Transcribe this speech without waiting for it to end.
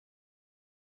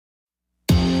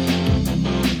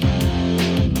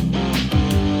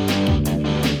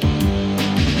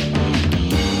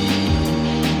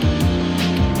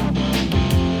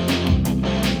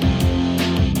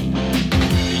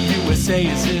USA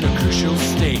is in a crucial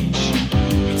stage.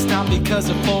 It's not because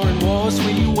of foreign wars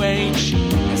we wage.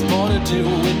 It's more to do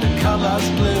with the colors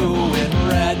blue and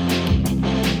red.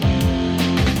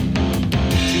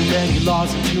 Too many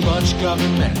laws and too much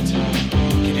government.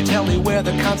 Can you tell me where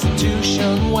the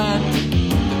Constitution went?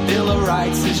 The Bill of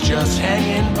Rights is just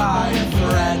hanging by a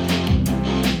thread.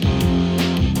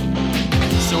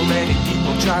 So many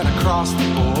people trying to cross the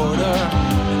border,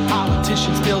 and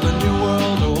politicians build a new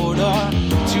world order.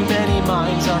 Too many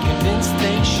minds are convinced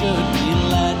they should be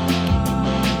led.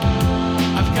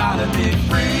 I've gotta be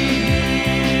free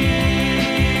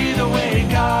the way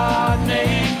God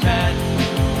made men,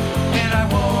 and I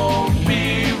won't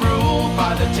be ruled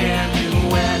by the damn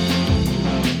UN.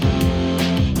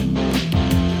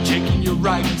 Taking your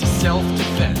right to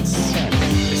self-defense.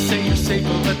 They say you're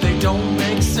safer, but they don't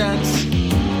make sense.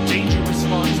 Dangerous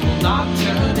ones will not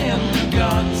turn into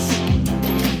guns.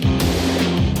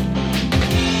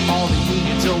 All the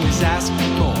unions always ask for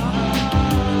more.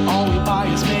 All we buy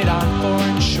is made on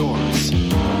foreign shores.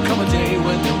 Come a day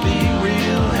when there'll be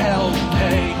real hell to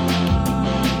pay.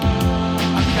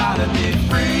 I've gotta be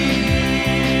free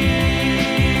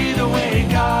the way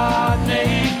God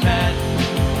made men,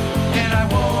 and I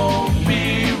won't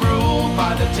be ruled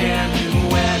by the damn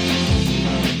UN.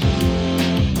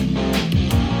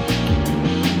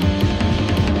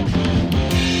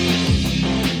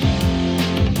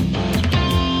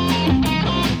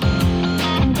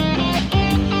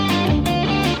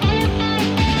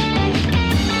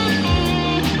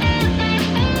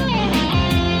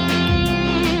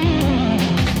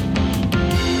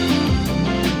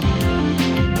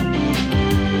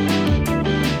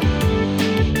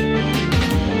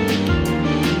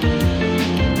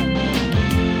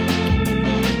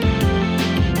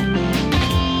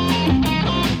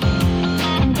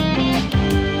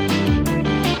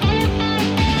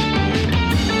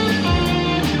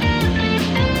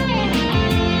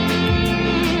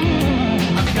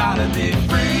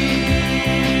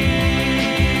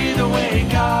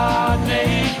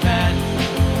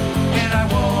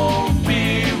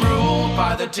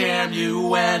 Damn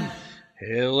UN.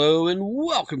 Hello and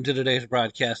welcome to today's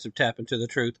broadcast of Tap Into the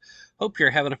Truth. Hope you're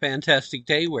having a fantastic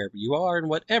day wherever you are and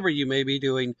whatever you may be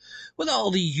doing, with all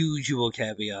the usual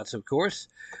caveats, of course.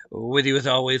 With you as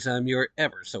always, I'm your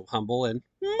ever so humble and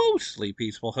mostly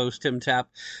peaceful host, Tim Tapp,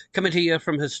 coming to you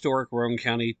from historic Roane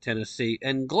County, Tennessee,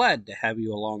 and glad to have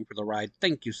you along for the ride.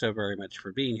 Thank you so very much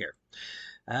for being here.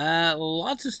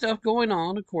 Lots of stuff going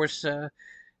on, of course.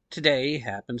 Today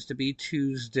happens to be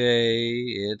Tuesday.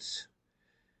 It's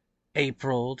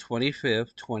April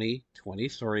 25th,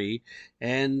 2023.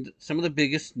 And some of the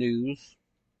biggest news,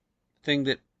 thing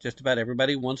that just about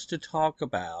everybody wants to talk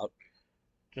about,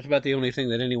 just about the only thing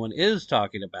that anyone is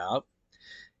talking about,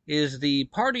 is the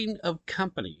parting of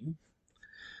company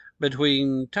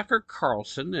between Tucker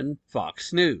Carlson and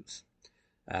Fox News.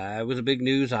 It was a big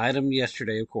news item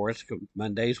yesterday, of course,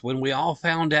 Mondays, when we all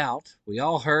found out, we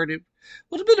all heard it.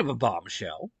 Was a bit of a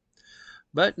bombshell,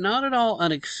 but not at all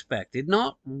unexpected.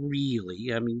 Not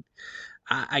really. I mean,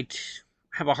 I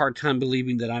have a hard time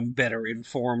believing that I'm better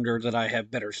informed or that I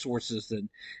have better sources than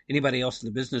anybody else in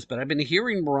the business, but I've been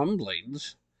hearing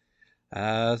rumblings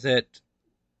that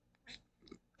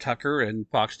Tucker and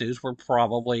Fox News were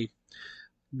probably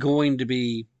going to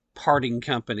be parting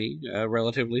company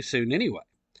relatively soon anyway.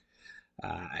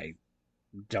 I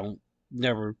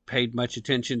never paid much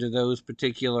attention to those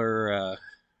particular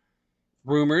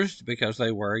rumors because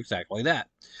they were exactly that.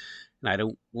 And I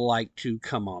don't like to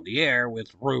come on the air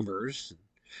with rumors,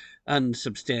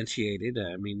 unsubstantiated.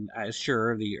 I mean,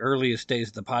 sure, the earliest days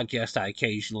of the podcast, I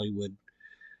occasionally would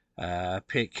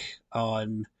pick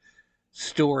on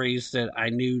stories that I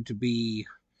knew to be,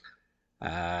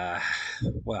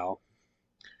 well,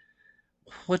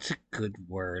 what's a good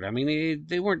word? I mean,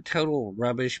 they weren't total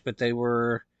rubbish, but they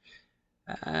were...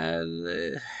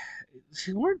 they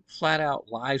weren't flat out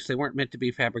lies. They weren't meant to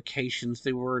be fabrications.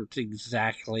 They weren't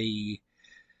exactly,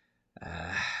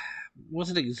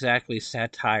 wasn't exactly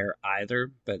satire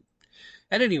either. But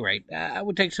at any rate, I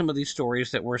would take some of these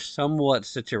stories that were somewhat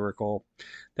satirical,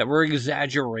 that were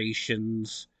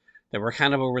exaggerations, that were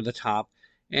kind of over the top,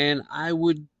 and I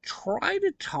would try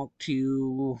to talk to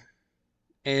you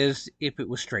as if it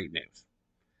was straight news,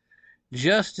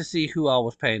 just to see who all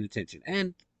was paying attention.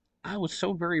 And I was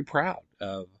so very proud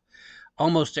of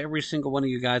almost every single one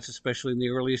of you guys, especially in the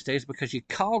earliest days, because you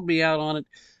called me out on it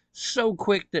so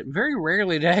quick that very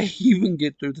rarely did I even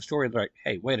get through the story. Like,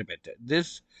 hey, wait a minute,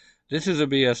 this is a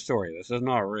BS story. This is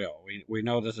not real. We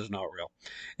know this is not real.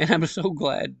 And I'm so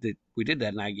glad that we did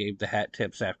that, and I gave the hat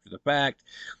tips after the fact.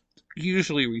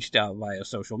 Usually reached out via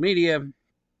social media.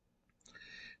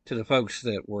 to the folks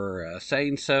that were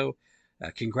saying so,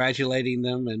 congratulating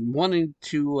them, and wanting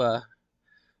to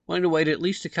wait at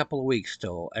least a couple of weeks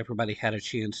till everybody had a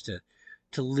chance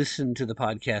to listen to the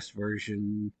podcast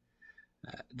version,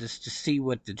 just to see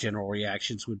what the general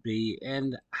reactions would be.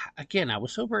 And again, I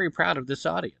was so very proud of this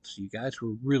audience. You guys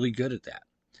were really good at that.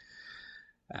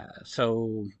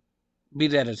 So, be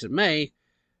that as it may,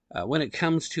 when it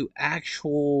comes to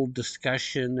actual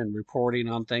discussion and reporting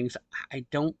on things, I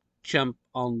don't jump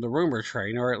on the rumor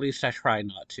train, or at least I try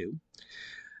not to.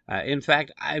 In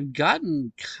fact, I've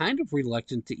gotten kind of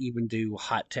reluctant to even do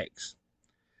hot takes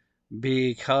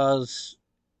because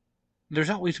there's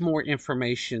always more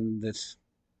information that's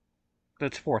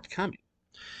forthcoming.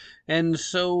 And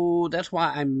so that's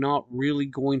why I'm not really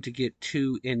going to get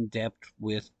too in depth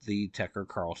with the Tucker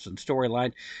Carlson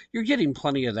storyline. You're getting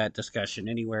plenty of that discussion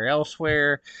anywhere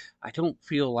elsewhere. I don't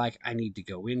feel like I need to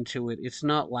go into it. It's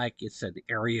not like it's an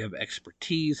area of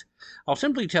expertise. I'll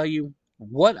simply tell you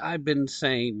what I've been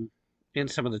saying in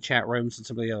some of the chat rooms and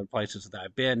some of the other places that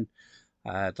I've been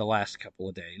the last couple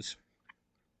of days.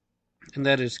 And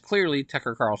that is clearly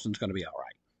Tucker Carlson's going to be all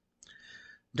right.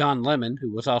 Don Lemon,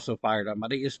 who was also fired on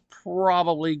Monday, is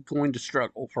probably going to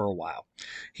struggle for a while.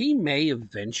 He may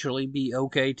eventually be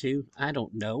okay too. I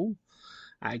don't know.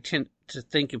 I tend to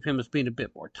think of him as being a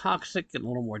bit more toxic and a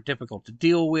little more difficult to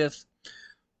deal with.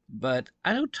 But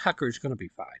I know Tucker's going to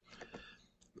be fine.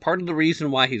 Part of the reason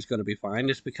why he's going to be fine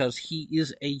is because he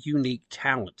is a unique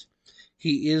talent.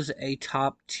 He is a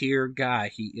top tier guy.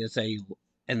 He is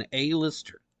an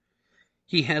A-lister.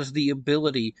 He has the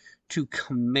ability to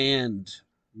command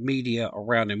media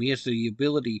around him. He has the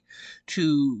ability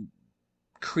to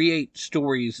create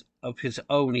stories of his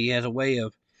own. He has a way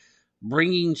of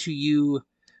bringing to you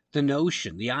the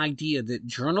notion, the idea that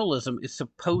journalism is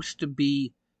supposed to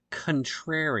be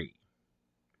contrary.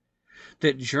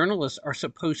 That journalists are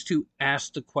supposed to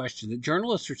ask the question. That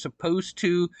journalists are supposed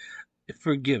to,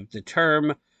 forgive the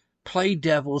term, play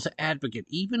devil's advocate.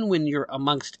 Even when you're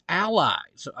amongst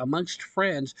allies, amongst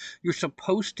friends, you're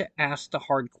supposed to ask the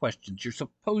hard questions. You're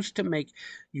supposed to make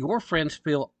your friends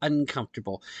feel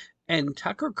uncomfortable. And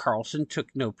Tucker Carlson took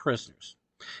no prisoners.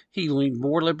 He leaned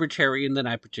more libertarian than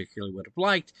I particularly would have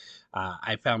liked.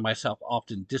 I found myself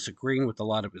often disagreeing with a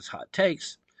lot of his hot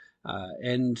takes.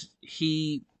 And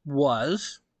he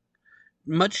was,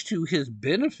 much to his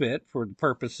benefit for the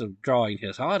purpose of drawing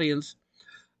his audience,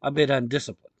 a bit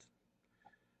undisciplined.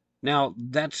 Now,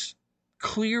 that's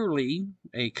clearly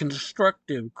a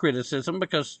constructive criticism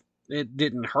because it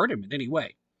didn't hurt him in any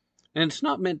way. And it's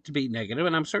not meant to be negative,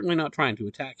 and I'm certainly not trying to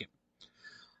attack him.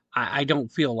 I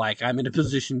don't feel like I'm in a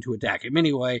position to attack him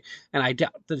anyway, and I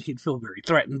doubt that he'd feel very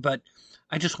threatened, but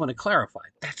I just want to clarify,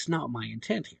 that's not my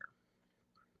intent here.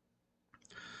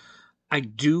 I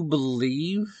do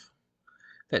believe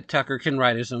that Tucker can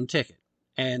write his own ticket,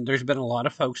 and there's been a lot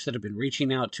of folks that have been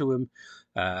reaching out to him.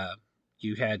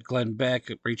 You had Glenn Beck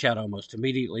reach out almost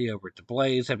immediately over at the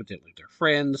Blaze. Evidently, they're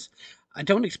friends. I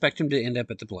don't expect him to end up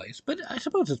at the Blaze, but I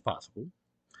suppose it's possible.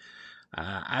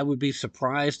 I would be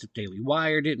surprised if Daily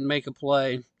Wire didn't make a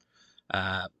play.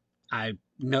 I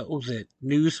know that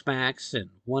Newsmax and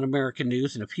One American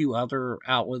News and a few other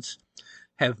outlets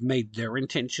have made their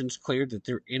intentions clear that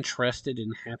they're interested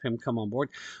in have him come on board.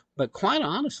 But quite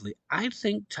honestly, I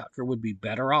think Tucker would be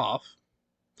better off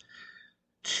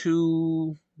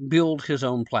to build his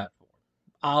own platform,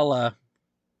 a la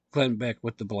Glenn Beck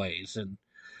with the Blaze and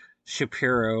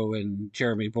Shapiro and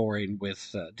Jeremy Boring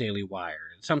with Daily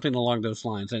Wire, something along those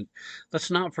lines. And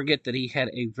let's not forget that he had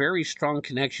a very strong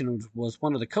connection, was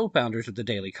one of the co-founders of the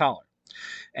Daily Caller.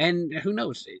 And who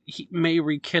knows, he may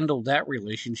rekindle that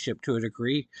relationship to a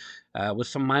degree. With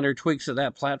some minor tweaks of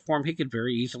that platform, he could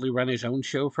very easily run his own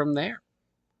show from there.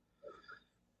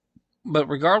 But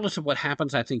regardless of what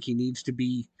happens, I think he needs to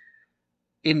be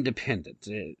independent,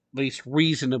 at least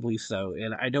reasonably so.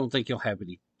 And I don't think he'll have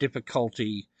any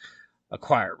difficulty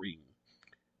acquiring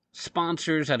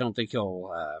sponsors. I don't think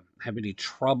he'll have any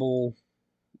trouble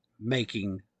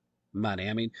making money.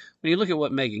 I mean, when you look at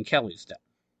what Megyn Kelly's done,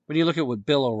 when you look at what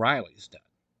Bill O'Reilly's done,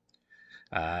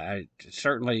 I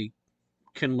certainly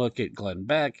can look at Glenn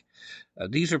Beck.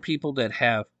 These are people that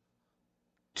have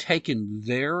taken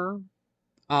their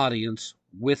audience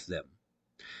with them.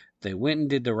 They went and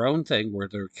did their own thing where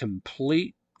they're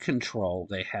complete control.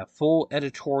 They have full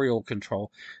editorial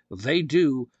control. They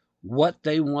do what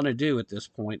they want to do at this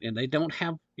point, and they don't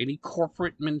have any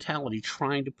corporate mentality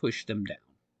trying to push them down.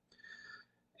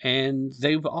 And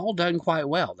they've all done quite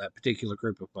well, that particular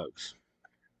group of folks.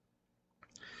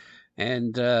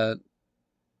 And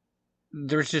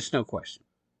there's just no question.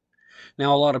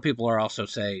 Now, a lot of people are also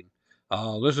saying,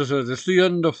 This is it's the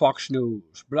end of Fox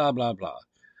News, blah, blah, blah.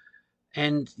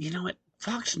 And you know what?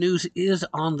 Fox News is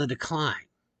on the decline.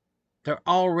 They're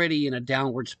already in a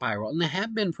downward spiral, and they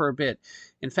have been for a bit.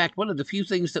 In fact, one of the few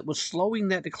things that was slowing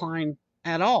that decline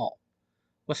at all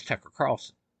was Tucker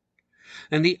Carlson.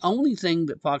 And the only thing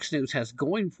that Fox News has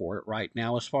going for it right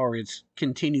now, as far as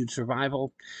continued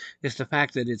survival, is the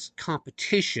fact that its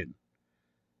competition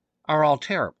are all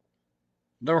terrible.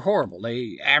 They're horrible.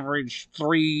 They average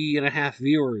 3.5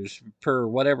 viewers per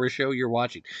whatever show you're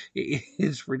watching.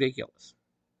 It's ridiculous.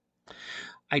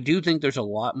 I do think there's a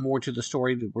lot more to the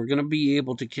story that we're going to be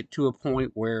able to get to a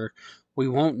point where we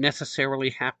won't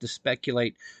necessarily have to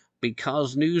speculate,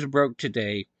 because news broke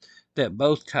today that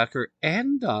both Tucker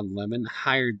and Don Lemon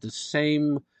hired the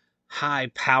same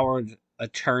high-powered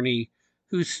attorney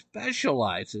who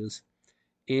specializes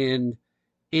in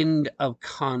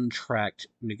end-of-contract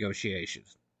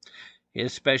negotiations.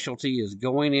 His specialty is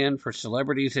going in for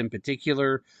celebrities in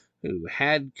particular who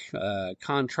had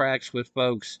contracts with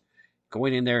folks,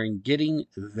 going in there and getting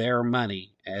their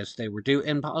money as they were due,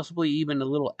 and possibly even a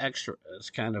little extra as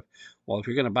kind of, well, if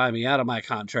you're going to buy me out of my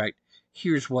contract,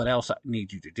 here's what else I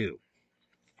need you to do.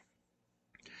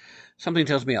 Something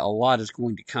tells me a lot is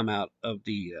going to come out of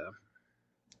the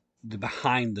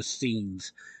behind the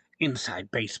scenes, inside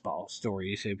baseball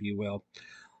stories, if you will.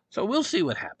 So we'll see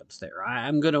what happens there.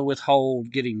 I'm going to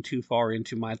withhold getting too far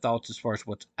into my thoughts as far as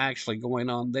what's actually going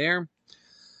on there.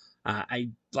 I,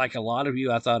 like a lot of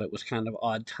you, I thought it was kind of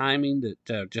odd timing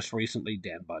that just recently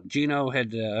Dan Bongino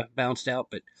had bounced out,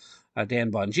 but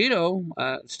Dan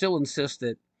Bongino still insists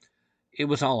that it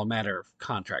was all a matter of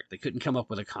contract. They couldn't come up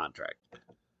with a contract.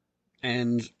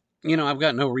 And, you know, I've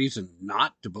got no reason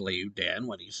not to believe Dan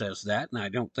when he says that, and I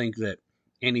don't think that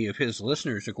any of his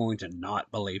listeners are going to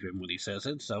not believe him when he says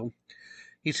it. So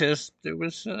he says there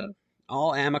was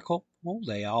all amicable. Well,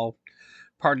 they all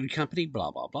parted company, blah,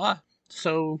 blah, blah.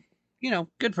 So, you know,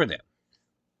 good for them.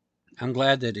 I'm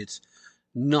glad that it's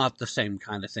not the same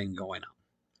kind of thing going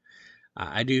on.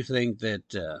 I do think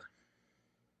that,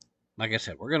 like I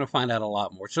said, we're going to find out a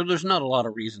lot more. So there's not a lot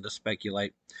of reason to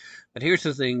speculate. But here's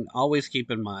the thing. Always keep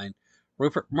in mind,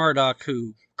 Rupert Murdoch,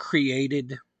 who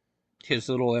created his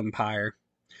little empire,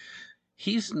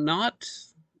 he's not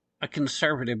a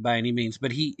conservative by any means,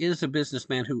 but he is a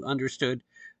businessman who understood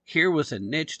here was a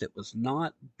niche that was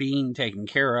not being taken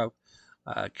care of.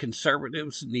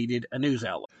 Conservatives needed a news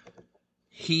outlet.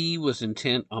 He was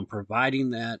intent on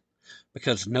providing that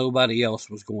because nobody else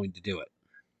was going to do it.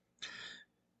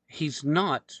 He's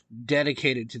not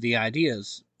dedicated to the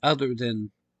ideas other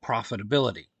than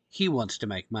profitability. He wants to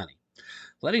make money.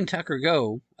 Letting Tucker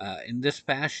go in this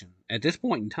fashion at this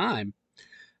point in time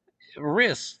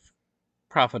risks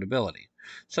profitability.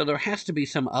 So there has to be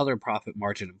some other profit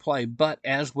margin in play. But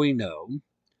as we know,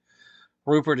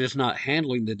 Rupert is not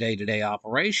handling the day-to-day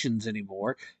operations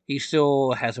anymore. He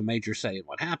still has a major say in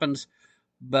what happens,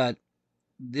 but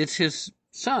it's his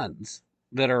sons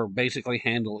that are basically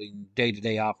handling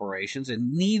day-to-day operations,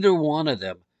 and neither one of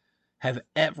them have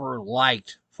ever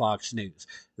liked Fox News.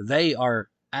 They are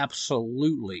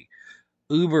absolutely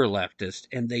uber leftist,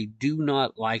 and they do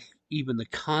not like even the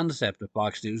concept of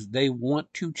Fox News. They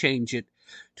want to change it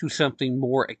to something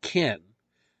more akin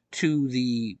to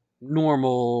the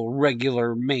normal,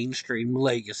 regular, mainstream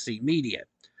legacy media.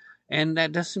 And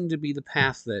that does seem to be the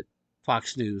path that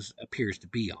Fox News appears to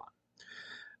be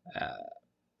on.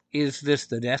 Is this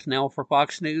the death knell for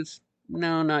Fox News?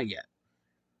 No, not yet.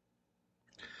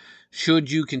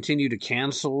 Should you continue to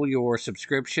cancel your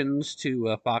subscriptions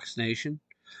to Fox Nation?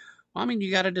 I mean, you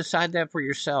got to decide that for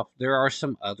yourself. There are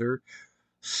some other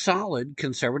solid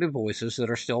conservative voices that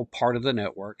are still part of the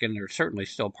network, and they're certainly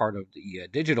still part of the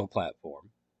digital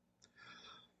platform.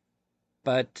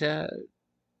 But at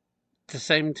the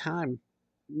same time,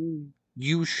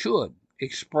 you should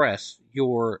express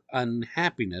your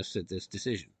unhappiness at this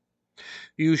decision.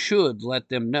 You should let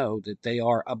them know that they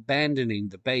are abandoning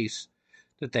the base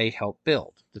that they helped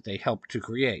build, that they helped to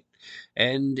create.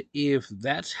 And if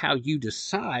that's how you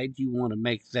decide you want to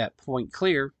make that point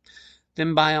clear,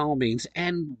 then by all means.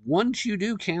 And once you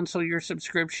do cancel your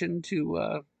subscription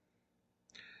to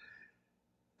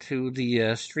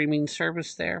the streaming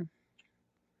service there,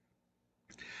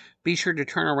 be sure to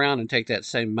turn around and take that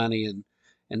same money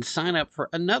and sign up for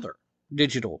another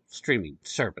digital streaming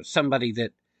service. Somebody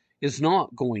that is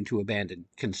not going to abandon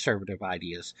conservative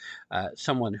ideas.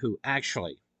 Someone who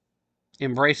actually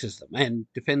embraces them and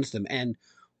defends them and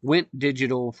went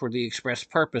digital for the express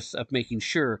purpose of making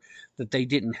sure that they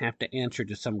didn't have to answer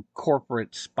to some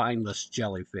corporate spineless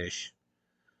jellyfish.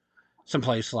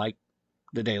 Someplace like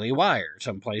the Daily Wire,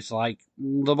 someplace like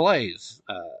The Blaze,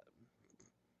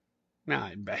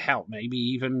 Hell, maybe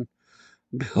even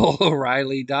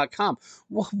BillO'Reilly.com.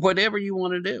 Whatever you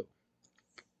want to do.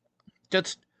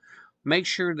 Just make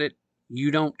sure that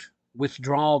you don't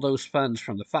withdraw those funds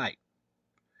from the fight.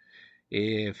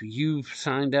 If you've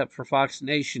signed up for Fox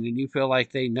Nation and you feel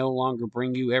like they no longer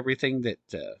bring you everything that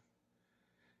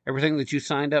you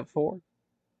signed up for,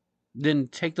 then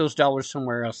take those dollars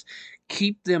somewhere else.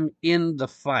 Keep them in the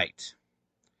fight.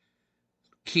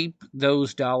 Keep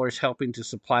those dollars helping to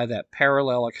supply that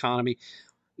parallel economy,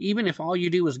 even if all you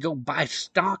do is go buy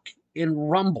stock in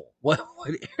Rumble,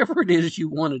 whatever it is you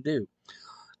want to do.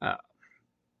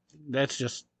 That's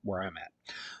just where I'm at.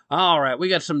 All right, we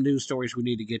got some news stories we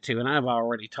need to get to, and I've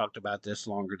already talked about this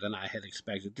longer than I had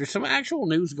expected. There's some actual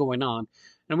news going on,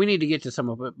 and we need to get to some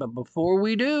of it. But before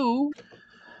we do,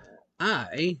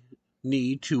 I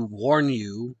need to warn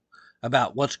you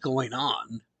about what's going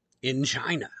on in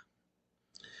China.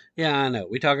 Yeah, I know.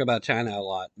 We talk about China a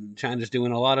lot, and China's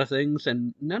doing a lot of things,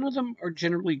 and none of them are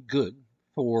generally good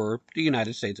for the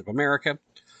United States of America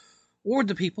or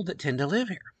the people that tend to live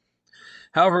here.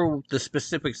 However, the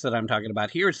specifics that I'm talking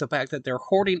about here is the fact that they're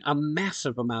hoarding a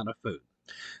massive amount of food.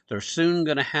 They're soon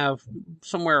going to have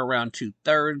somewhere around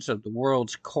 2/3 of the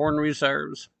world's corn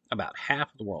reserves, about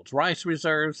half of the world's rice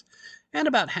reserves, and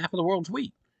about half of the world's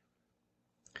wheat.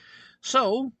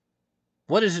 So,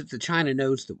 what is it that China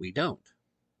knows that we don't?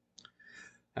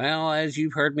 Well, as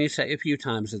you've heard me say a few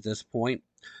times at this point,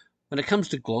 when it comes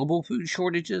to global food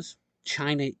shortages,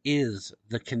 China is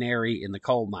the canary in the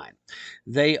coal mine.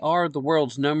 They are the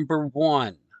world's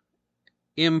 #1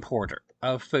 importer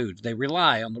of food. They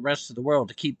rely on the rest of the world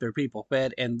to keep their people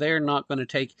fed, and they're not going to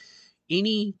take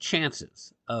any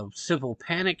chances of civil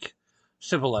panic,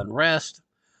 civil unrest.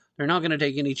 They're not going to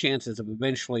take any chances of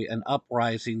eventually an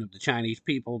uprising of the Chinese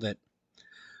people that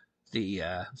the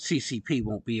CCP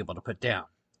won't be able to put down.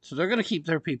 So they're going to keep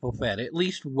their people fed, at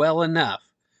least well enough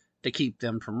to keep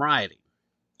them from rioting.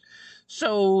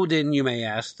 So then you may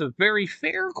ask the very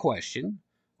fair question,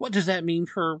 what does that mean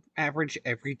for average,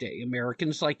 everyday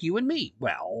Americans like you and me?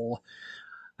 Well,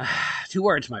 2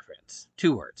 words, my friends.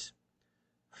 2 words.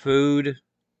 Food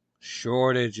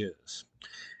shortages.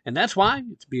 And that's why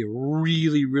it'd be a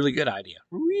really, really good idea,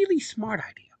 really smart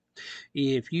idea,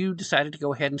 if you decided to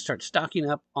go ahead and start stocking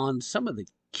up on some of the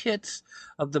kits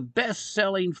of the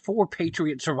best-selling 4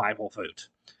 Patriot survival foods.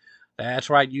 That's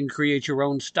right, you can create your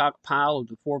own stockpile of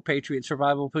the 4 Patriot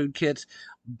survival food kits.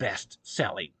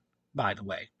 Best-selling, by the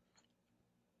way.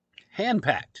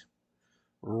 Hand-packed.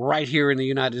 Right here in the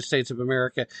United States of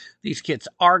America. These kits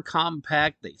are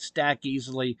compact. They stack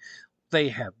easily. They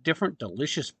have different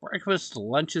delicious breakfasts,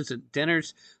 lunches, and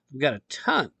dinners. We've got a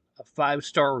ton of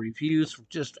 5-star reviews,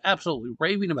 just absolutely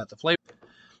raving about the flavor.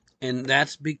 And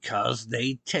that's because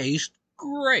they taste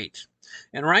great.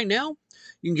 And right now,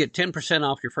 you can get 10%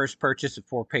 off your first purchase of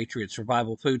 4 Patriot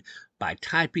Survival Food by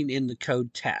typing in the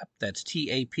code TAPP. That's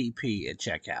TAPP at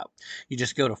checkout. You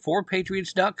just go to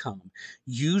 4patriots.com,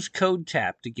 use code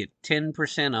TAPP to get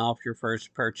 10% off your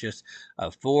first purchase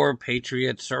of 4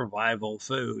 Patriot Survival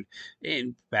Food.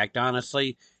 In fact,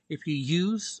 honestly, if you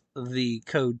use the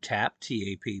code TAPP,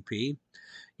 TAPP, you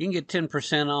can get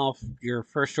 10% off your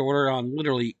first order on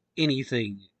literally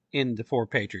anything in the 4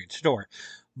 Patriot store.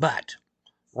 But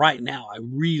right now, I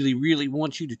really, really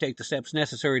want you to take the steps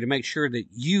necessary to make sure that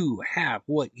you have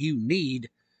what you need,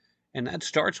 and that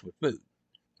starts with food.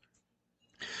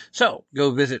 So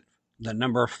go visit the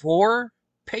number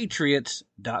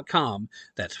 4patriots.com.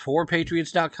 That's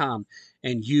 4patriots.com,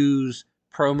 and use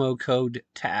promo code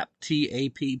TAPP,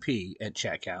 TAPP, at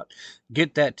checkout.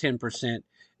 Get that 10%.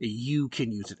 You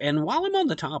can use it. And while I'm on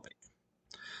the topic,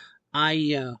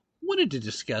 I wanted to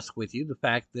discuss with you the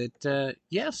fact that,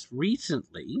 yes,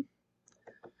 recently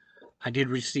I did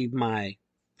receive my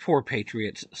 4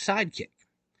 Patriots sidekick.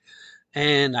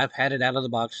 And I've had it out of the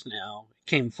box now. It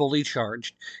came fully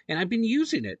charged. And I've been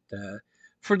using it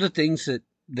for the things that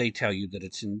they tell you that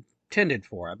it's intended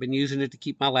for. I've been using it to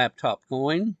keep my laptop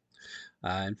going.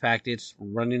 In fact, it's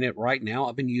running it right now.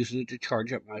 I've been using it to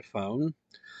charge up my phone.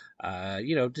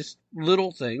 Just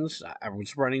little things. I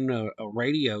was running a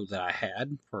radio that I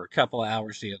had for a couple of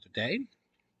hours the other day.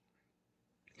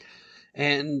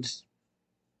 And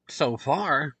so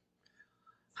far,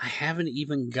 I haven't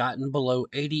even gotten below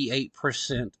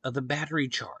 88% of the battery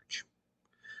charge.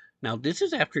 Now, this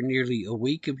is after nearly a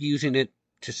week of using it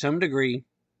to some degree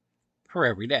for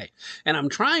every day. And I'm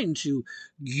trying to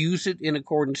use it in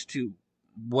accordance to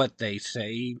what they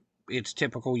say its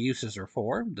typical uses are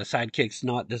for. The Sidekick's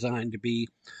not designed to be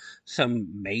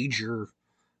some major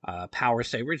power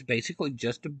saver. It's basically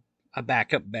just a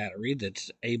backup battery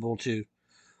that's able to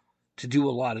to do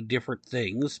a lot of different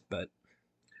things, but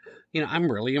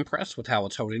I'm really impressed with how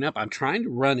it's holding up. I'm trying to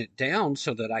run it down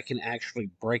so that I can actually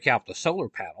break out the solar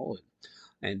panel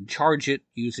and charge it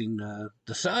using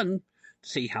the sun to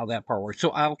see how that part works. So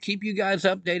I'll keep you guys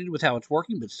updated with how it's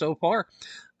working, but so far,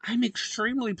 I'm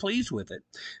extremely pleased with it.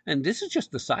 And this is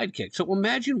just the sidekick. So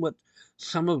imagine what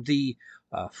some of the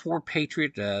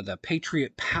the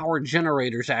Patriot power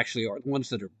generators actually are, the ones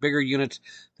that are bigger units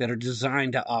that are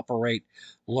designed to operate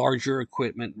larger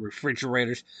equipment,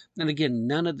 refrigerators. And again,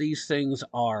 none of these things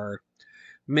are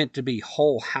meant to be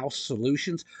whole house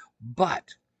solutions,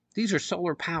 but these are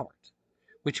solar powered,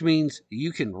 which means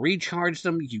you can recharge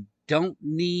them. You don't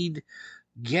need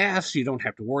gas. You don't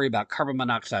have to worry about carbon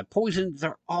monoxide poison.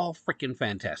 They're all freaking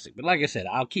fantastic. But like I said,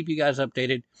 I'll keep you guys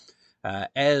updated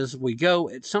as we go.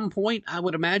 At some point, I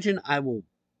would imagine I will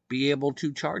be able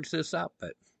to charge this up.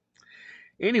 But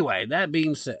anyway, that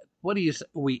being said, what do you say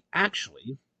we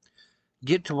actually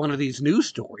get to one of these news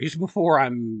stories before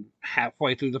I'm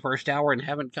halfway through the first hour and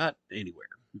haven't got anywhere?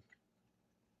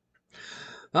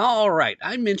 All right,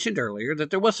 I mentioned earlier that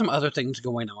there was some other things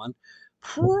going on,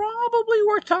 probably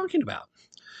worth talking about.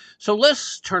 So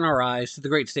let's turn our eyes to the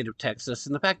great state of Texas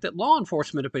and the fact that law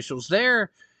enforcement officials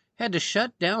there had to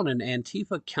shut down an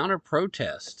Antifa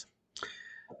counter-protest.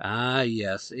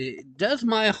 Yes, it does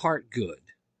my heart good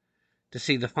to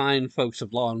see the fine folks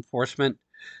of law enforcement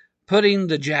putting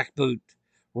the jackboot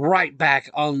right back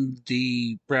on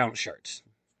the brown shirts.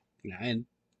 And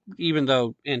even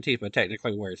though Antifa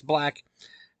technically wears black,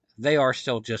 they are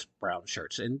still just brown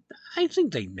shirts, and I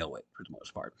think they know it for the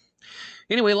most part.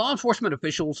 Anyway, law enforcement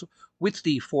officials with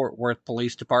the Fort Worth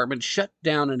Police Department shut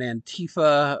down an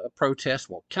Antifa protest,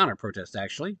 well, counter-protest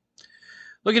actually.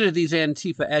 Looking at these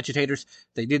Antifa agitators,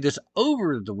 they did this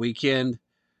over the weekend.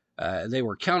 They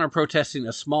were counter-protesting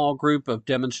a small group of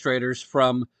demonstrators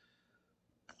from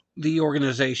the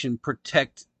organization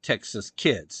Protect Texas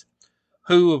Kids,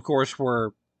 who, of course,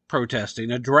 were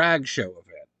protesting a drag show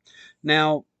event.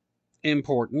 Now,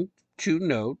 important to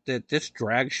note that this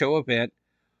drag show event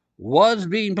was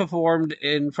being performed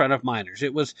in front of minors.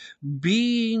 It was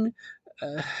being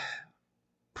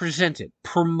presented,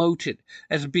 promoted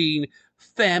as being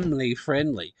family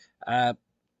friendly.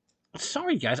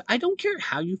 Sorry, guys, I don't care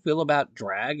how you feel about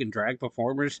drag and drag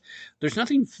performers. There's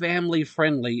nothing family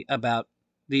friendly about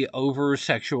the over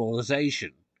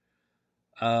sexualization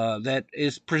that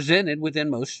is presented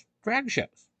within most drag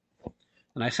shows.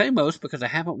 And I say most because I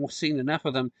haven't seen enough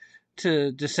of them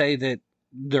to say that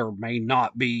there may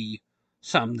not be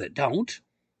some that don't.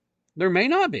 There may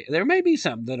not be. There may be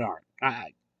some that aren't.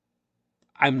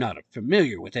 I'm not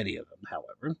familiar with any of them,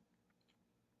 however.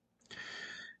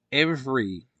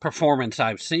 Every performance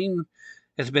I've seen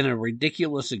has been a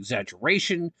ridiculous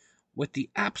exaggeration with the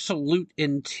absolute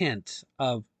intent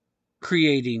of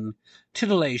creating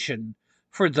titillation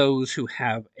for those who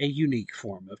have a unique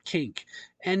form of kink.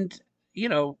 And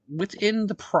within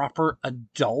the proper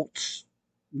adult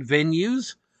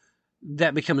venues,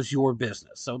 that becomes your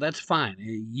business. So that's fine.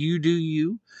 You do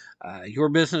you. Your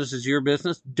business is your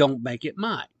business. Don't make it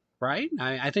mine, right?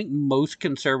 I think most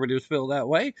conservatives feel that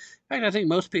way. In fact, I think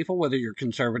most people, whether you're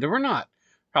conservative or not,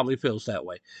 probably feels that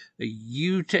way.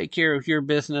 You take care of your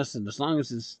business, and as long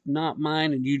as it's not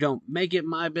mine and you don't make it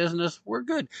my business, we're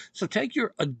good. So take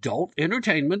your adult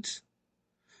entertainment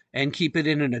and keep it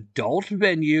in an adult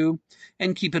venue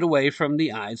and keep it away from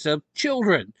the eyes of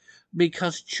children,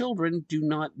 because children do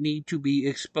not need to be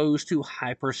exposed to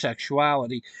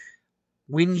hypersexuality.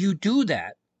 When you do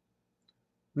that,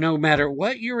 no matter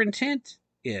what your intent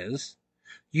is,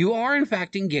 you are in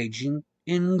fact engaging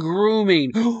in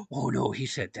grooming. Oh no, he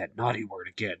said that naughty word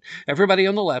again. Everybody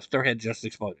on the left, their head just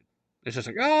exploded. It's just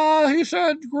like, oh, he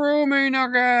said grooming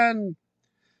again.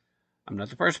 I'm not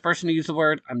the first person to use the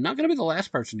word. I'm not going to be the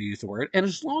last person to use the word. And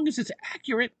as long as it's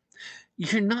accurate,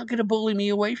 you're not going to bully me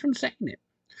away from saying it.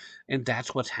 And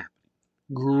that's what's happening.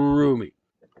 Grooming.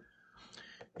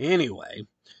 Anyway,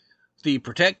 the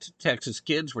Protect Texas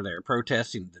Kids were there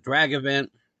protesting the drag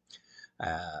event.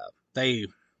 The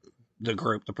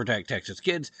group, the Protect Texas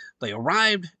Kids, they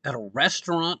arrived at a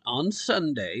restaurant on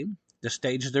Sunday to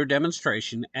stage their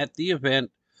demonstration at the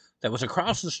event that was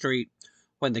across the street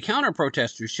when the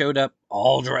counter-protesters showed up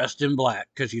all dressed in black,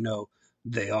 because,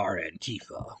 they are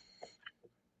Antifa.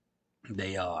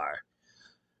 They are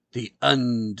the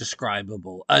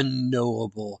undescribable,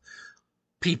 unknowable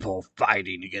people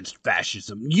fighting against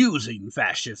fascism, using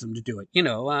fascism to do it.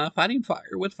 Fighting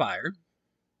fire with fire.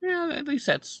 Yeah, at least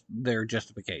that's their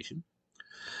justification.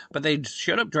 But they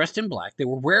showed up dressed in black. They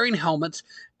were wearing helmets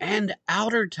and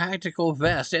outer tactical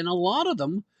vests, and a lot of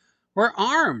them were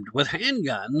armed with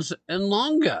handguns and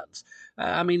long guns.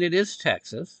 I mean, it is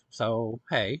Texas, so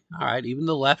hey, all right, even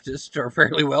the leftists are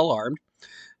fairly well armed,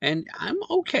 and I'm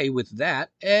okay with that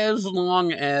as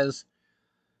long as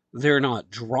they're not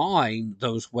drawing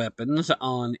those weapons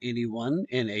on anyone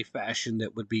in a fashion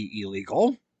that would be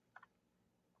illegal.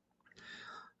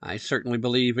 I certainly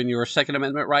believe in your Second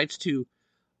Amendment rights to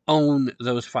own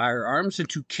those firearms and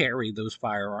to carry those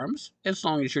firearms as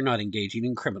long as you're not engaging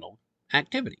in criminal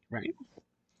activity, right?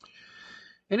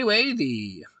 Anyway,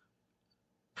 the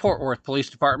Fort Worth Police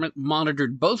Department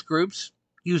monitored both groups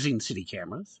using city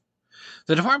cameras.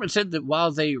 The department said that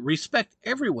while they respect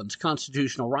everyone's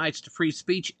constitutional rights to free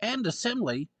speech and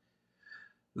assembly,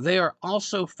 they are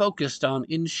also focused on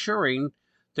ensuring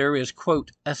there is,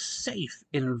 quote, a safe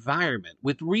environment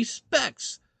which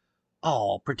respects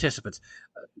all participants'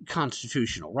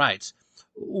 constitutional rights,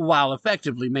 while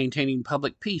effectively maintaining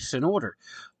public peace and order.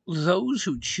 Those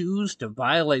who choose to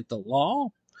violate the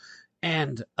law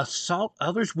and assault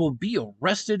others will be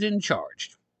arrested and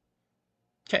charged.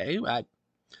 Okay,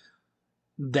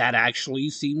 that actually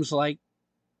seems like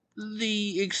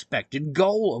the expected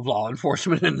goal of law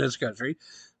enforcement in this country.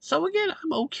 So again,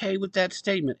 I'm okay with that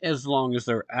statement as long as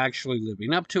they're actually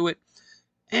living up to it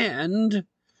and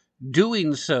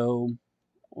doing so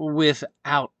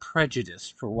without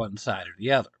prejudice for one side or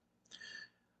the other.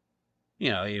 You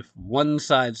know, if one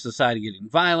side's decided getting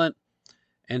violent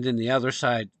and then the other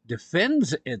side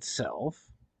defends itself,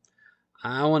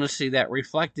 I want to see that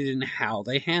reflected in how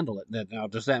they handle it. Now,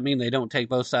 does that mean they don't take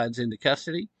both sides into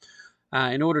custody?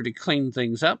 In order to clean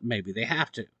things up, maybe they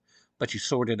have to. But you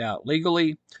sort it out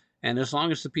legally, and as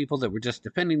long as the people that were just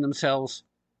defending themselves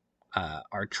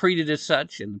are treated as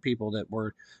such, and the people that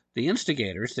were the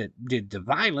instigators that did the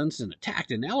violence and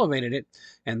attacked and elevated it,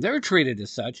 and they're treated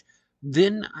as such,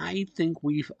 then I think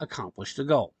we've accomplished the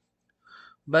goal.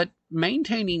 But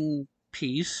maintaining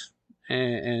peace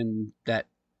and that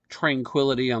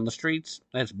tranquility on the streets,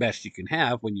 that's best you can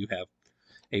have when you have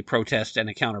a protest and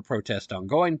a counter-protest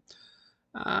ongoing.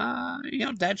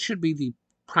 That should be the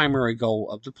primary goal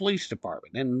of the police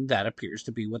department, and that appears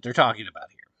to be what they're talking about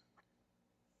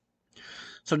here.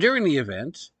 So during the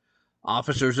event,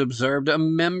 officers observed a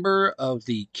member of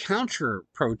the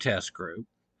counter-protest group,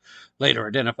 later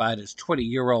identified as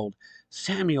 20-year-old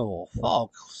Samuel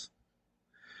Falks.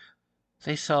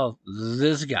 They saw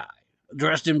this guy,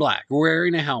 dressed in black,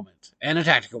 wearing a helmet and a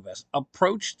tactical vest,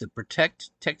 approach the Protect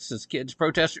Texas Kids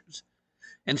protesters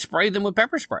and spray them with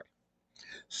pepper spray.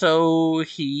 So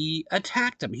he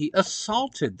attacked them. He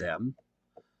assaulted them.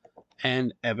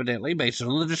 And evidently, based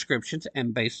on the descriptions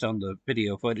and based on the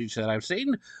video footage that I've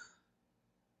seen,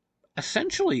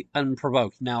 essentially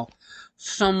unprovoked. Now,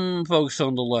 some folks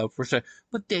on the left were saying,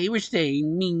 but they were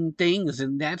saying mean things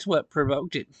and that's what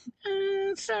provoked it.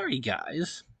 Sorry,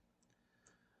 guys.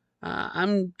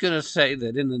 I'm going to say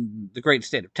that in the great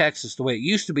state of Texas, the way it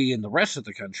used to be in the rest of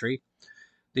the country,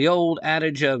 the old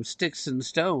adage of sticks and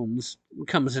stones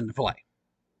comes into play.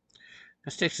 Now,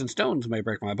 sticks and stones may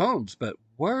break my bones, but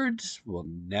words will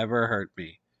never hurt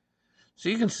me. So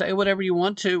you can say whatever you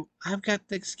want to. I've got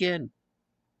thick skin.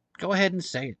 Go ahead and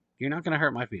say it. You're not going to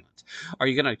hurt my feelings. Are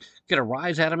you going to get a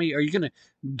rise out of me? Are you going to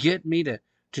get me to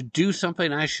do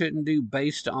something I shouldn't do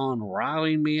based on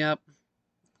riling me up?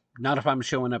 Not if I'm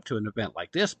showing up to an event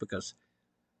like this, because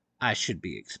I should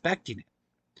be expecting it.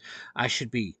 I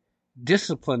should be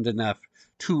disciplined enough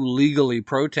to legally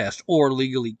protest or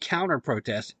legally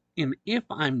counter-protest. And if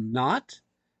I'm not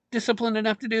disciplined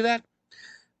enough to do that,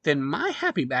 then my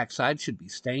happy backside should be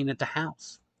staying at the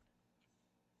house.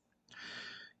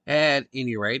 At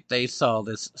any rate, they saw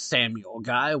this Samuel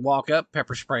guy walk up,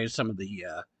 pepper spray some of the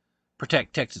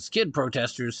Protect Texas Kid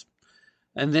protesters,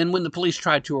 and then when the police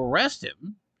tried to arrest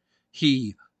him,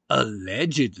 he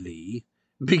allegedly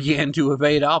began to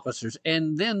evade officers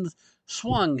and then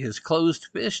swung his closed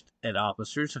fist at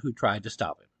officers who tried to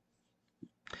stop him.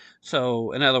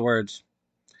 So, in other words,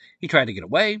 he tried to get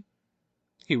away,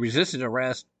 he resisted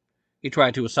arrest, he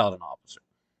tried to assault an officer.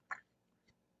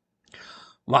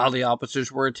 While the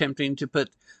officers were attempting to put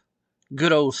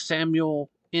good old Samuel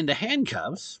into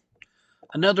handcuffs,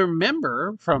 another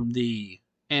member from the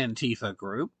Antifa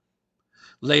group,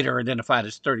 later identified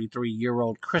as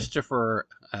 33-year-old Christopher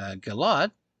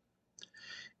Gillot,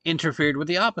 interfered with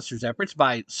the officers' efforts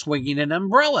by swinging an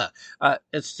umbrella,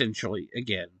 essentially,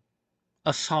 again,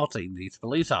 assaulting these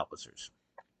police officers.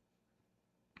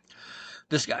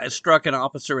 This guy struck an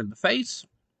officer in the face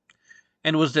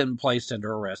and was then placed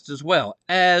under arrest as well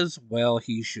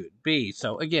he should be.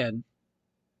 So again,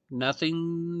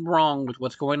 nothing wrong with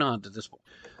what's going on to this point.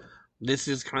 This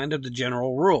is kind of the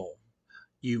general rule.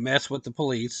 You mess with the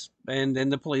police, and then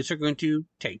the police are going to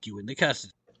take you into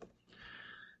custody.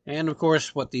 And of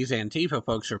course, what these Antifa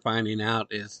folks are finding out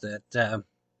is that,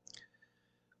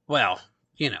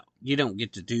 you don't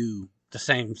get to do the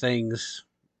same things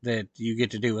that you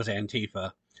get to do as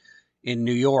Antifa in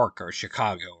New York or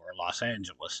Chicago or Los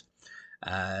Angeles.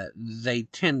 They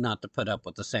tend not to put up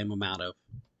with the same amount of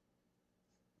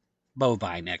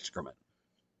bovine excrement.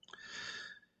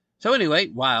 So anyway,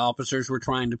 while officers were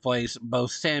trying to place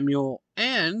both Samuel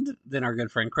and then our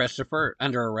good friend Christopher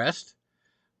under arrest,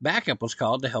 backup was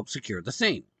called to help secure the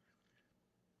scene.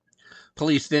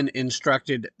 Police then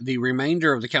instructed the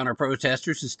remainder of the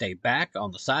counter-protesters to stay back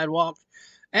on the sidewalk,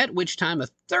 at which time a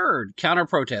third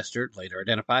counter-protester, later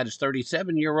identified as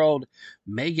 37-year-old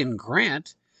Megan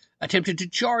Grant, attempted to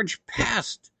charge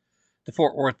past the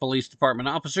Fort Worth Police Department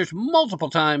officers multiple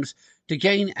times to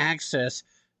gain access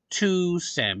to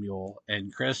Samuel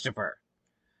and Christopher.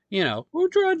 We're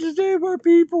trying to save our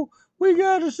people. We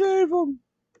gotta save them.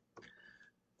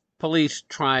 Police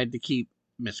tried to keep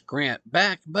Miss Grant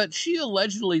back, but she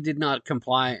allegedly did not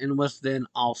comply and was then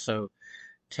also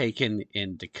taken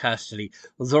into custody.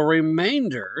 The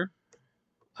remainder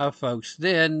of folks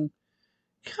then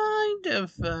kind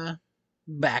of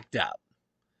backed up.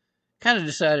 Kind of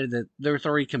decided that their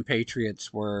three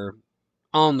compatriots were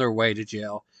on their way to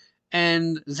jail,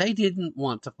 and they didn't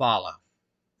want to follow.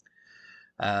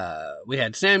 We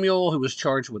had Samuel, who was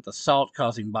charged with assault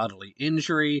causing bodily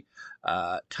injury,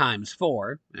 times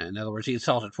 4. In other words, he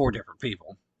assaulted 4 different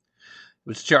people. He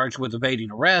was charged with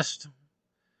evading arrest,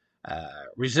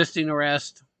 resisting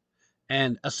arrest,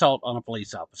 and assault on a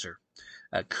police officer.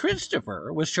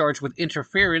 Christopher was charged with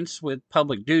interference with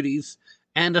public duties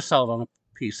and assault on a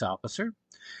peace officer.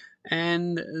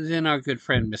 And then our good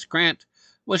friend Miss Grant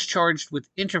was charged with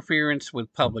interference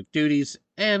with public duties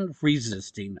and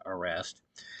resisting arrest.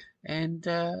 And,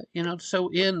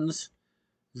 so ends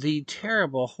the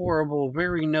terrible, horrible,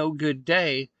 very no good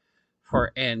day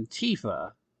for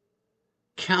Antifa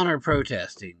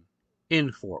counter-protesting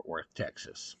in Fort Worth,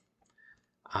 Texas.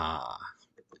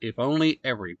 If only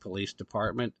every police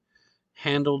department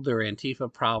handled their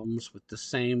Antifa problems with the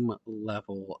same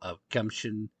level of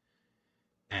gumption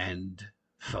and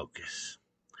focus.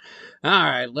 All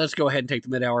right, let's go ahead and take the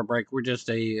mid-hour break. We're just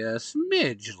a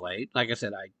smidge late. Like I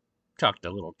said, I talked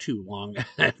a little too long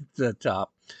at the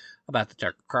top about the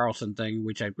Tucker Carlson thing,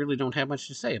 which I really don't have much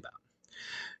to say about.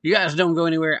 You guys don't go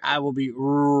anywhere. I will be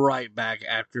right back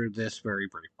after this very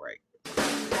brief break.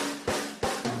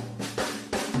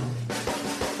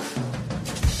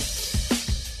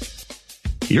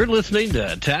 You're listening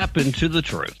to Tap Into the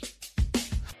Truth.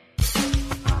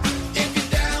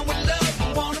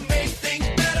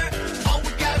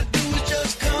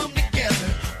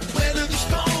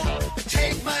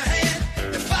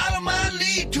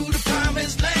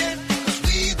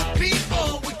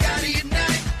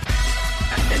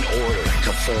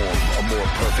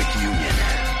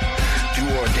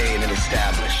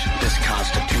 Establish this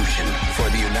Constitution for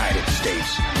the United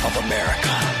States of America.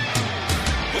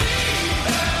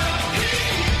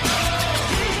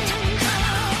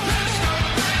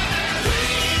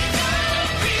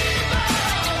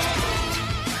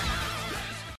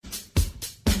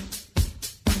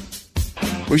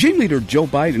 Regime leader Joe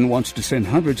Biden wants to send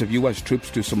hundreds of U.S. troops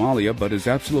to Somalia, but is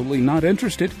absolutely not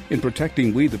interested in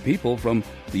protecting we the people from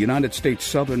the United States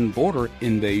southern border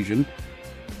invasion.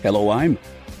 Hello, I'm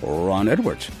Ron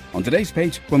Edwards. On today's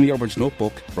page from the Edwards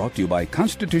Notebook, brought to you by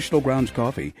Constitutional Grounds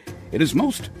Coffee, it is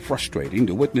most frustrating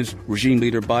to witness regime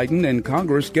leader Biden and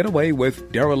Congress get away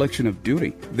with dereliction of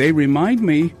duty. They remind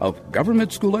me of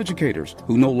government school educators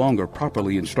who no longer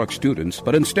properly instruct students,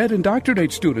 but instead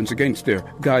indoctrinate students against their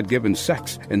God-given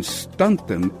sex and stunt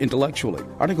them intellectually.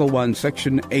 Article 1,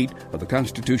 Section 8 of the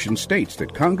Constitution states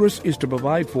that Congress is to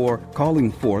provide for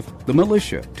calling forth the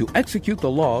militia to execute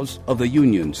the laws of the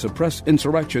Union, suppress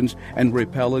insurrections, and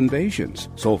repel invasions.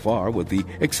 So far, with the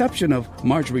exception of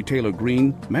Marjorie Taylor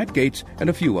Greene, Matt Gaetz, and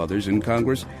a few others in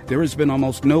Congress, there has been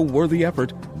almost no worthy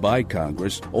effort by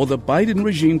Congress or the Biden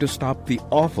regime to stop the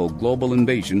awful global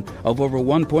invasion of over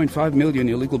 1.5 million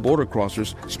illegal border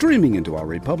crossers streaming into our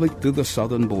republic through the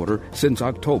southern border since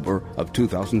October of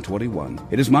 2021.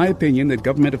 It is my opinion that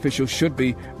government officials should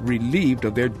be relieved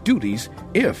of their duties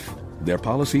if their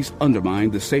policies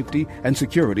undermine the safety and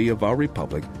security of our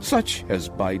republic, such as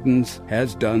Biden's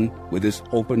has done with his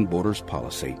open borders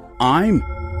policy. I'm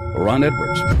Ron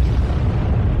Edwards.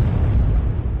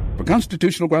 For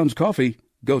Constitutional Grounds Coffee,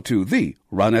 go to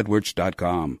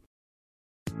theronedwards.com.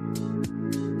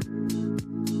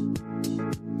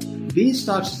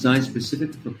 Beanstalk's designed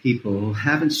specifically for people who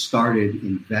haven't started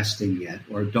investing yet,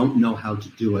 or don't know how to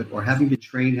do it, or haven't been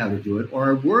trained how to do it, or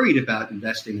are worried about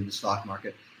investing in the stock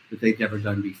market that they've never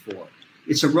done before.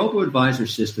 It's a robo-advisor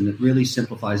system that really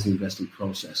simplifies the investing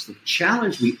process. The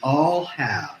challenge we all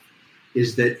have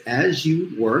is that as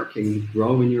you work and you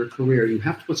grow in your career, you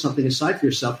have to put something aside for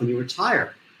yourself when you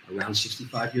retire around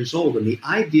 65 years old. And the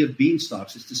idea of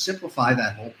Beanstalks is to simplify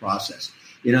that whole process.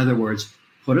 In other words,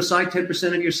 put aside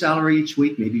 10% of your salary each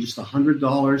week, maybe just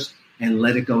 $100, and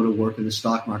let it go to work in the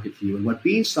stock market for you. And what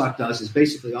Beanstalk does is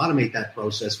basically automate that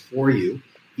process for you.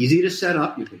 Easy to set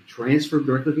up. You can transfer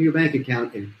directly from your bank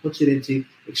account and puts it into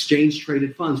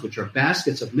exchange-traded funds, which are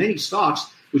baskets of many stocks,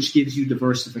 which gives you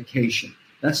diversification.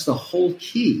 That's the whole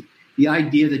key. The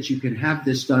idea that you can have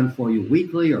this done for you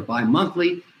weekly or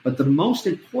bi-monthly. But the most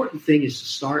important thing is to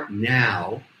start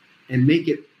now and make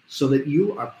it so that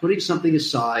you are putting something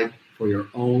aside for your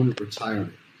own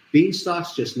retirement.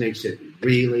 Beanstalks just makes it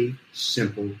really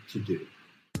simple to do.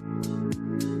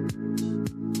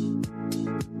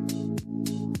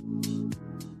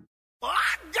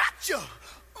 I got you.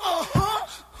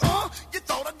 You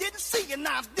thought I didn't see you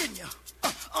now, didn't you?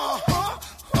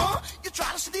 You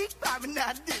tried to sneak by me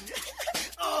now, didn't you?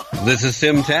 This is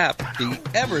Tim Tapp, the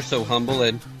ever so humble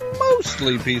and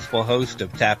mostly peaceful host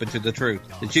of Tap Into the Truth,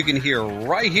 that you can hear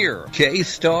right here,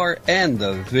 K-Star and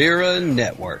the Vera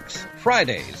Networks,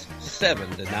 Fridays, 7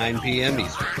 to 9 p.m.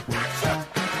 Eastern.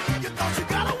 You thought you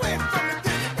got away from me,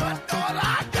 didn't you? But all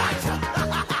I got you.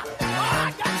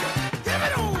 I got you. Give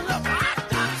it on, look, I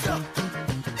got you.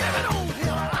 Give it on here,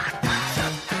 I got you.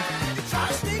 You try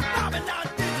to sneak by me now,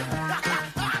 didn't you? I got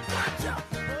you. I got you.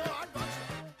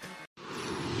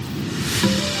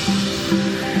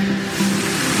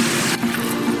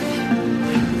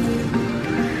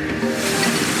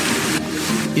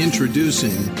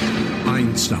 Introducing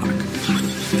Einstock.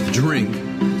 Drink,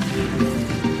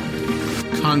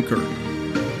 conquer,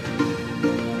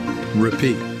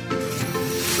 repeat.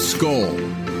 Skål.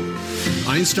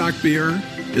 Einstock beer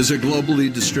is a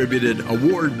globally distributed,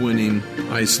 award-winning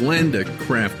Icelandic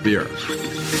craft beer.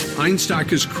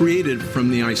 Einstock is created from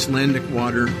the Icelandic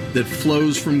water that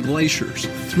flows from glaciers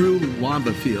through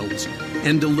lava fields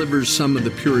and delivers some of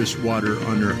the purest water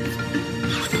on Earth.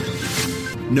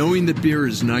 Knowing that beer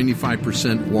is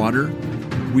 95% water,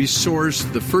 we source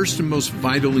the first and most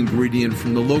vital ingredient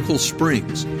from the local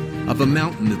springs of a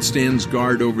mountain that stands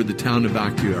guard over the town of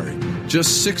Akureyri,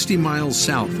 just 60 miles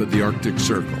south of the Arctic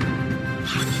Circle.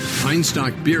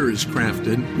 Einstock beer is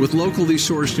crafted with locally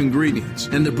sourced ingredients,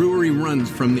 and the brewery runs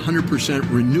from 100%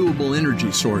 renewable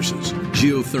energy sources,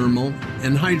 geothermal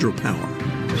and hydropower.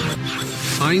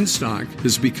 Einstock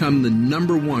has become the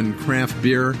 #1 craft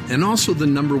beer and also the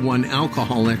 #1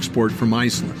 alcohol export from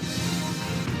Iceland.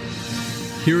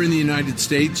 Here in the United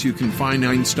States, you can find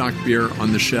Einstock beer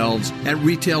on the shelves at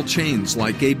retail chains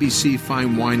like ABC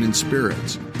Fine Wine and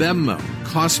Spirits, Bevmo,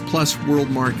 Cost Plus World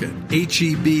Market,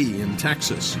 H-E-B in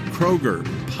Texas, Kroger,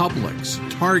 Publix,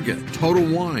 Target, Total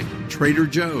Wine, Trader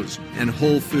Joe's, and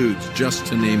Whole Foods, just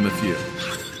to name a few.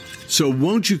 So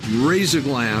won't you raise a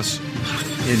glass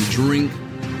and drink,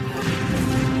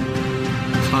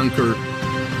 conquer,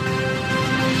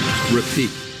 repeat.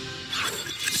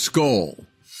 Skål.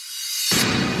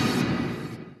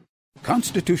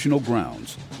 Constitutional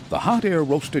Grounds, the hot air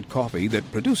roasted coffee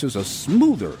that produces a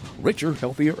smoother, richer,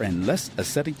 healthier, and less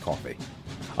acidic coffee.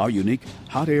 Our unique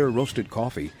hot air roasted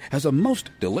coffee has a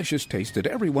most delicious taste that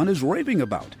everyone is raving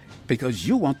about. Because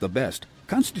you want the best,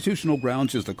 Constitutional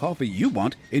Grounds is the coffee you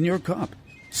want in your cup.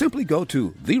 Simply go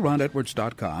to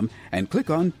theronedwards.com and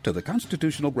click on to the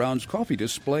Constitutional Grounds coffee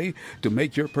display to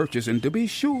make your purchase, and to be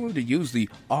sure to use the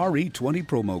RE20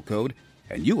 promo code,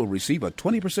 and you will receive a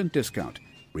 20% discount.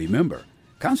 Remember,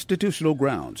 Constitutional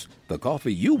Grounds, the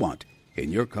coffee you want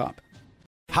in your cup.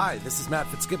 Hi, this is Matt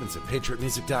Fitzgibbons at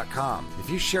PatriotMusic.com. If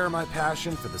you share my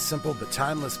passion for the simple but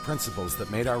timeless principles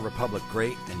that made our republic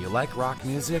great and you like rock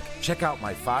music, check out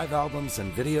my 5 albums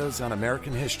and videos on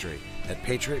American history at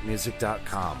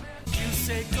PatriotMusic.com. You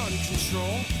say gun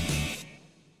control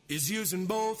is using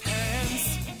both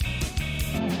hands.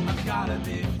 I've gotta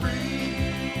be free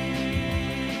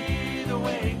the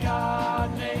way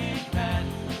God made man,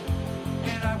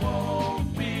 and I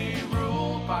won't be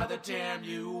ruled by the damn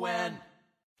UN.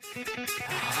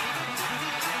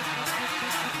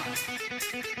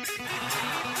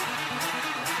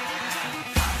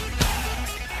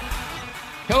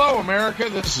 Hello, America.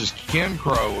 This is Ken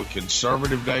Crow with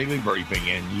Conservative Daily Briefing,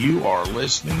 and you are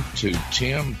listening to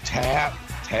Tim Tapp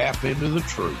Into the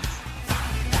Truth.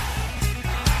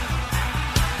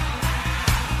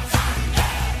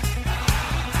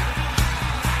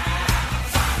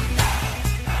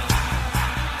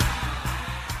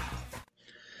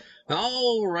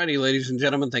 Alrighty, ladies and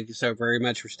gentlemen, thank you so very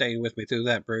much for staying with me through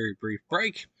that very brief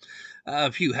break. A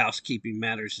few housekeeping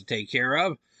matters to take care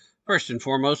of. First and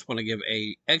foremost, want to give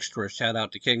a extra shout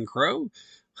out to Ken Crow,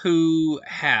 who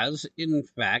has, in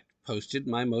fact, posted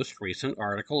my most recent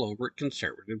article over at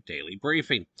Conservative Daily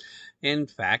Briefing. In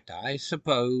fact, I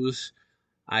suppose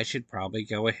I should probably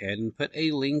go ahead and put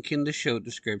a link in the show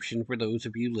description for those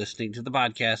of you listening to the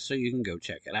podcast so you can go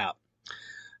check it out.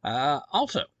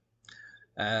 Also,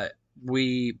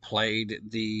 we played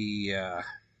the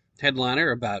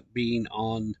headliner about being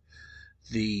on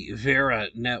the Vera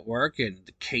Network and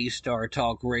the K-Star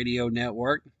Talk Radio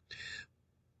Network.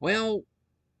 Well,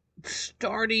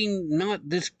 starting not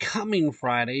this coming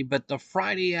Friday, but the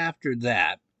Friday after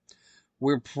that,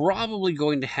 we're probably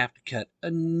going to have to cut a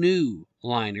new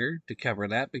liner to cover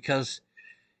that because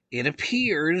it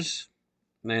appears,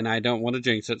 and I don't want to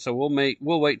jinx it, so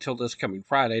we'll wait till this coming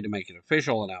Friday to make an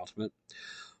official announcement.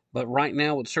 But right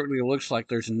now, it certainly looks like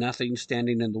there's nothing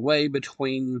standing in the way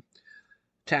between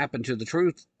Tap Into the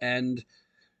Truth and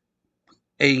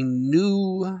a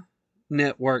new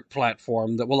network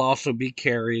platform that will also be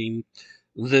carrying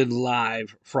the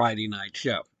live Friday night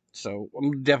show. So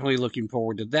I'm definitely looking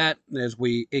forward to that as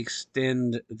we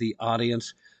extend the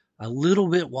audience a little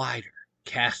bit wider,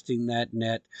 casting that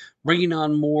net, bringing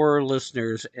on more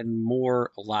listeners and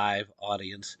more live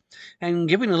audience, and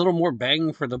giving a little more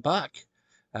bang for the buck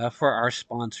for our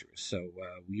sponsors. So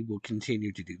we will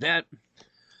continue to do that.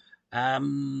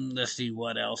 Let's see,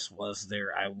 what else was there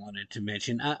I wanted to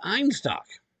mention. Einstock.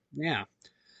 Yeah.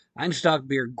 Einstock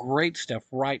beer, great stuff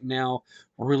right now.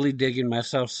 Really digging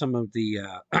myself some of the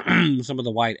some of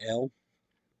the white ale.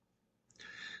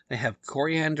 They have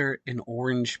coriander and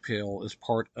orange peel as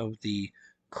part of the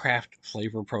craft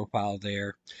flavor profile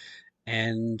there.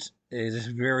 And it is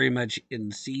very much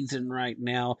in season right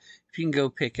now. If you can go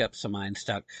pick up some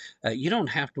Einstock, you don't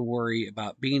have to worry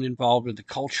about being involved in the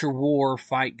culture war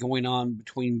fight going on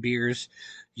between beers.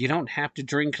 You don't have to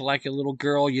drink like a little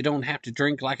girl. You don't have to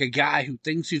drink like a guy who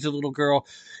thinks he's a little girl.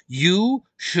 You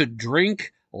should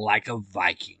drink like a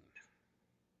Viking.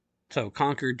 So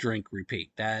conquer, drink,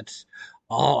 repeat. That's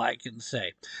all I can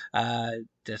say.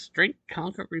 Just drink,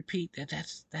 conquer, repeat.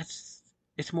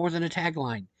 It's more than a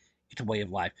tagline. It's a way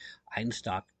of life.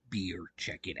 Einstock beer.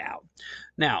 Check it out.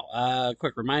 Now,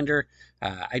 quick reminder.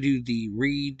 I do the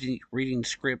reading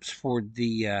scripts for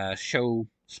the show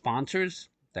sponsors.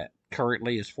 That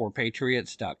currently is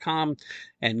forpatriots.com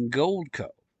and Goldco.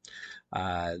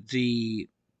 The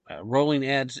rolling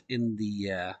ads in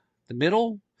the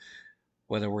middle,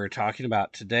 whether we're talking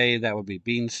about today, that would be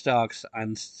Beanstalks,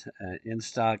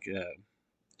 InStock,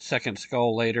 Second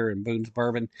Skull later, and Boone's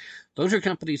Bourbon. Those are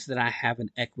companies that I have an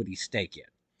equity stake in.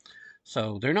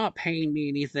 So they're not paying me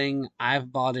anything.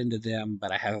 I've bought into them,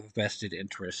 but I have a vested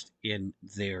interest in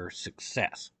their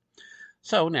success.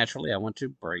 So naturally, I want to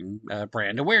bring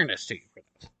brand awareness to you for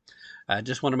this. I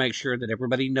just want to make sure that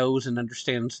everybody knows and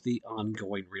understands the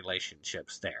ongoing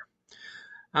relationships there.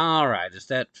 All right, is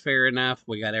that fair enough?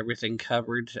 We got everything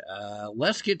covered.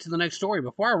 Let's get to the next story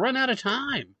before I run out of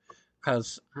time,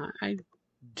 because I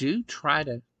do try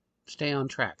to stay on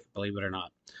track, believe it or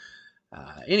not.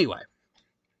 Anyway,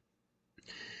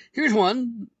 here's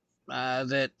one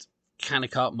that kind of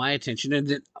caught my attention and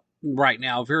that right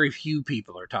now very few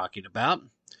people are talking about.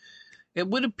 It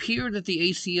would appear that the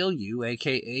ACLU,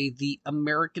 aka the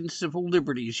American Civil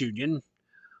Liberties Union,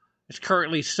 is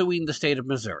currently suing the state of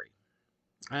Missouri.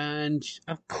 And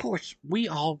of course, we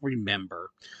all remember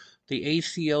the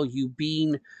ACLU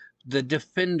being the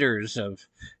defenders of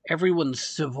everyone's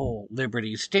civil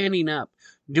liberties, standing up,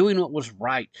 doing what was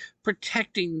right,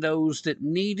 protecting those that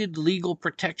needed legal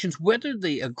protections, whether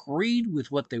they agreed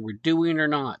with what they were doing or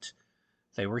not.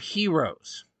 They were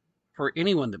heroes for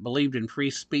anyone that believed in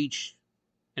free speech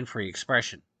and free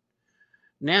expression.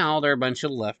 Now they're a bunch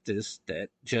of leftists that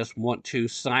just want to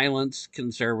silence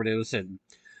conservatives and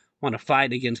want to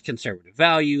fight against conservative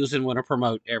values and want to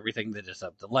promote everything that is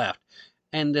of the left.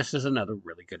 And this is another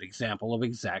really good example of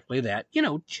exactly that,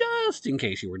 just in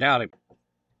case you were doubting.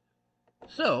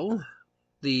 So,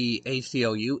 the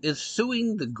ACLU is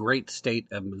suing the great state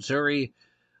of Missouri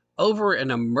over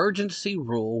an emergency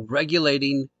rule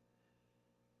regulating,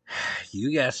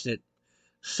 you guessed it,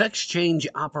 sex change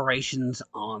operations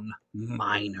on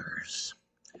minors.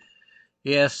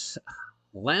 Yes,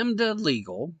 Lambda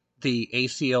Legal, the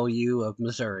ACLU of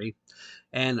Missouri,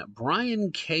 and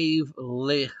Brian Cave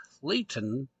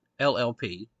Layton,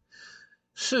 LLP,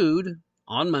 sued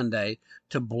on Monday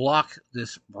to block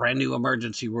this brand new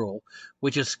emergency rule,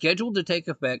 which is scheduled to take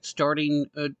effect starting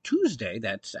Tuesday.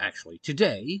 That's actually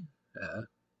today,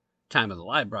 time of the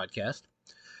live broadcast.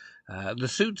 The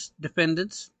suit's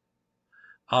defendants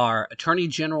are Attorney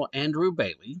General Andrew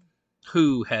Bailey,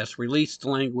 who has released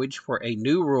language for a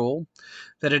new rule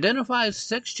that identifies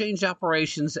sex change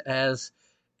operations as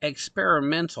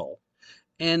experimental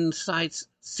and cites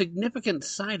significant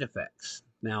side effects.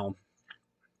 Now,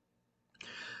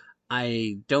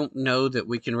 I don't know that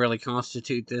we can really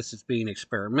constitute this as being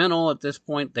experimental at this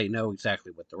point. They know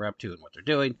exactly what they're up to and what they're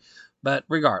doing. But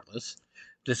regardless,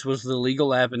 this was the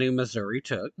legal avenue Missouri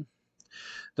took.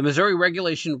 The Missouri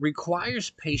regulation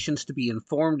requires patients to be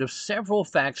informed of several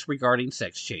facts regarding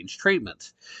sex change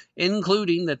treatments,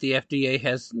 including that the FDA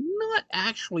has not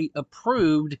actually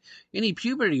approved any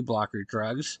puberty blocker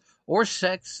drugs or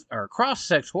sex or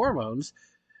cross-sex hormones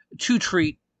to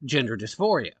treat gender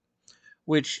dysphoria,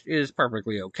 which is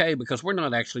perfectly okay because we're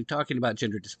not actually talking about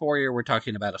gender dysphoria, we're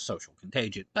talking about a social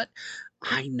contagion. But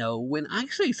I know when I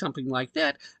say something like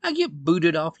that, I get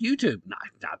booted off YouTube. Not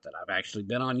that I've actually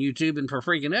been on YouTube and for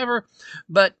freaking ever,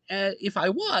 but if I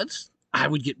was, I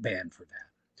would get banned for that.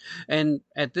 And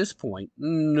at this point,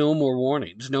 no more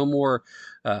warnings, no more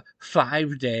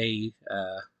 5-day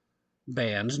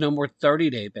bans, no more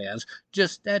 30-day bans.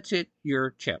 Just that's it,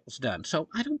 your channel's done. So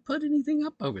I don't put anything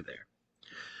up over there.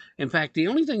 In fact, the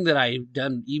only thing that I've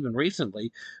done even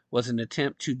recently was an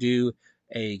attempt to do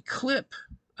a clip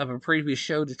of a previous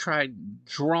show to try and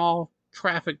draw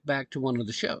traffic back to one of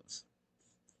the shows.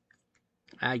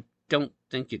 I don't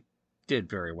think it did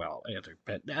very well either,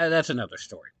 but that's another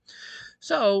story.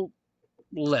 So,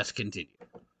 let's continue.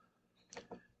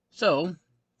 So,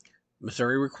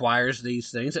 Missouri requires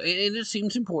these things, and it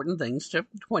seems important things to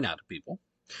point out to people.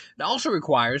 It also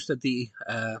requires that the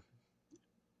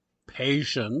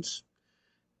patients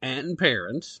and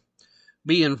parents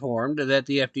be informed that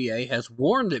the FDA has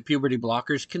warned that puberty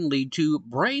blockers can lead to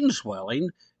brain swelling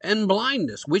and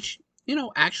blindness, which,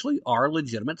 actually are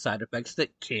legitimate side effects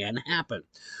that can happen,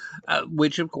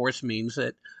 which of course means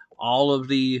that all of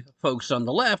the folks on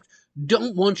the left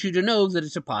don't want you to know that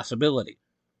it's a possibility.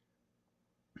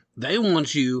 They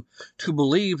want you to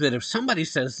believe that if somebody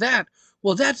says that,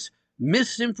 well, that's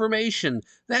misinformation,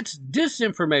 that's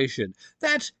disinformation,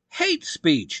 that's hate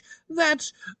speech,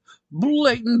 that's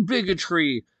blatant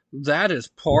bigotry, that is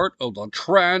part of the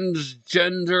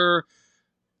transgender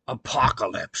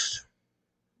apocalypse.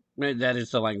 That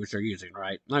is the language they're using,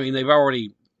 right? I mean, they've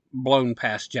already blown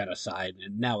past genocide,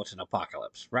 and now it's an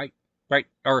apocalypse, right? Right?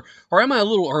 Or am I a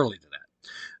little early to that?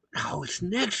 Oh, it's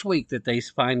next week that they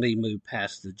finally move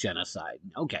past the genocide.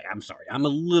 Okay, I'm sorry. I'm a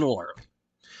little early.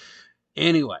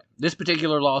 Anyway, this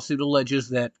particular lawsuit alleges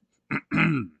that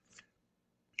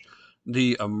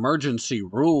the emergency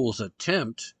rules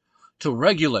attempt to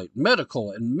regulate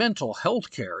medical and mental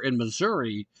health care in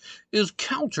Missouri is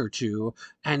counter to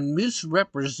and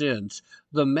misrepresents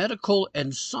the medical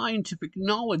and scientific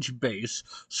knowledge base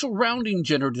surrounding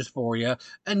gender dysphoria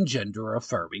and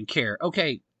gender-affirming care.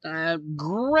 Okay,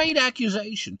 great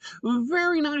accusation.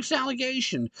 Very nice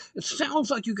allegation. It sounds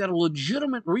like you got a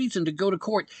legitimate reason to go to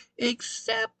court,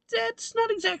 except that's not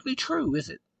exactly true, is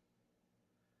it?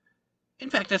 In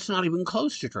fact, that's not even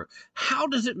close to true. How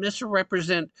does it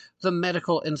misrepresent the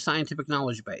medical and scientific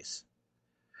knowledge base?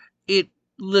 It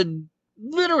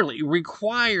literally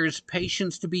requires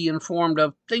patients to be informed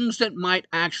of things that might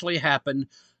actually happen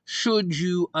should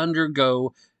you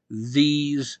undergo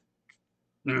these,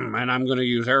 and I'm going to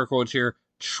use air quotes here,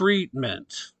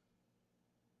 treatment.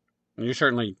 And you're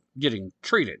certainly getting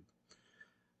treated.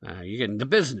 You're getting the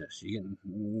business. You're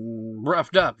getting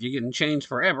roughed up. You're getting changed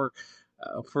forever.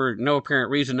 For no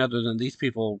apparent reason other than these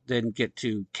people didn't get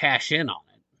to cash in on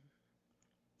it.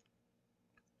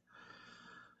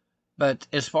 But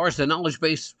as far as the knowledge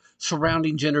base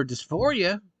surrounding gender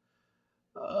dysphoria,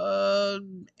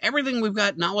 everything we've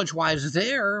got knowledge-wise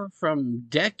there from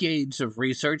decades of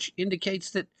research indicates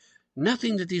that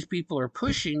nothing that these people are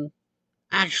pushing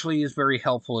actually is very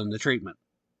helpful in the treatment.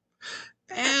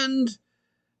 And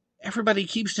everybody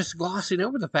keeps just glossing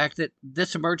over the fact that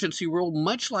this emergency rule,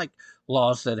 much like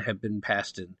laws that have been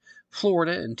passed in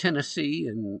Florida and Tennessee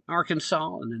and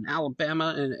Arkansas and in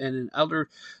Alabama and in other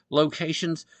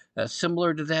locations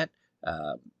similar to that,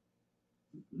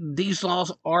 these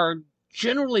laws are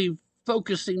generally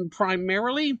focusing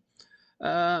primarily,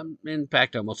 in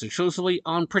fact almost exclusively,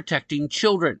 on protecting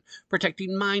children,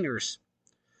 protecting minors.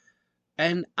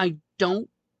 And I don't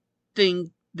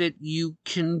think that you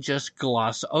can just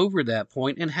gloss over that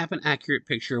point and have an accurate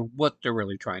picture of what they're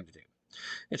really trying to do.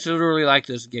 It's literally like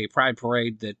this gay pride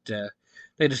parade that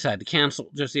they decided to cancel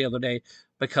just the other day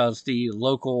because the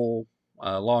local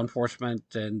law enforcement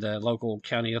and the local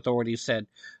county authorities said,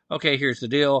 okay, here's the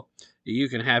deal. You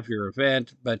can have your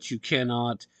event, but you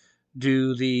cannot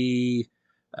do the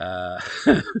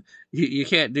you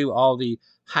can't do all the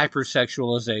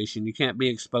hypersexualization. You can't be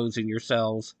exposing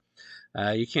yourselves.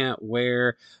 You can't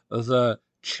wear the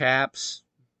chaps.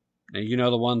 You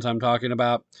know the ones I'm talking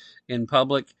about in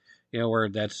public. Where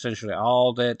that's essentially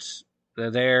all that's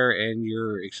there, and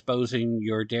you're exposing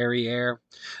your derriere.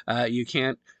 You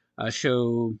can't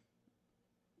show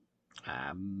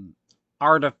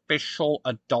artificial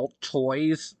adult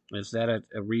toys. Is that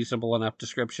a reasonable enough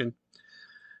description?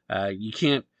 You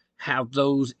can't have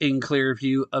those in clear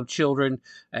view of children,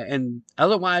 and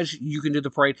otherwise you can do the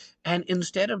parade. And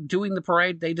instead of doing the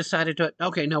parade, they decided to,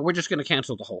 okay, no, we're just going to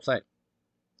cancel the whole thing.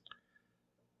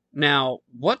 Now,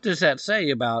 what does that say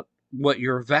about what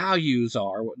your values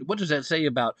are? What does that say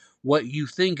about what you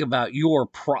think about your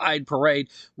pride parade?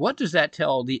 What does that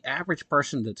tell the average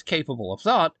person that's capable of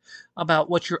thought about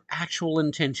what your actual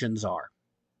intentions are?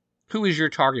 Who is your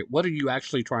target? What are you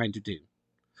actually trying to do?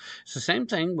 It's the same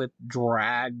thing with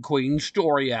Drag Queen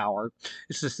Story Hour.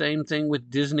 It's the same thing with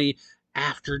Disney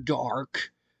After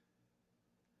Dark.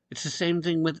 It's the same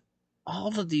thing with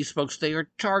all of these folks. They are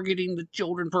targeting the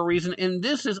children for a reason, and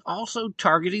this is also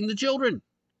targeting the children.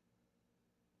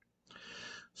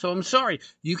 So I'm sorry,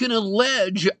 you can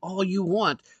allege all you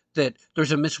want that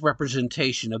there's a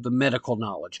misrepresentation of the medical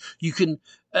knowledge. You can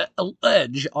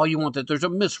allege all you want that there's a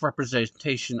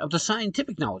misrepresentation of the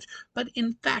scientific knowledge. But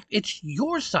in fact, it's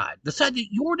your side, the side that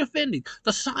you're defending,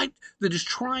 the side that is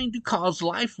trying to cause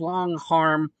lifelong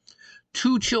harm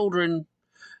to children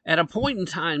at a point in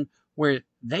time where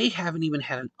they haven't even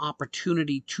had an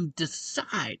opportunity to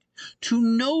decide, to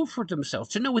know for themselves,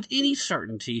 to know with any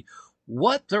certainty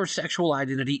what their sexual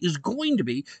identity is going to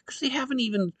be, because they haven't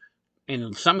even, and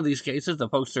in some of these cases, the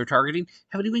folks they're targeting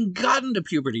haven't even gotten to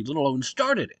puberty, let alone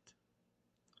started it.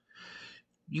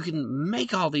 You can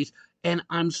make all these, and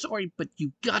I'm sorry, but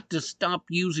you've got to stop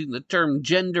using the term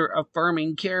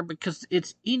gender-affirming care, because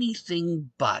it's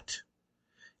anything but.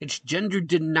 It's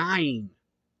gender-denying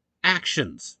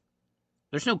actions.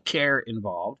 There's no care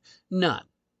involved. None.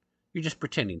 You're just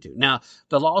pretending to. Now,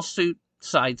 the lawsuit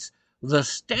cites the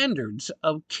standards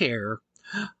of care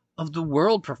of the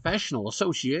World Professional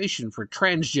Association for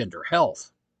Transgender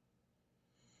Health.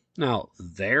 Now,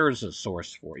 there's a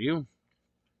source for you.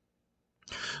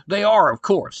 They are, of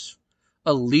course,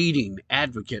 a leading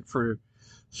advocate for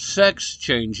sex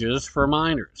changes for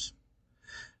minors.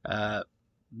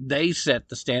 They set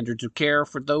the standards of care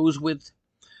for those with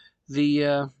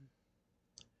the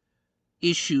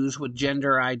issues with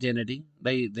gender identity.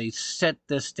 They set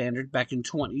this standard back in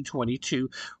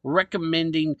 2022,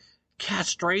 recommending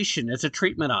castration as a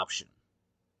treatment option.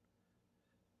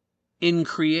 In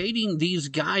creating these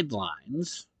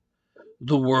guidelines,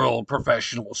 the World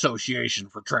Professional Association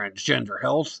for Transgender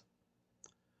Health,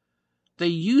 they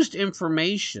used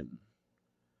information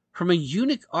from a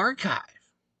unique archive,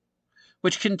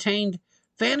 which contained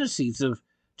fantasies of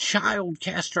child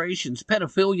castrations,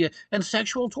 pedophilia, and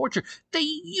sexual torture. They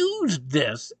used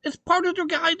this as part of their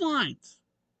guidelines.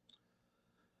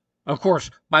 Of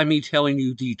course, by me telling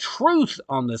you the truth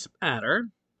on this matter,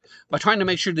 by trying to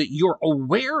make sure that you're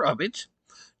aware of it,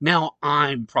 now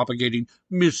I'm propagating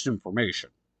misinformation.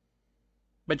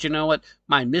 But you know what?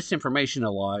 My misinformation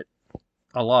a lot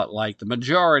like the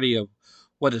majority of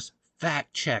what is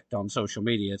fact-checked on social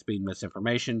media as being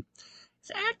misinformation.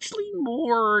 It's actually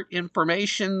more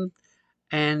information,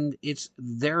 and it's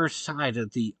their side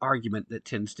of the argument that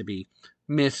tends to be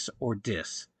mis or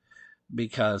dis,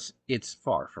 because it's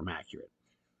far from accurate.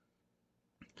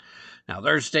 Now,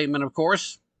 their statement, of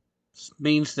course,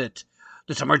 means that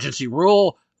this emergency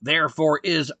rule, therefore,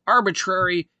 is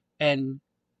arbitrary, and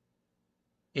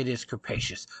it is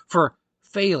capricious for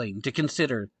failing to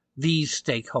consider these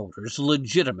stakeholders'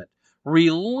 legitimate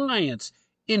reliance,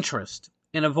 interest,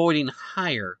 in avoiding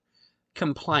higher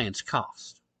compliance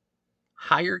costs.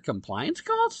 Higher compliance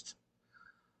costs?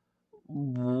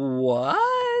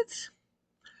 What?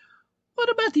 What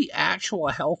about the actual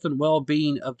health and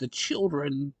well-being of the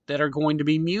children that are going to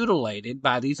be mutilated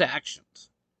by these actions?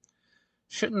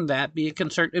 Shouldn't that be a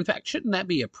concern? In fact, shouldn't that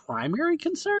be a primary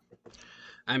concern?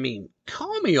 I mean,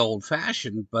 call me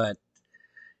old-fashioned, but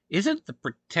isn't the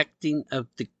protecting of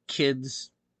the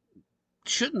kids,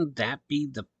 shouldn't that be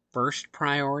the first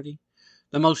priority?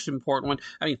 The most important one?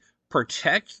 I mean,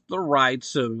 protect the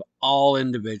rights of all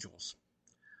individuals.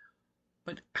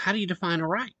 But how do you define a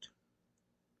right?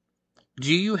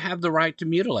 Do you have the right to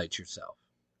mutilate yourself?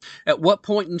 At what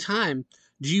point in time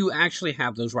do you actually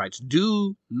have those rights?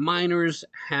 Do minors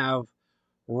have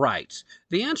rights?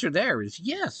 The answer there is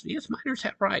yes. Yes, minors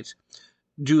have rights.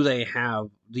 Do they have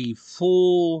the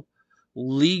full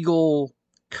legal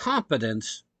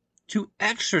competence to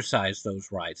exercise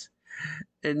those rights?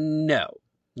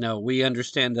 No, we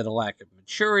understand that a lack of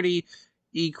maturity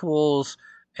equals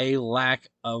a lack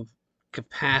of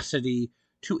capacity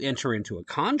to enter into a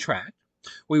contract.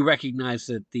 We recognize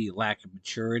that the lack of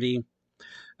maturity,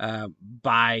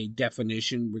 by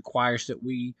definition, requires that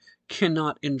we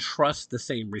cannot entrust the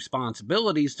same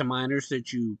responsibilities to minors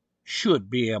that you should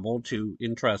be able to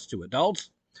entrust to adults.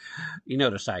 You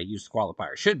notice I use the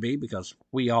qualifier should be, because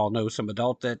we all know some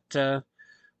adult that,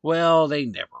 well, they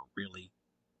never really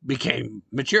became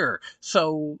mature.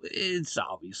 So it's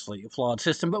obviously a flawed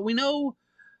system, but we know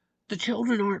the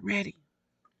children aren't ready.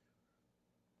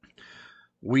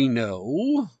 We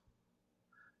know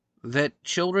that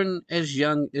children as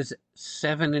young as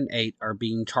 7 and 8 are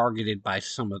being targeted by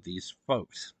some of these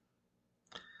folks.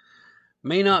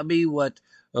 May not be what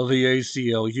the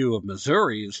ACLU of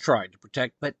Missouri is trying to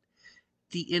protect, but at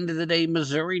the end of the day,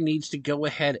 Missouri needs to go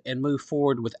ahead and move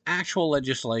forward with actual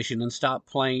legislation and stop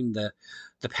playing the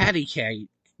patty cake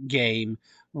game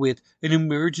with an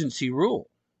emergency rule.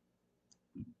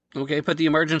 Okay, put the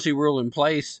emergency rule in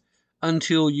place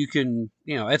until you can,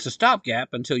 it's a stopgap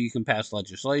until you can pass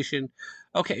legislation.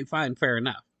 Okay, fine, fair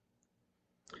enough.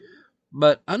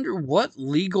 But under what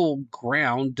legal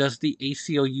ground does the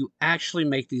ACLU actually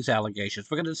make these allegations?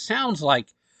 Because it sounds like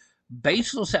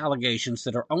baseless allegations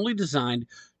that are only designed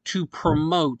to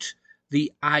promote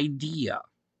the idea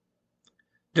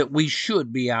that we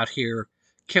should be out here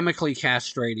chemically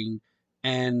castrating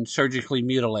and surgically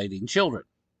mutilating children.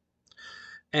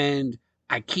 And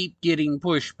I keep getting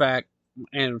pushback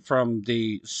and from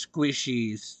the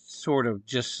squishy, sort of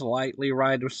just slightly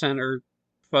right of center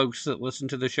folks that listen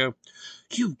to the show.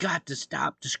 You've got to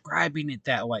stop describing it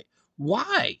that way.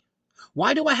 Why?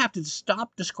 Why do I have to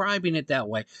stop describing it that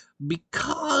way?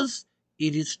 Because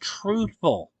it is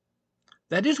truthful.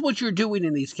 That is what you're doing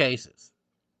in these cases.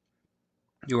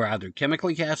 You are either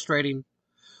chemically castrating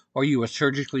or you are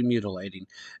surgically mutilating.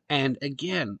 And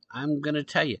again, I'm going to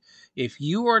tell you, if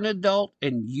you are an adult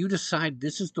and you decide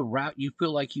this is the route you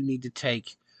feel like you need to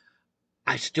take,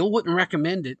 I still wouldn't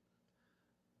recommend it.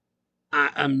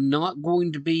 I'm not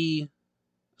going to be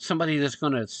somebody that's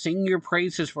going to sing your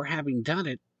praises for having done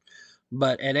it.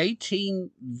 But at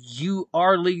 18, you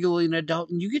are legally an adult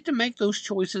and you get to make those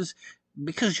choices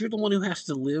because you're the one who has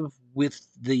to live with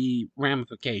the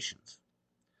ramifications.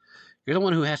 You're the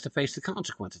one who has to face the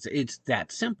consequences. It's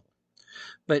that simple.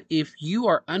 But if you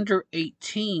are under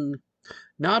 18,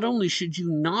 not only should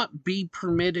you not be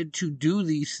permitted to do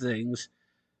these things,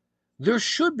 there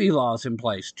should be laws in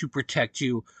place to protect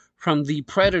you from the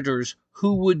predators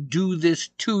who would do this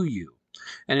to you.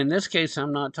 And in this case,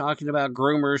 I'm not talking about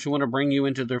groomers who want to bring you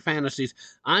into their fantasies.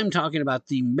 I'm talking about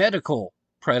the medical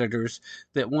predators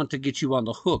that want to get you on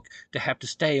the hook, to have to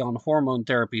stay on hormone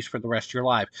therapies for the rest of your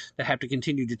life, that have to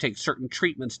continue to take certain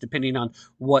treatments depending on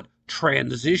what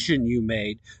transition you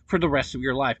made for the rest of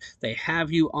your life. They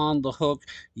have you on the hook.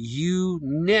 You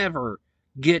never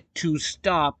get to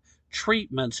stop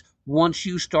treatments once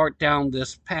you start down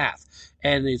this path.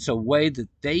 And it's a way that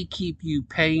they keep you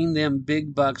paying them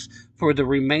big bucks for the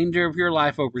remainder of your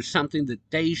life over something that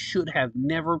they should have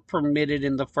never permitted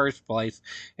in the first place.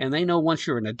 And they know once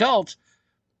you're an adult,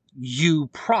 you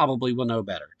probably will know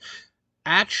better.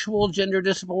 Actual gender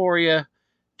dysphoria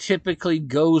typically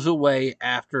goes away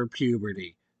after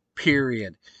puberty,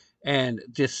 period. And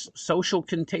this social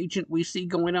contagion we see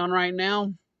going on right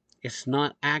now, it's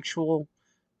not actual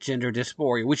gender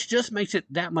dysphoria, which just makes it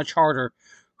that much harder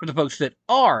for the folks that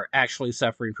are actually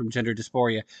suffering from gender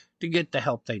dysphoria to get the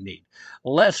help they need.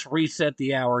 Let's reset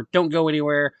the hour. Don't go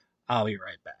anywhere. I'll be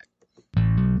right back.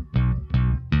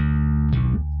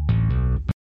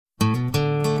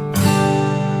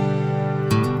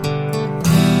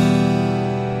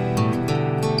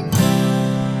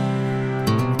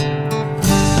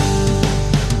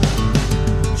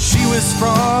 She was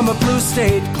from a blue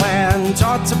state clan,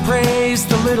 taught to praise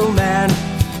the little man,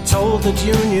 told that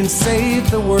unions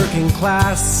saved the working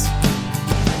class.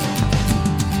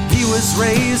 He was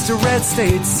raised a red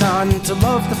state son, to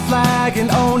love the flag and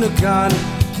own a gun,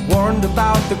 warned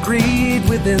about the greed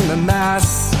within the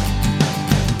mass.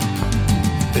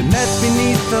 They met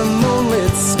beneath the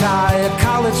moonlit sky, a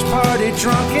college party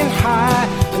drunk and high,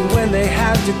 and when they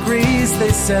had degrees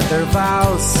they said their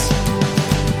vows.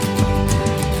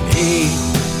 He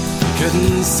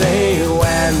couldn't say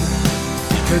when,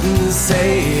 he couldn't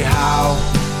say how,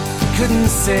 he couldn't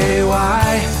say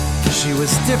why. She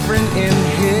was different in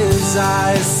his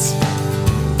eyes.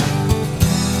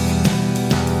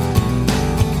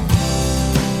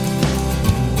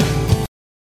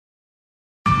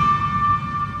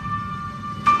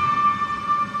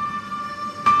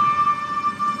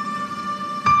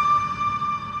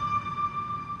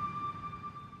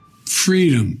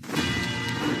 freedom,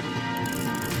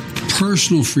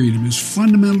 personal freedom, is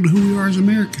fundamental to who we are as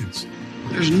Americans.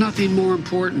 There's nothing more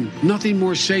important, nothing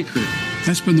more sacred.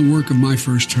 That's been the work of my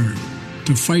first term,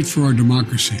 to fight for our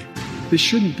democracy. This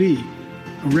shouldn't be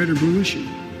a red or blue issue.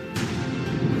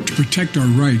 To protect our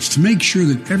rights, to make sure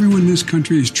that everyone in this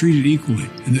country is treated equally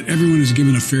and that everyone is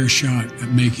given a fair shot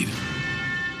at making it.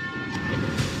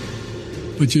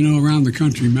 But you know, around the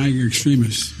country, MAGA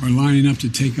extremists are lining up to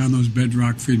take on those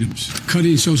bedrock freedoms,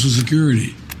 cutting Social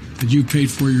Security that you paid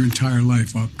for your entire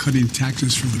life while cutting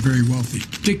taxes for the very wealthy,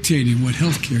 dictating what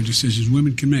health care decisions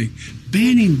women can make,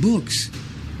 banning books,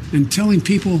 and telling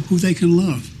people who they can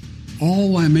love,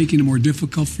 all while making it more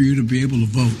difficult for you to be able to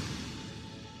vote.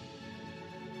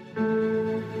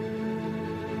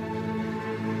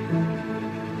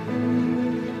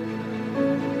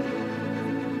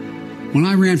 When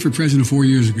I ran for president 4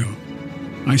 years ago,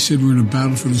 I said we're in a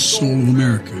battle for the soul of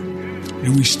America,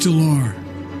 and we still are.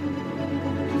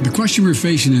 The question we're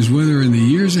facing is whether in the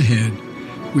years ahead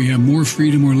we have more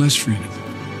freedom or less freedom,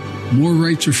 more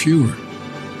rights or fewer.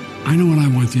 I know what I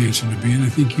want the answer to be, and I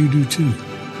think you do too.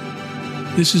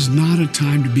 This is not a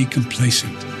time to be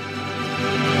complacent.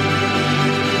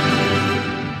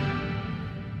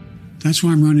 That's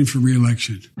why I'm running for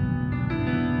re-election.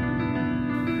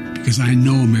 Because I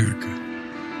know America.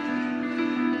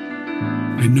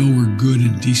 I know we're good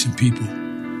and decent people.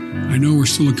 I know we're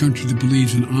still a country that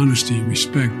believes in honesty and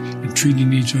respect and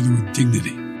treating each other with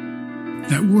dignity.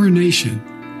 That we're a nation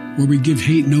where we give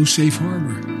hate no safe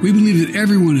harbor. We believe that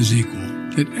everyone is equal,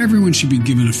 that everyone should be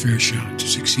given a fair shot to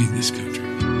succeed in this country.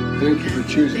 Thank you for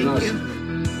choosing us.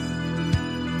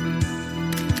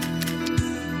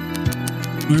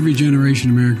 Every generation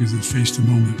of Americans has faced a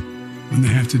moment when they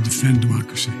have to defend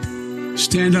democracy.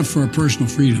 Stand up for our personal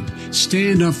freedom.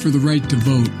 Stand up for the right to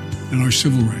vote and our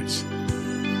civil rights.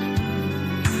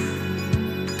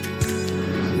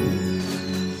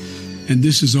 And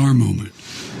this is our moment.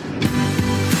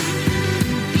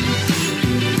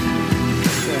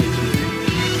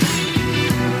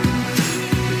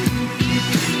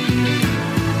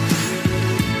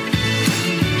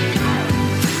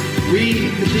 We,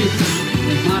 the people,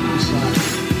 will not decide.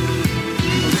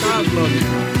 God love you.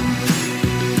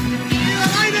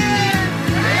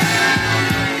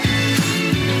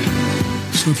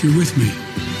 So if you're with me,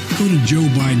 go to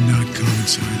joebiden.com and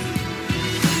sign up.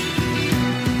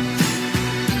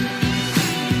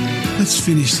 Let's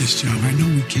finish this job. I know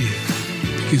we can.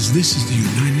 Because this is the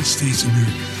United States of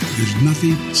America. There's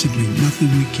nothing, simply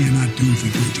nothing we cannot do if we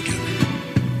do it together.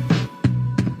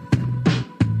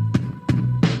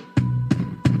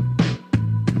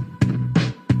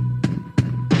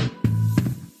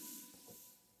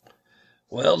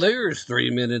 Well, there's 3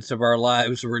 minutes of our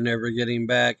lives we're never getting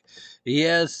back.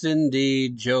 Yes,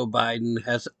 indeed, Joe Biden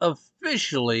has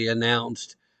officially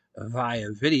announced via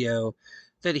video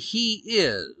that he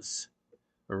is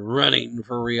running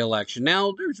for re-election.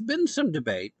 Now, there's been some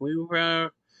debate. We've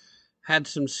had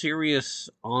some serious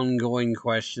ongoing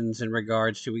questions in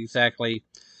regards to exactly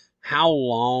how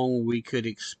long we could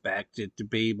expect it to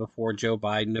be before Joe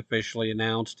Biden officially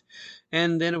announced.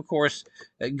 And then, of course,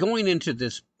 going into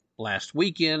this last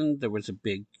weekend, there was a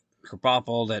big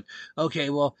kerfuffle that, okay,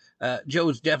 well,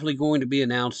 Joe's definitely going to be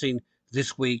announcing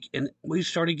this week. And we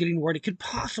started getting word it could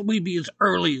possibly be as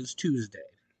early as Tuesday.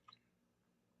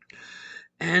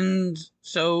 And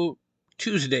so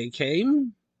Tuesday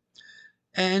came,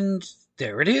 and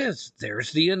there it is.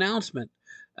 There's the announcement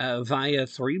via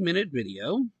 3-minute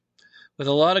video with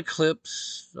a lot of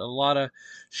clips, a lot of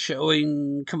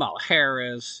showing Kamala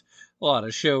Harris, a lot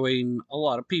of showing a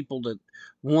lot of people that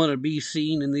want to be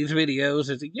seen in these videos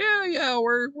as, yeah,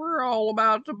 we're all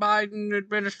about the Biden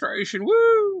administration,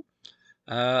 woo!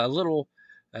 A little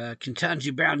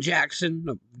Ketanji Brown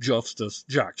Jackson, Justice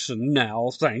Jackson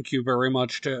now, thank you very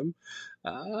much, Tim.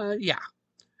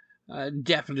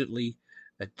 Definitely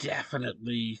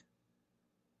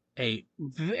a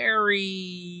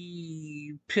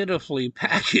very pitifully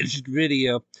packaged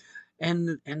video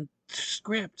and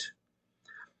script.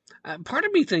 Part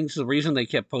of me thinks the reason they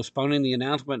kept postponing the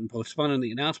announcement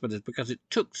is because it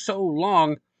took so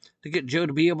long to get Joe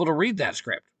to be able to read that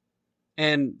script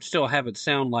and still have it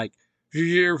sound like for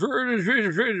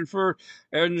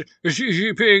and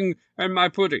Xi Jinping and my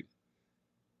pudding.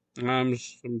 I'm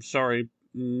sorry,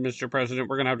 Mr. President,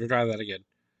 we're gonna have to try that again.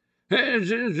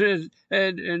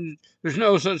 And there's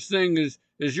no such thing as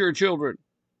your children.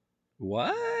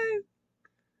 What?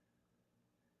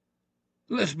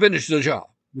 Let's finish the job.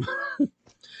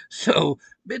 So,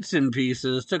 bits and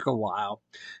pieces, took a while.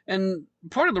 And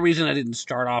part of the reason I didn't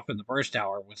start off in the first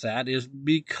hour with that is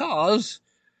because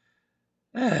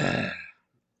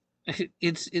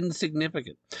It's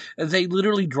insignificant. They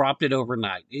literally dropped it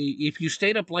overnight. If you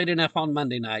stayed up late enough on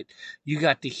Monday night, you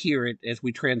got to hear it as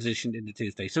we transitioned into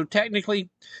Tuesday. So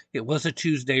technically, it was a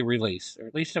Tuesday release, or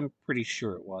at least I'm pretty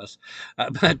sure it was.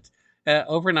 But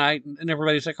overnight, and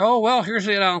everybody's like, "Oh well, here's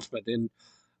the announcement." And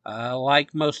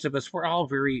like most of us, we're all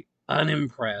very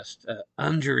unimpressed,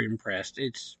 underimpressed.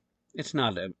 It's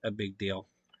not a big deal,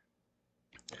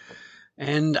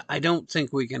 and I don't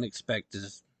think we can expect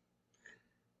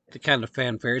the kind of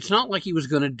fanfare. It's not like he was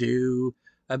going to do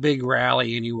a big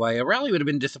rally anyway. A rally would have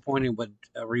been disappointing, but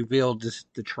revealed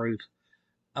the truth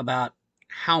about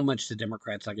how much the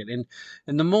Democrats like it.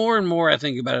 And the more and more I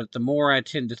think about it, the more I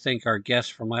tend to think our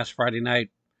guest from last Friday night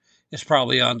is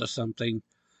probably onto something.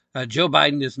 Joe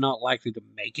Biden is not likely to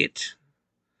make it.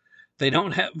 They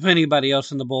don't have anybody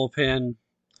else in the bullpen.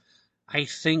 I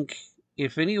think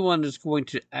if anyone is going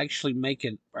to actually make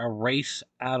a race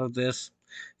out of this,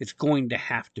 it's going to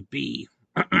have to be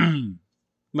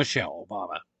Michelle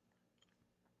Obama.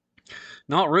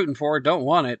 Not rooting for it, don't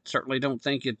want it, certainly don't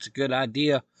think it's a good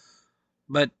idea,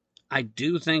 but I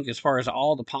do think as far as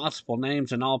all the possible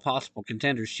names and all possible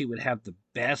contenders, she would have the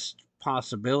best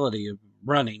possibility of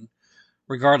running,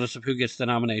 regardless of who gets the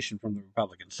nomination from the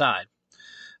Republican side.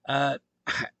 I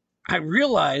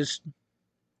realized,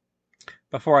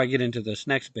 before I get into this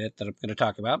next bit that I'm going to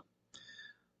talk about,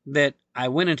 that I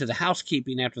went into the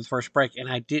housekeeping after the first break and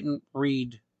I didn't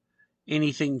read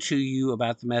anything to you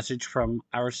about the message from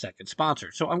our second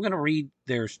sponsor. So I'm going to read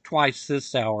theirs twice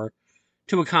this hour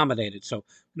to accommodate it. So I'm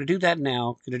going to do that now.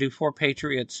 I'm going to do 4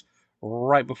 Patriots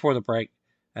right before the break,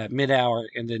 mid-hour,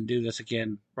 and then do this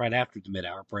again right after the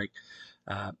mid-hour break.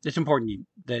 It's important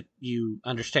that you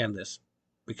understand this,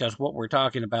 because what we're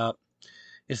talking about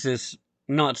is this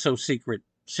not-so-secret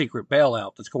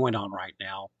bailout that's going on right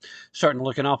now, starting to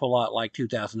look an awful lot like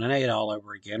 2008 all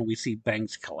over again. We see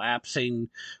banks collapsing.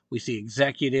 We see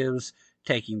executives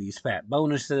taking these fat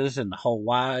bonuses, and the whole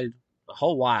while,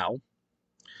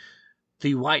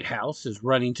 the White House is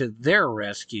running to their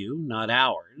rescue, not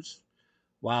ours,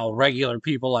 while regular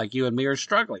people like you and me are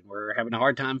struggling. We're having a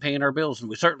hard time paying our bills, and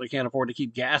we certainly can't afford to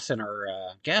keep gas in our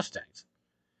gas tanks.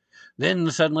 Then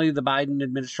suddenly the Biden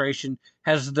administration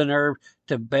has the nerve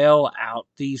to bail out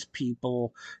these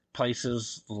people,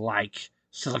 places like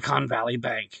Silicon Valley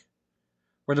Bank,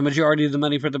 where the majority of the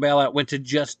money for the bailout went to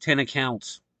just 10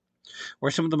 accounts,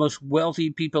 where some of the most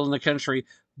wealthy people in the country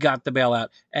got the bailout,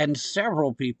 and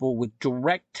several people with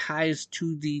direct ties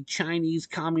to the Chinese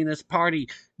Communist Party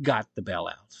got the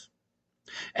bailouts.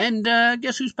 And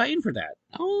guess who's paying for that?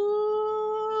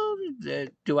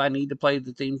 Do I need to play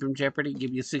the theme from Jeopardy?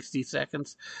 Give you 60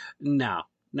 seconds? No,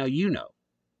 you know.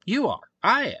 You are.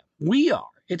 I am. We are.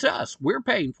 It's us. We're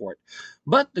paying for it.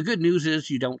 But the good news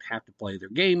is you don't have to play their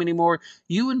game anymore.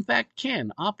 You, in fact,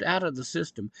 can opt out of the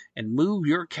system and move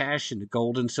your cash into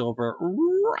gold and silver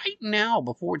right now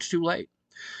before it's too late.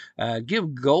 Give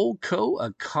Goldco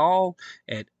a call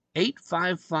at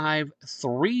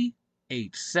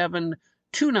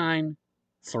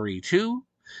 855-387-2932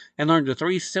 and learn the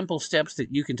 3 simple steps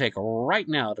that you can take right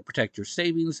now to protect your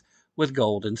savings with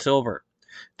gold and silver.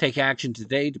 Take action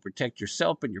today to protect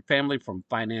yourself and your family from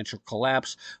financial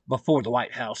collapse before the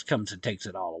White House comes and takes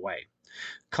it all away.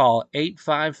 Call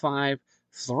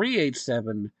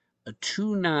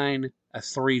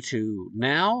 855-387-2932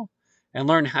 now and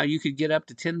learn how you could get up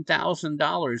to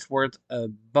 $10,000 worth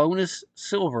of bonus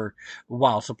silver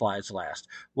while supplies last.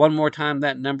 One more time,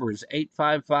 that number is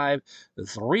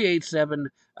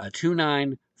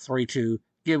 855-387-2932.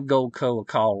 Give Goldco a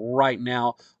call right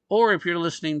now. Or if you're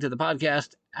listening to the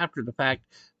podcast after the fact,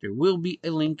 there will be a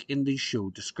link in the show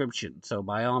description. So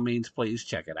by all means, please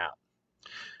check it out.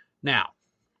 Now,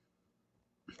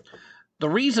 the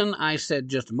reason I said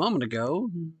just a moment ago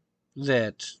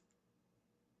that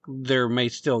there may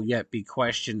still yet be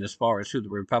question as far as who the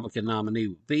Republican nominee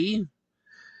will be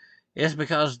is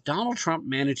because Donald Trump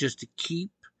manages to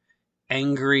keep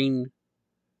angering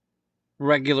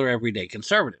regular everyday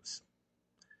conservatives.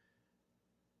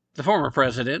 The former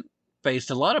president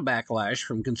faced a lot of backlash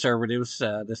from conservatives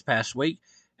this past week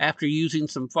after using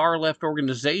some far-left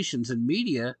organizations and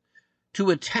media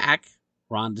to attack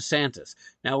Ron DeSantis.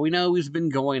 Now, we know he's been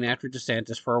going after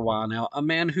DeSantis for a while now, a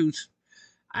man who's,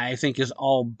 I think, is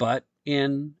all but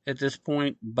in at this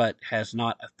point, but has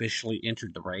not officially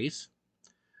entered the race.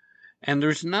 And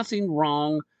there's nothing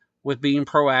wrong with being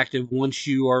proactive once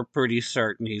you are pretty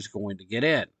certain he's going to get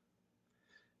in.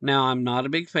 Now, I'm not a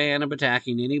big fan of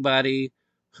attacking anybody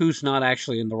who's not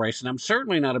actually in the race, and I'm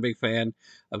certainly not a big fan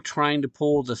of trying to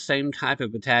pull the same type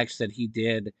of attacks that he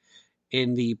did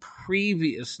in the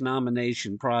previous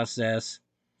nomination process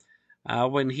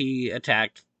when he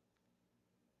attacked,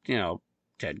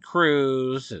 Ted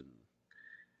Cruz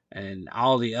and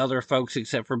all the other folks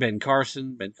except for Ben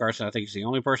Carson. Ben Carson, I think, is the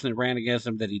only person that ran against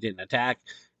him that he didn't attack,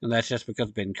 and that's just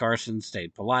because Ben Carson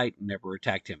stayed polite and never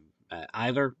attacked him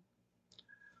either.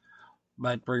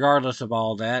 But regardless of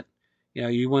all that,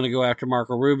 you want to go after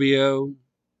Marco Rubio,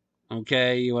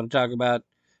 okay? You want to talk about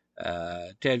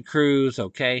Ted Cruz,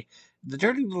 okay? The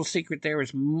dirty little secret there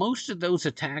is most of those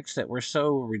attacks that were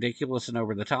so ridiculous and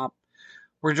over the top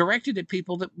were directed at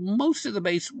people that most of the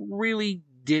base really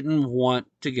didn't want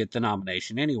to get the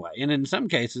nomination anyway. And in some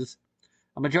cases,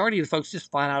 a majority of the folks just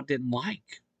flat out didn't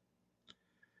like.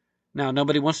 Now,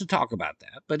 nobody wants to talk about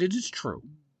that, but it is true.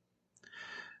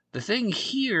 The thing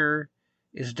here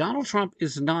is Donald Trump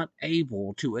is not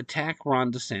able to attack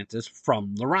Ron DeSantis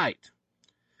from the right.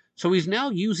 So he's now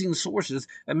using sources,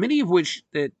 many of which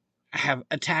that have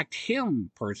attacked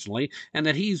him personally, and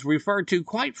that he's referred to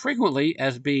quite frequently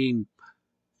as being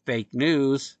fake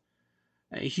news.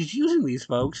 He's using these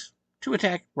folks to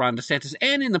attack Ron DeSantis,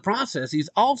 and in the process, he's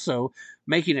also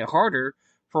making it harder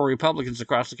for Republicans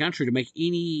across the country to make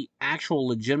any actual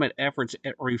legitimate efforts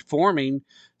at reforming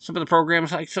some of the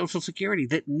programs like Social Security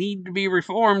that need to be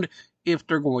reformed if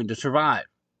they're going to survive.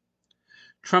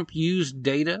 Trump used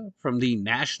data from the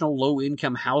National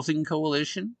Low-Income Housing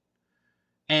Coalition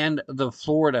and the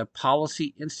Florida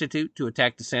Policy Institute to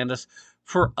attack DeSantis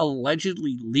for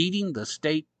allegedly leading the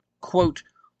state, quote,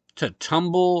 to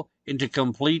tumble into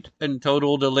complete and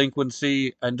total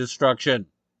delinquency and destruction.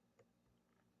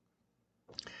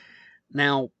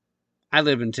 Now, I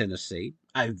live in Tennessee.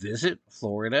 I visit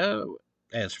Florida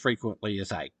as frequently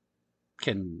as I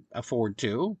can afford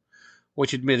to,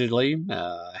 which admittedly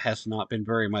has not been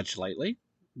very much lately,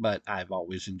 but I've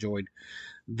always enjoyed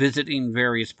visiting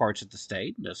various parts of the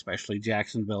state, especially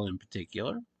Jacksonville in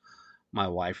particular. My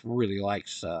wife really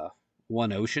likes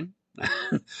One Ocean.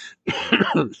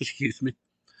 Excuse me.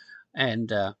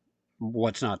 And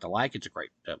what's not to like? It's a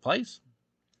great place.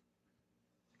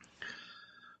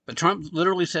 But Trump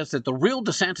literally says that the real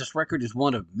DeSantis record is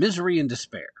one of misery and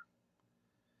despair.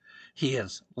 He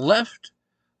has left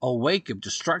a wake of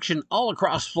destruction all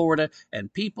across Florida,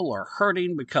 and people are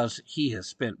hurting because he has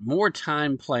spent more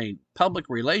time playing public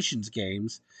relations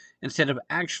games instead of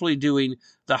actually doing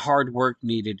the hard work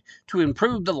needed to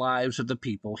improve the lives of the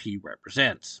people he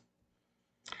represents.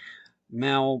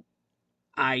 Now,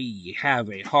 I have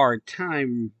a hard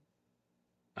time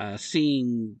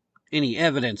seeing any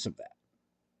evidence of that.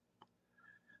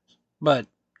 But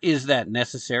is that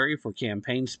necessary for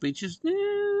campaign speeches?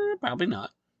 Probably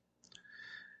not.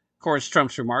 Of course,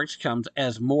 Trump's remarks come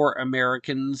as more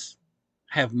Americans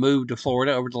have moved to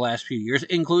Florida over the last few years,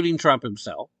 including Trump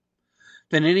himself,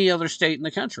 than any other state in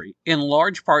the country, in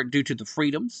large part due to the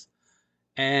freedoms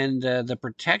and the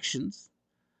protections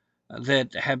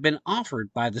that have been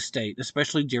offered by the state,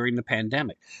 especially during the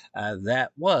pandemic.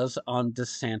 That was on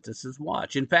DeSantis'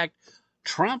 watch. In fact,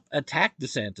 Trump attacked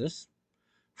DeSantis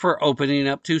for opening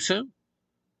up too soon.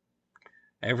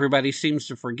 Everybody seems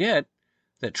to forget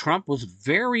that Trump was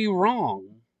very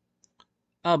wrong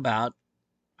about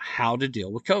how to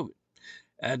deal with COVID.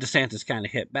 DeSantis kind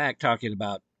of hit back talking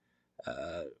about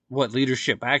what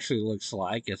leadership actually looks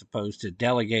like as opposed to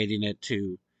delegating it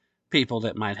to people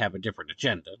that might have a different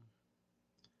agenda.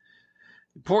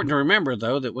 Important to remember,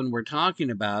 though, that when we're talking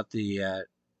about the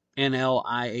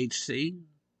NLIHC,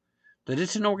 that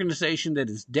it's an organization that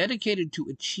is dedicated to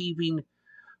achieving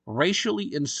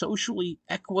racially and socially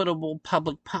equitable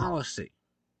public policy.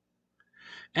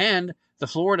 And the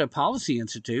Florida Policy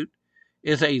Institute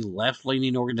is a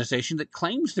left-leaning organization that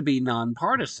claims to be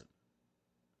nonpartisan.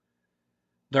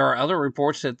 There are other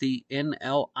reports that the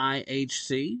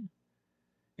NLIHC,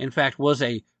 in fact, was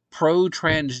a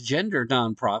pro-transgender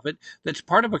nonprofit that's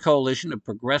part of a coalition of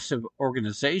progressive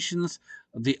organizations,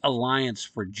 the Alliance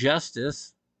for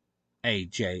Justice,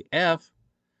 AJF,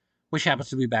 which happens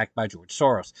to be backed by George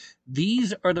Soros.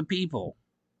 These are the people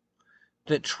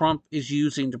that Trump is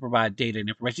using to provide data and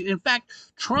information. In fact,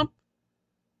 Trump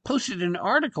posted an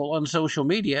article on social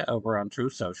media, over on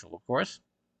Truth Social, of course,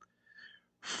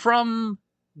 from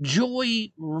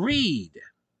Joy Reid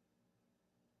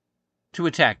to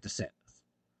attack DeSantis.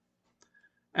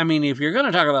 I mean, if you're going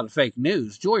to talk about fake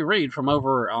news, Joy Reid from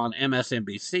over on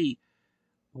MSNBC,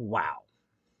 wow.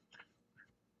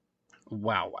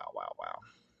 Wow.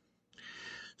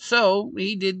 So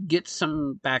he did get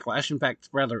some backlash, in fact,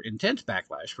 rather intense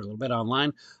backlash for a little bit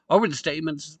online over the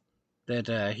statements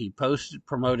that he posted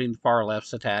promoting far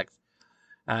left's attacks.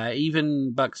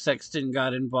 Even Buck Sexton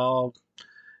got involved.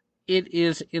 It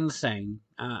is insane.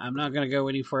 I'm not going to go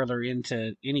any further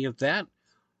into any of that,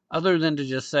 other than to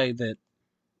just say that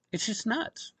it's just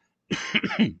nuts.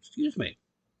 Excuse me.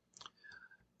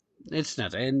 It's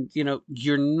nuts. And,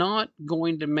 you're not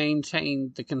going to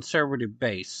maintain the conservative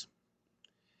base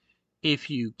if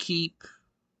you keep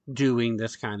doing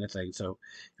this kind of thing. So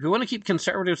if you want to keep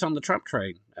conservatives on the Trump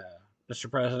train, Mr.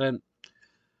 President,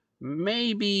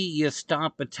 maybe you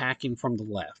stop attacking from the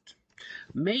left.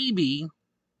 Maybe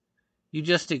you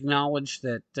just acknowledge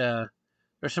that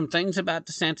there's some things about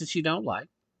DeSantis you don't like,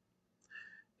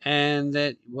 and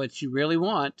that what you really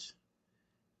want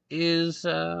is,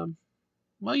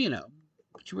 what you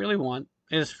really want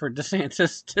is for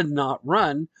DeSantis to not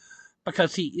run,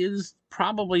 because he is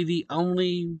probably the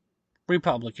only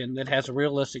Republican that has a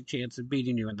realistic chance of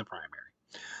beating you in the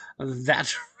primary.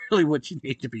 That's really what you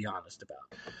need to be honest about.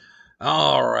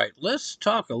 All right, let's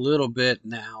talk a little bit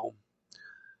now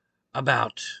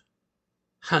about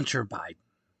Hunter Biden.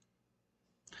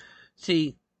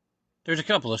 See, there's a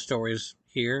couple of stories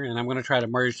here, and I'm going to try to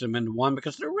merge them into one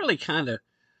because they're really kind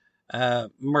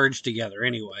of merged together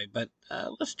anyway, but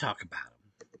let's talk about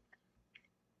them.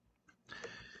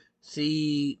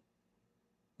 See,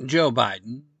 Joe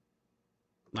Biden,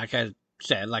 like I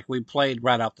said, like we played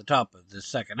right off the top of this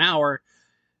second hour,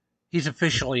 he's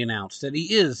officially announced that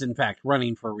he is, in fact,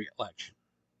 running for re-election.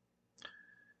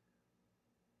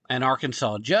 An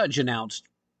Arkansas judge announced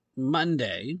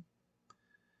Monday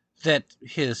that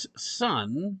his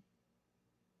son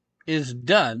is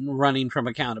done running from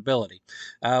accountability.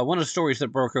 One of the stories that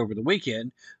broke over the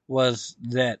weekend was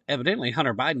that evidently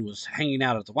Hunter Biden was hanging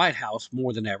out at the White House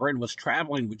more than ever and was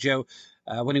traveling with Joe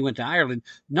when he went to Ireland,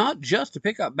 not just to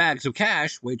pick up bags of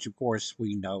cash, which of course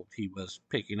we know he was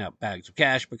picking up bags of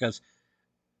cash because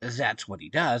that's what he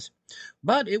does,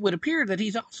 but it would appear that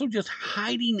he's also just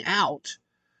hiding out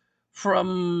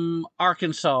from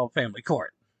Arkansas family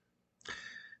court.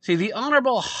 See, the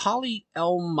Honorable Holly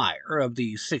L. Meyer of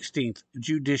the 16th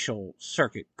Judicial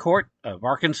Circuit Court of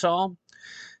Arkansas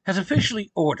has officially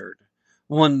ordered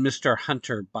one Mr.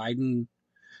 Hunter Biden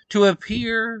to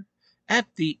appear at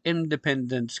the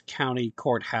Independence County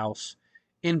Courthouse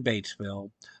in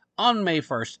Batesville on May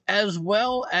 1st, as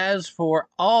well as for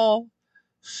all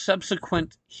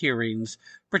subsequent hearings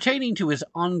pertaining to his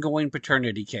ongoing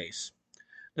paternity case.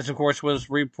 This, of course, was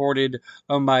reported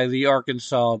by the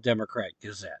Arkansas Democrat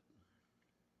Gazette.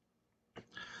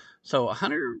 So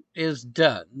Hunter is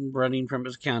done running from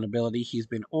his accountability. He's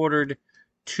been ordered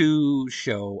to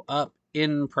show up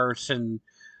in person.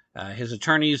 His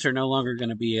attorneys are no longer going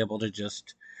to be able to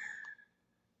just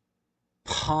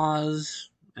pause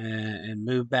and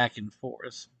move back and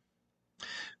forth.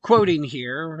 Quoting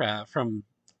here from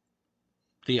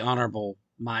the Honorable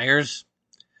Myers,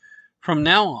 "From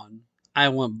now on, I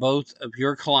want both of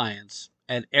your clients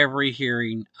at every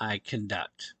hearing I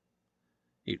conduct."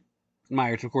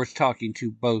 Myers, of course, talking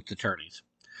to both attorneys.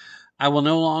 "I will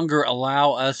no longer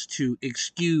allow us to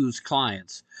excuse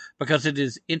clients because it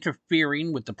is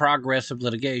interfering with the progress of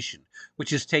litigation,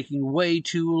 which is taking way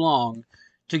too long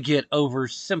to get over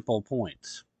simple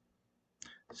points."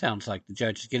 Sounds like the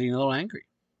judge is getting a little angry.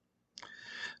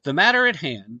 "The matter at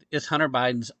hand is Hunter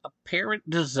Biden's apparent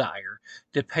desire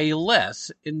to pay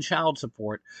less in child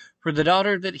support for the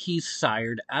daughter that he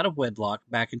sired out of wedlock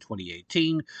back in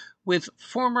 2018 with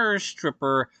former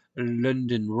stripper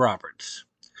London Roberts."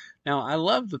 Now, I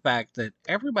love the fact that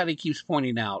everybody keeps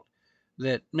pointing out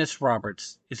that Miss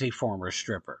Roberts is a former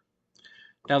stripper.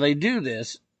 Now, they do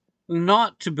this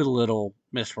not to belittle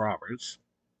Miss Roberts,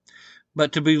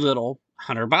 but to belittle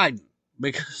Hunter Biden,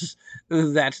 because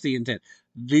that's the intent.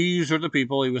 These are the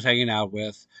people he was hanging out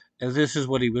with, and this is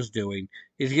what he was doing.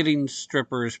 He's getting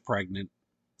strippers pregnant.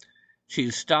 She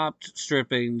stopped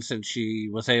stripping since she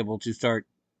was able to start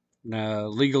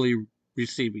legally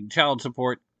receiving child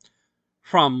support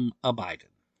from a Biden.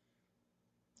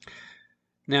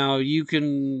 Now, you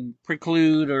can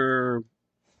preclude or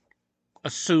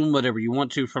assume whatever you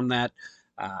want to from that.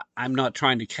 I'm not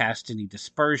trying to cast any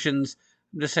dispersions.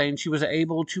 I'm just saying she was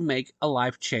able to make a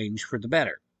life change for the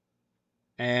better.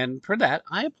 And for that,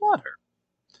 I applaud her.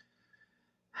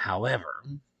 However,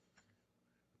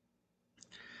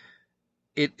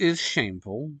 it is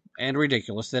shameful and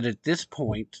ridiculous that at this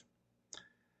point,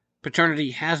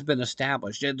 paternity has been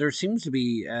established. And there seems to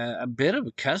be a bit of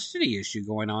a custody issue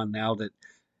going on now that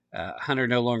Hunter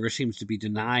no longer seems to be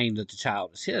denying that the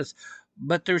child is his.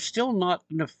 But there's still not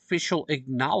an official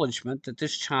acknowledgement that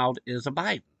this child is a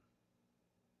Biden.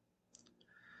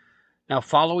 Now,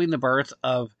 following the birth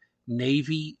of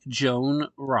Navy Joan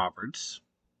Roberts,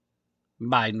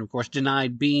 Biden, of course,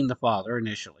 denied being the father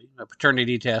initially. A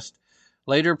paternity test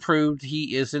later proved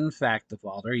he is in fact the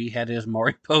father. He had his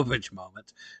Maury Povich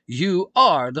moment. You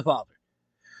are the father.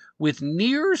 With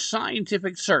near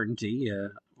scientific certainty,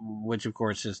 which of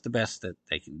course is the best that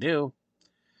they can do,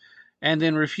 and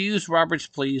then refused Robert's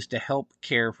pleas to help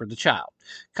care for the child.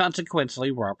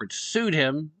 Consequently, Roberts sued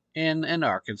him in an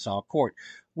Arkansas court,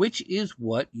 which is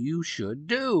what you should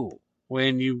do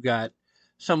when you've got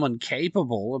someone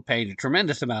capable of paying a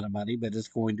tremendous amount of money, but is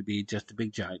going to be just a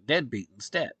big giant deadbeat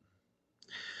instead.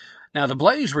 Now, the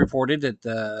Blaze reported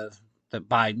that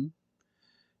Biden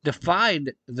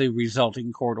defied the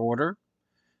resulting court order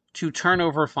to turn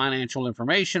over financial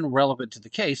information relevant to the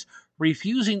case,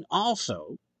 refusing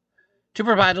also to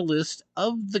provide a list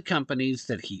of the companies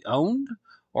that he owned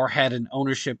or had an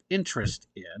ownership interest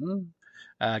in,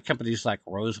 companies like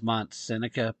Rosemont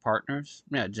Seneca Partners,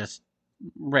 just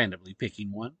randomly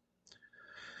picking one.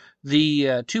 The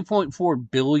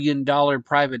 $2.4 billion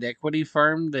private equity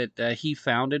firm that he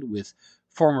founded with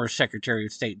former Secretary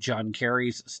of State John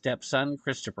Kerry's stepson,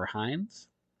 Christopher Hines.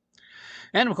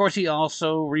 And, of course, he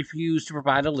also refused to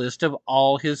provide a list of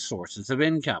all his sources of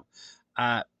income.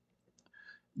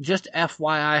 Just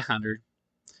FYI, Hunter,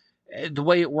 the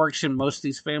way it works in most of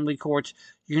these family courts,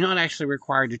 you're not actually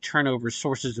required to turn over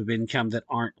sources of income that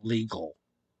aren't legal.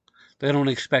 They don't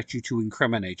expect you to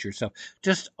incriminate yourself.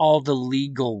 Just all the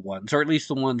legal ones, or at least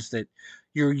the ones that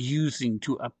you're using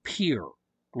to appear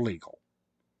legal.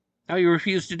 Now, you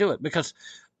refuse to do it because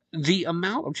the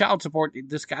amount of child support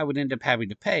this guy would end up having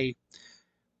to pay,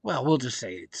 well, we'll just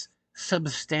say it's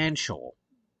substantial.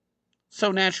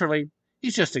 So naturally,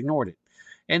 he's just ignored it.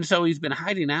 And so he's been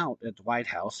hiding out at the White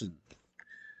House, and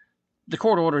the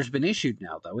court order has been issued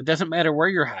now, though. It doesn't matter where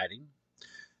you're hiding.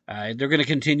 They're going to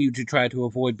continue to try to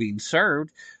avoid being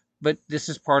served, but this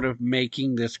is part of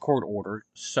making this court order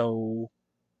so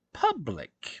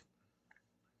public.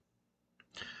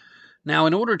 Now,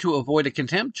 in order to avoid a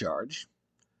contempt charge,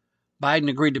 Biden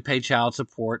agreed to pay child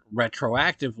support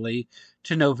retroactively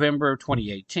to November of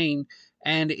 2018,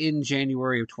 and in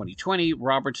January of 2020,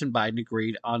 Roberts and Biden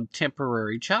agreed on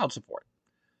temporary child support.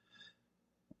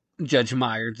 Judge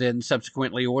Meyer then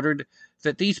subsequently ordered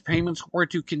that these payments were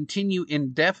to continue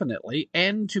indefinitely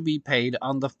and to be paid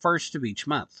on the first of each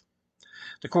month.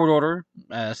 The court order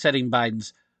setting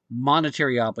Biden's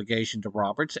monetary obligation to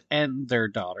Roberts and their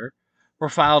daughter were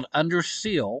filed under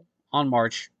seal on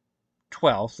March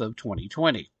 12th of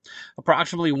 2020,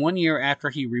 approximately 1 year after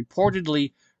he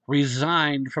reportedly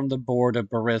resigned from the board of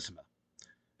Burisma.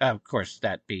 Of course,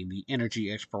 that being the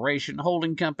energy exploration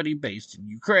holding company based in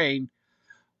Ukraine,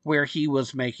 where he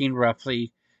was making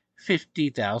roughly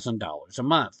 $50,000 a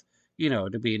month.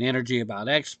 To be an energy about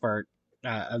expert,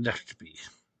 let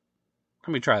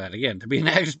me try that again. To be an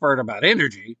expert about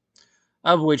energy,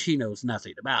 of which he knows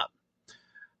nothing about.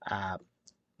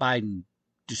 Biden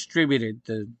distributed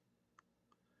the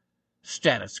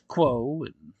status quo,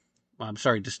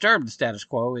 disturbed the status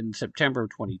quo in September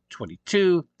of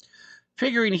 2022,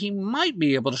 figuring he might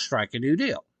be able to strike a new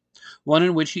deal, one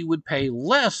in which he would pay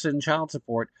less in child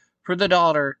support for the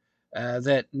daughter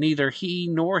that neither he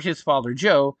nor his father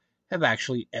Joe have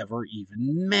actually ever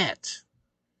even met.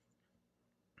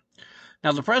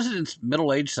 Now, the president's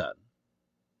middle-aged son,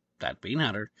 that being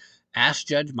Hunter, asked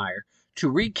Judge Meyer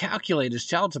to recalculate his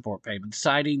child support payments,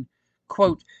 citing,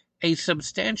 quote, a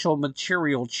substantial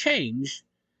material change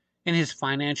in his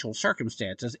financial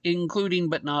circumstances, including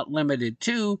but not limited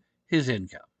to his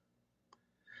income.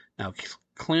 Now,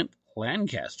 Clint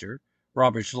Lancaster,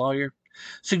 Robert's lawyer,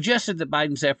 suggested that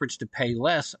Biden's efforts to pay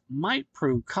less might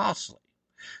prove costly,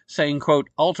 saying, quote,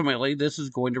 ultimately, this is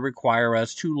going to require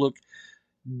us to look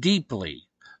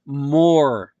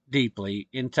more deeply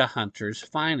into Hunter's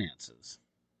finances.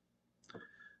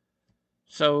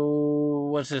 So,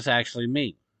 what's this actually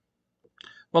mean?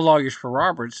 Well, lawyers for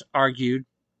Roberts argued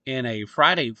in a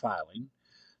Friday filing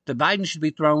that Biden should be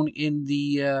thrown in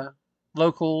the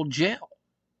local jail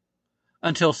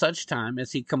until such time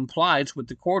as he complies with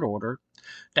the court order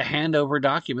to hand over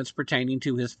documents pertaining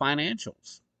to his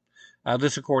financials.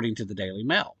 This according to the Daily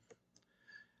Mail.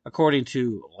 According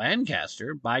to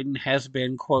Lancaster, Biden has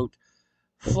been, quote,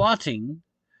 flaunting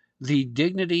the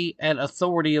dignity and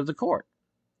authority of the court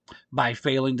by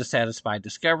failing to satisfy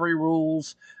discovery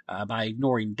rules, by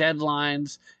ignoring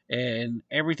deadlines, and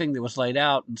everything that was laid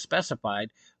out and specified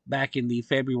back in the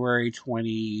February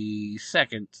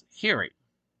 22nd hearing.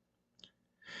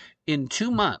 In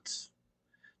 2 months,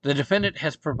 the defendant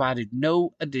has provided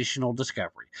no additional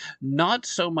discovery, not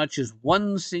so much as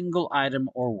one single item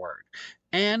or word,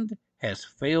 and has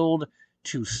failed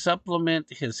to supplement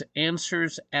his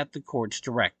answers at the court's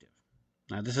directive.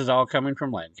 Now, this is all coming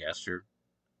from Lancaster,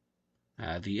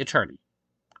 the attorney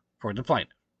for the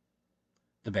plaintiff,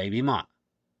 the baby mama,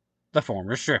 the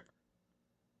former stripper.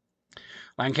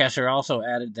 Lancaster also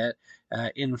added that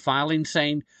in filing,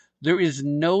 saying, there is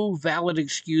no valid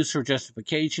excuse or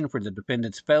justification for the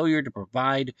defendant's failure to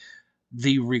provide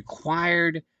the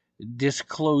required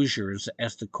disclosures,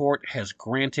 as the court has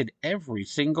granted every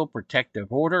single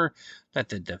protective order that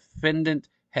the defendant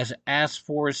has asked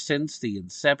for since the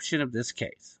inception of this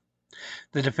case.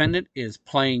 The defendant is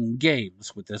playing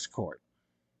games with this court.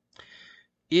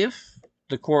 If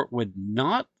the court would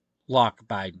not lock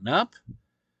Biden up,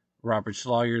 Roberts'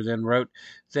 lawyer then wrote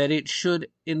that it should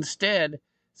instead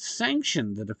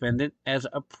sanction the defendant as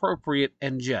appropriate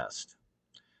and just,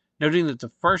 noting that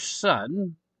the first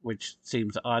son, which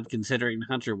seems odd considering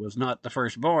Hunter was not the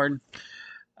firstborn,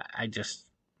 I just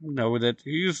know that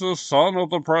he's the son of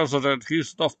the president,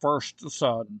 he's the first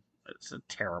son. It's a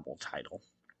terrible title.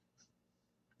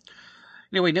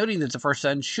 Anyway, noting that the first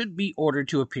son should be ordered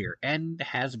to appear, and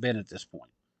has been at this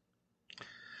point.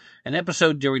 An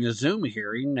episode during a Zoom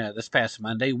hearing this past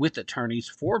Monday with attorneys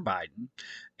for Biden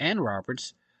and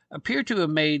Roberts appeared to have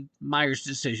made Myers'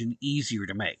 decision easier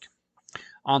to make.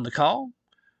 On the call,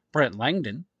 Brent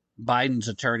Langdon, Biden's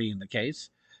attorney in the case,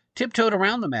 tiptoed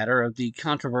around the matter of the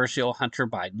controversial Hunter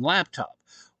Biden laptop,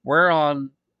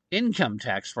 whereon income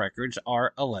tax records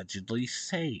are allegedly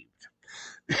saved.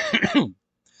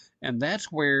 And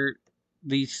that's where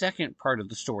the second part of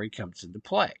the story comes into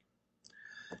play.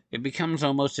 It becomes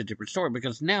almost a different story,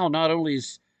 because now not only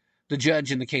is the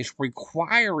judge in the case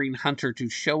requiring Hunter to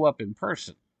show up in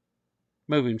person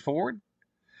moving forward,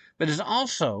 but is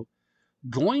also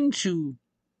going to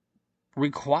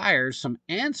require some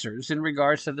answers in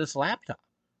regards to this laptop.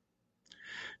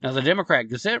 Now, the Democrat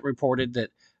Gazette reported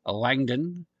that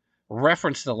Langdon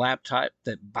referenced the laptop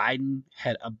that Biden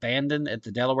had abandoned at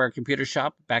the Delaware computer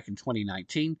shop back in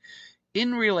 2019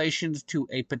 in relation to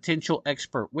a potential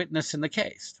expert witness in the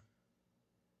case.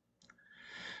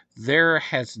 There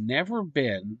has never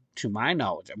been, to my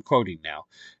knowledge, I'm quoting now,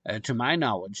 to my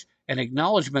knowledge, an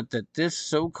acknowledgement that this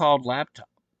so-called laptop,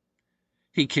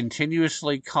 he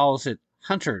continuously calls it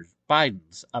Hunter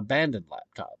Biden's abandoned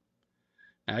laptop.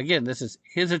 Now, again, this is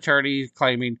his attorney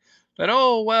claiming that,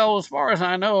 oh, well, as far as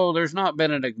I know, there's not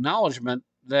been an acknowledgement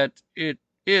that it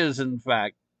is, in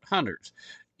fact, Hunter's,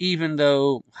 even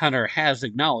though Hunter has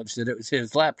acknowledged that it was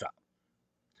his laptop.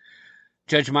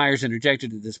 Judge Myers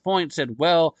interjected at this point and said,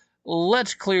 well,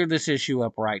 let's clear this issue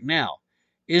up right now.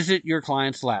 Is it your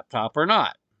client's laptop or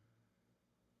not?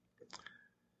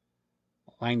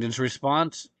 Langdon's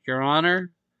response, Your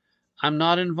Honor, I'm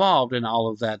not involved in all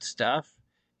of that stuff.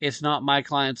 It's not my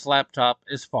client's laptop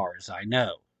as far as I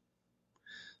know.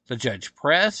 The judge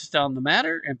pressed on the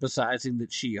matter, emphasizing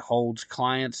that she holds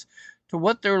clients to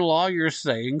what their lawyers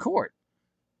say in court.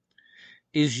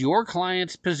 Is your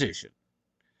client's position,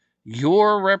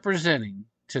 you're representing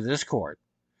to this court,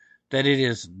 that it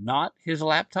is not his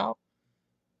laptop?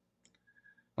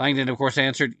 Langdon, of course,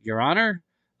 answered, Your Honor,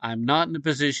 I'm not in a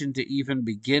position to even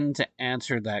begin to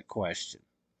answer that question.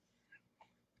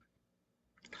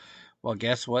 Well,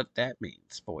 guess what that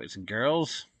means, boys and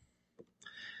girls?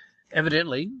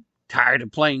 Evidently, tired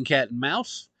of playing cat and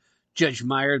mouse, Judge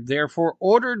Meyer therefore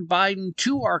ordered Biden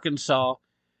to Arkansas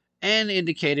and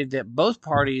indicated that both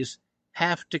parties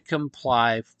have to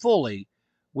comply fully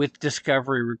with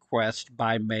discovery request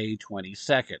by May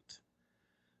 22nd.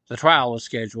 The trial is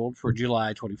scheduled for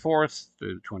July 24th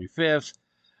through the 25th.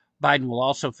 Biden will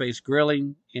also face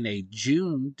grilling in a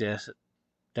June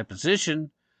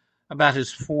deposition about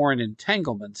his foreign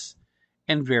entanglements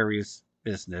and various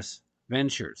business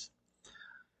ventures.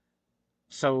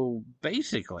 So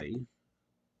basically,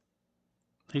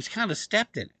 he's kind of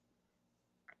stepped in it.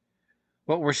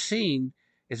 What we're seeing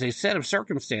is a set of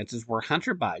circumstances where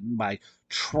Hunter Biden, by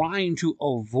trying to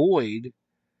avoid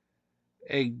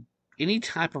any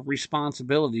type of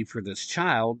responsibility for this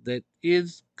child that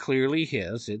is clearly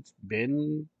his, it's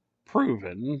been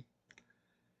proven,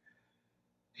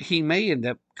 he may end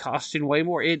up costing way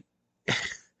more.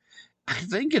 I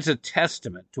think it's a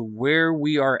testament to where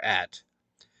we are at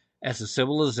as a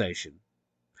civilization,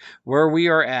 where we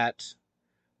are at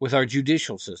with our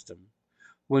judicial system,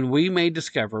 when we may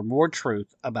discover more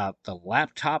truth about the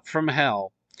laptop from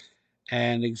hell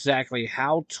and exactly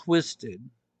how twisted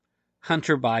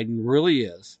Hunter Biden really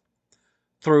is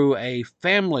through a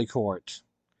family court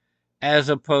as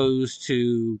opposed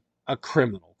to a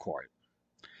criminal court,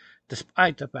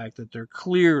 despite the fact that there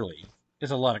clearly is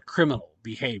a lot of criminal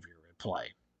behavior at play.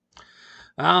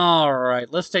 All right,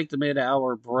 let's take the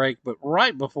mid-hour break, but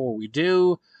right before we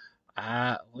do,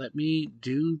 let me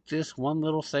do this one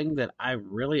little thing that I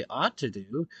really ought to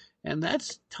do, and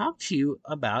that's talk to you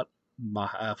about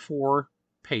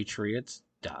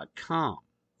 4patriots.com.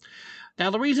 Now,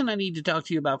 the reason I need to talk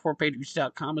to you about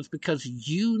 4patriots.com is because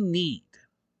you need,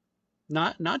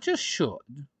 not just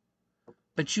should,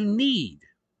 but you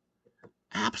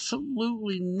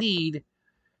absolutely need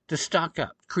to stock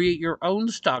up. Create your own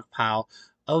stockpile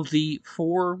of the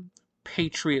 4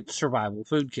 Patriot survival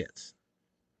food kits.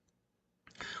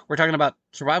 We're talking about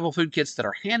survival food kits that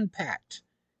are hand-packed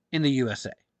in the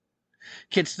USA.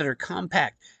 Kits that are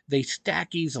compact. They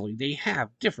stack easily. They have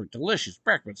different delicious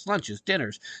breakfasts, lunches,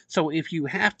 dinners. So if you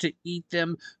have to eat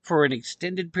them for an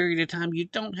extended period of time, you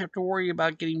don't have to worry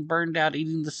about getting burned out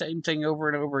eating the same thing over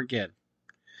and over again.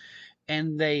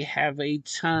 And they have a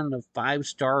ton of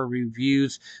 5-star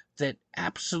reviews that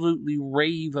absolutely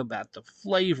rave about the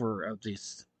flavor of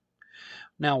this.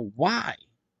 Now, why,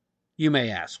 you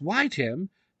may ask, why, Tim,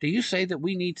 do you say that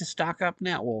we need to stock up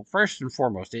now? Well, first and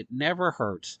foremost, it never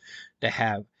hurts to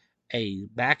have a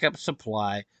backup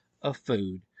supply of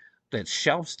food that's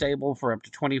shelf-stable for up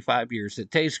to 25 years,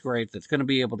 that tastes great, that's going to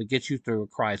be able to get you through a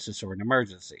crisis or an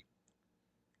emergency.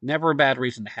 Never a bad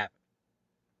reason to have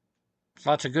it.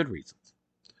 Lots of good reasons.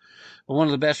 But one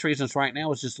of the best reasons right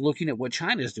now is just looking at what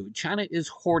China is doing. China is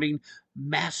hoarding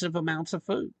massive amounts of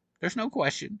food. There's no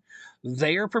question.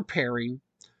 They are preparing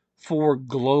for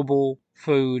global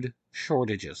food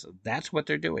shortages. That's what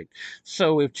they're doing.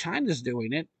 So if China's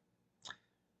doing it,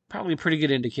 probably a pretty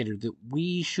good indicator that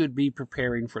we should be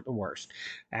preparing for the worst.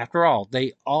 After all,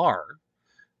 they are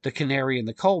the canary in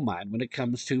the coal mine when it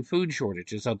comes to food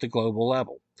shortages at the global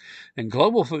level. And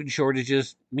global food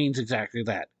shortages means exactly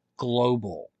that,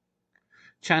 global.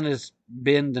 China's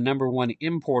been the #1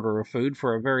 importer of food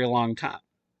for a very long time.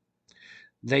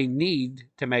 They need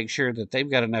to make sure that they've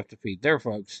got enough to feed their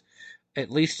folks,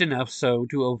 at least enough so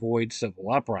to avoid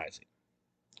civil uprising.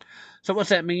 So what's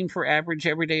that mean for average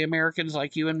everyday Americans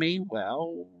like you and me?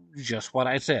 Well, just what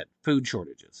I said, food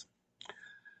shortages.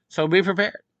 So be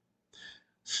prepared.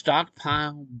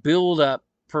 Stockpile, build up,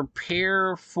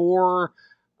 prepare for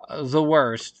the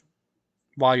worst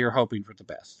while you're hoping for the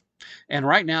best. And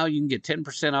right now, you can get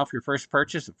 10% off your first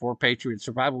purchase of 4 Patriot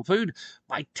Survival Food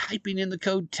by typing in the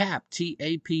code TAPP,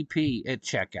 T-A-P-P, at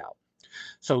checkout.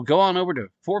 So go on over to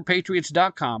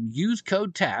 4patriots.com, use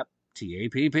code TAPP,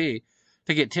 T-A-P-P,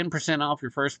 to get 10% off your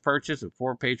first purchase of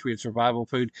 4 Patriot Survival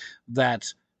Food.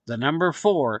 That's the number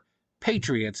 4,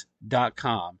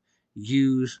 patriots.com.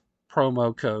 Use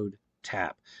promo code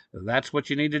TAPP. That's what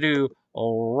you need to do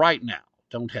right now.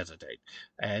 Don't hesitate.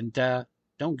 And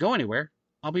don't go anywhere.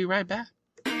 I'll be right back.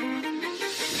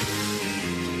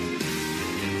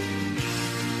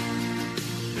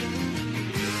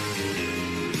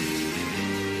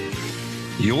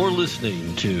 You're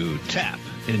listening to Tap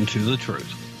Into the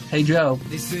Truth. Hey, Joe.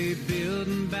 They say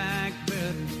building back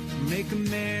better, make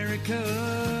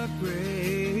America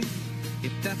great.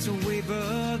 If that's a wave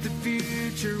of the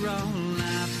future, all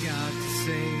I've got to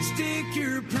say, stick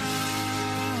your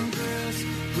progress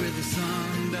where the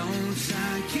sun don't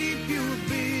shine. Keep your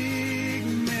big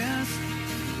mess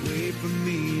away from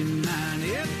me and mine.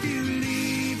 If you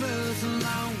leave us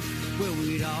alone, well,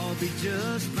 we'd all be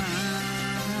just fine.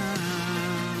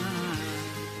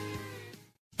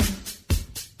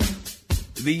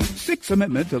 The Sixth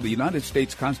Amendment of the United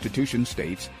States Constitution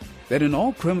states that in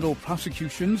all criminal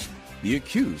prosecutions, the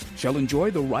accused shall enjoy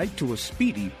the right to a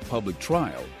speedy public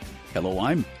trial. Hello,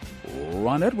 I'm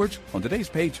Ron Edwards. On today's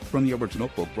page from the Edwards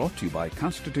Notebook, brought to you by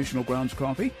Constitutional Grounds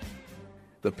Coffee.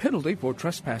 The penalty for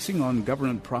trespassing on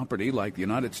government property like the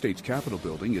United States Capitol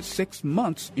building is 6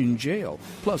 months in jail,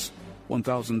 plus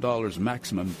 $1,000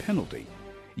 maximum penalty.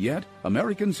 Yet,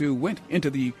 Americans who went into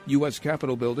the U.S.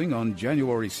 Capitol building on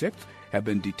January 6th have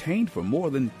been detained for more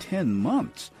than 10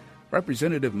 months.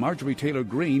 Representative Marjorie Taylor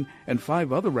Greene and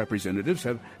 5 other representatives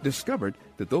have discovered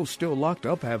that those still locked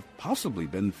up have possibly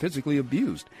been physically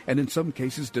abused and in some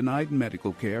cases denied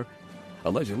medical care.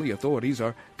 Allegedly, authorities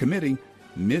are committing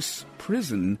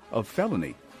misprison of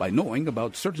felony by knowing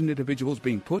about certain individuals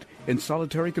being put in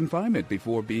solitary confinement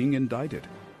before being indicted.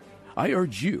 I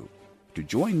urge you to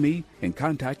join me in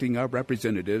contacting our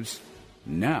representatives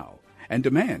now and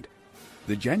demand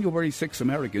the January 6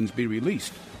 Americans be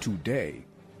released today.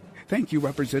 Thank you,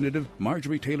 Representative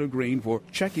Marjorie Taylor Greene, for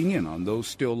checking in on those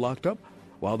still locked up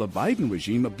while the Biden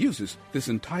regime abuses this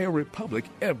entire republic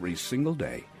every single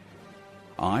day.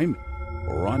 I'm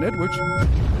Ron Edwards.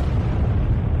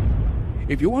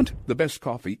 If you want the best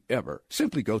coffee ever,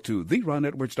 simply go to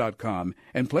theronedwards.com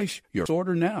and place your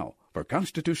order now for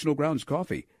Constitutional Grounds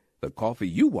Coffee, the coffee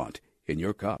you want in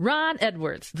your cup. Ron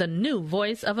Edwards, the new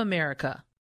voice of America.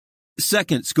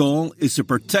 Second Skull is a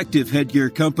protective headgear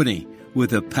company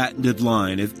with a patented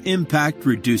line of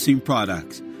impact-reducing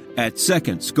products. At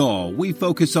Second Skull, we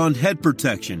focus on head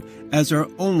protection as our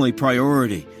only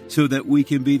priority so that we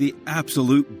can be the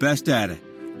absolute best at it.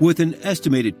 With an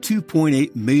estimated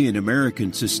 2.8 million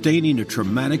Americans sustaining a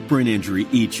traumatic brain injury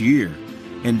each year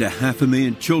and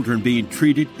 500,000 children being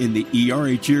treated in the ER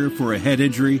each year for a head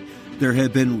injury, there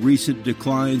have been recent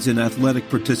declines in athletic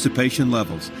participation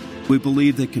levels. We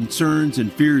believe that concerns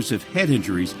and fears of head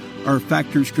injuries are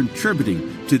factors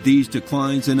contributing to these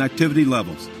declines in activity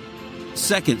levels.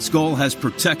 Second Skull has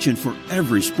protection for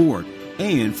every sport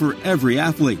and for every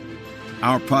athlete.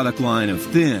 Our product line of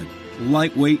thin,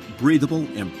 lightweight, breathable,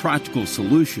 and practical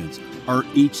solutions are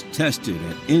each tested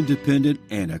at independent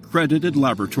and accredited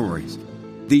laboratories.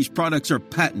 These products are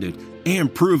patented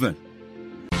and proven.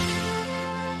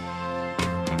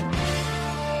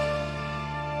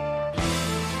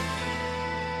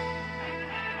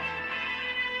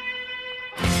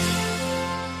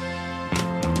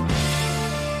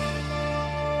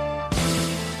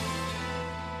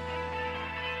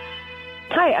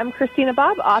 Hi, I'm Christina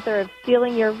Bobb, author of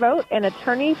Stealing Your Vote and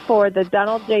attorney for the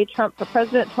Donald J. Trump for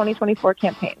President 2024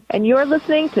 campaign. And you're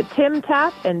listening to Tim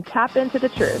Tap and Tap Into the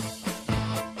Truth.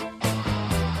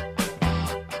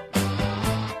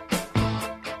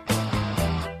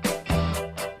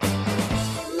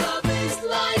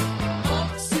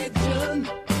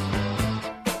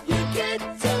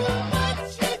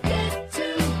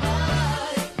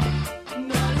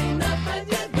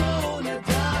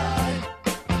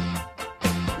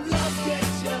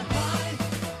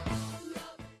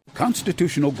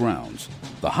 Constitutional Grounds,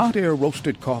 the hot air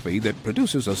roasted coffee that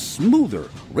produces a smoother,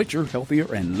 richer,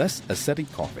 healthier, and less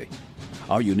acidic coffee.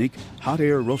 Our unique hot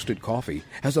air roasted coffee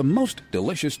has a most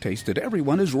delicious taste that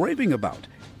everyone is raving about.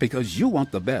 Because you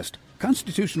want the best,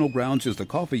 Constitutional Grounds is the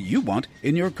coffee you want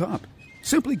in your cup.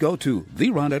 Simply go to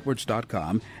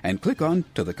theronedwards.com and click on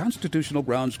to the Constitutional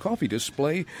Grounds coffee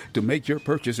display to make your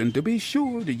purchase, and to be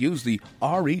sure to use the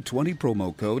RE20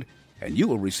 promo code and you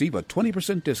will receive a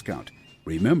 20% discount.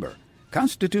 Remember,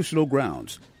 Constitutional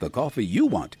Grounds, the coffee you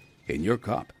want in your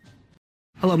cup.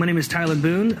 Hello, my name is Tyler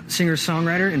Boone,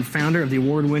 singer-songwriter and founder of the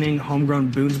award-winning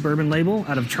homegrown Boone's Bourbon label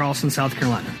out of Charleston, South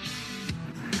Carolina.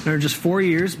 In just 4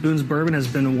 years, Boone's Bourbon has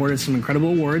been awarded some incredible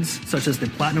awards, such as the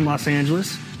Platinum Los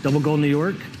Angeles, Double Gold New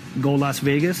York, Gold Las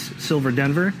Vegas, Silver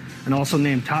Denver, and also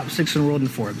named Top 6 in the world in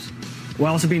Forbes. We're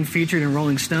also being featured in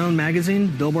Rolling Stone magazine,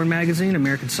 Billboard magazine,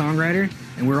 American Songwriter,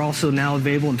 and we're also now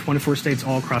available in 24 states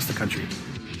all across the country.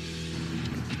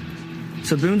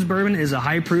 So Boone's Bourbon is a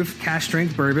high-proof,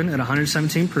 cask-strength bourbon at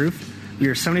 117 proof. We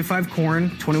are 75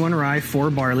 corn, 21 rye, 4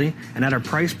 barley, and at our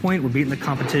price point, we're beating the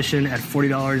competition at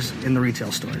 $40 in the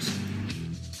retail stores.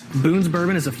 Boone's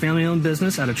Bourbon is a family-owned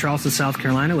business out of Charleston, South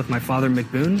Carolina with my father,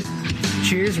 Mick Boone.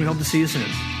 Cheers, and we hope to see you soon.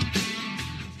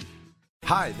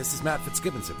 Hi, this is Matt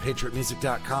Fitzgibbons at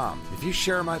PatriotMusic.com. If you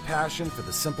share my passion for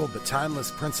the simple but timeless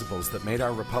principles that made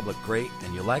our republic great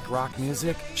and you like rock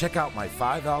music, check out my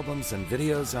 5 albums and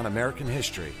videos on American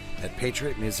history at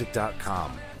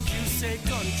PatriotMusic.com. You say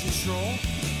gun control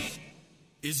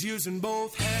is using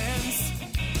both hands.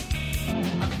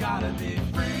 I've gotta be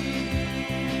free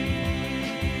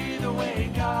the way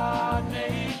God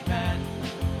made men,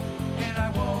 and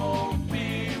I won't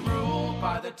be ruled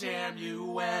by the damn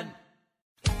UN.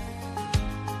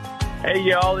 Hey,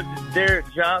 y'all, this is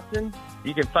Derek Johnson.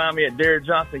 You can find me at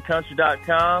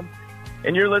DerekJohnsonCountry.com.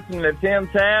 And you're listening to Tim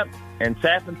Tap and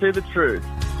Tapping Through the Truth.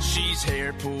 She's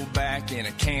hair pulled back in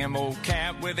a camo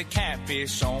cap with a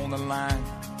catfish on the line.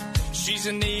 She's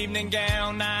an evening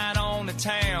gown night on the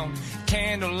town,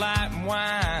 candlelight and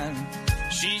wine.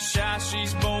 She's shy,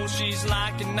 she's bold, she's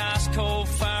like a nice cold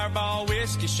fireball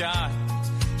whiskey shot.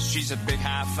 She's a big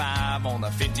high five on the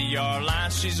 50-yard line.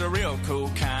 She's a real cool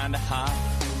kind of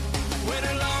hot. When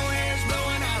her long hair's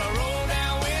blowing out a roll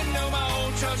down window, my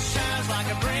old truck shines like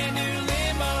a brand new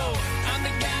limo. I'm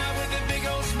the guy with the big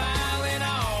old smile and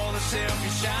all the selfie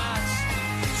shots.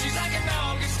 She's like an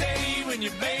August day when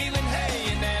you're baling hay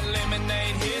and that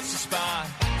lemonade hits the spot.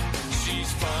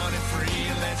 She's fun and free,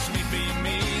 lets me be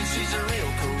me. She's a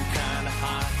real cool kind of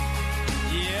hot.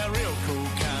 Yeah, real cool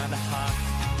kind of hot.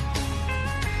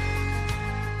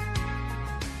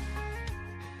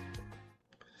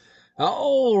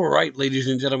 All right, ladies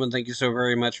and gentlemen, thank you so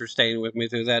very much for staying with me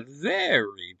through that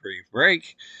very brief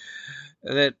break.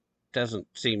 That doesn't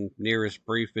seem near as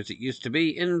brief as it used to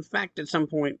be. In fact, at some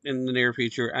point in the near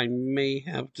future, I may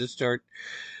have to start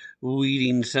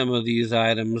weeding some of these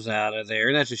items out of there,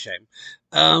 and that's a shame.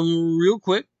 Real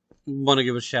quick, want to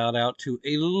give a shout out to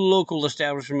a local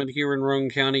establishment here in Roane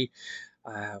County,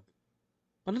 one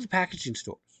of the packaging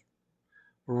stores,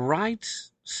 Right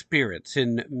Spirits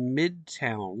in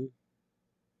Midtown,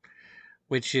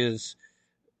 which is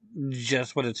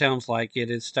just what it sounds like. It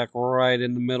is stuck right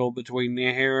in the middle between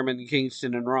Harriman,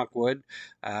 Kingston, and Rockwood.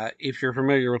 If you're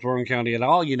familiar with Roane County at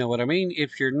all, you know what I mean.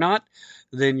 If you're not,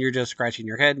 then you're just scratching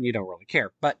your head and you don't really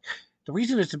care. But the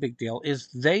reason it's a big deal is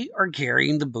they are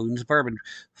carrying the Boone's Bourbon.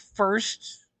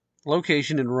 First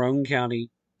location in Roane County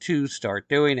to start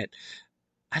doing it.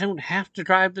 I don't have to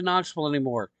drive to Knoxville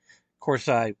anymore. Of course,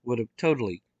 I would have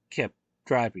totally kept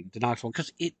driving to Knoxville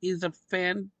because it is a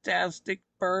fantastic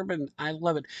bourbon. I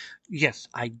love it. Yes,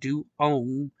 I do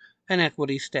own an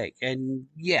equity stake. And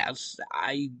yes,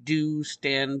 I do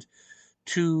stand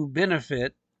to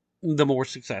benefit the more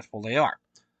successful they are.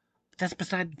 But that's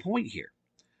beside the point here.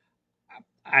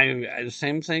 The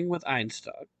same thing with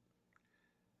Einstock.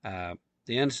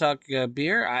 The Einstock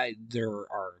beer, there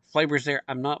are flavors there.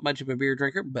 I'm not much of a beer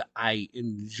drinker, but I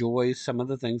enjoy some of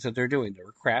the things that they're doing. They're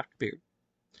a craft beer.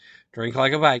 Drink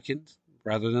like a Viking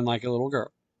rather than like a little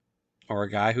girl or a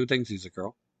guy who thinks he's a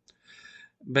girl.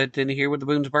 But then here with the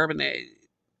Boone's Bourbon,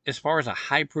 as far as a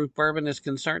high proof bourbon is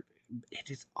concerned, it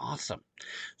is awesome.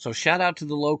 So shout out to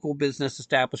the local business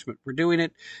establishment for doing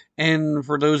it. And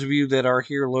for those of you that are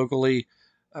here locally,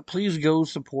 please go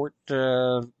support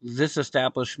this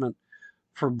establishment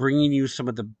for bringing you some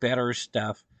of the better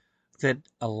stuff that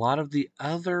a lot of the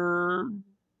other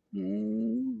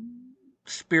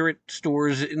spirit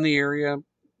stores in the area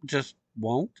just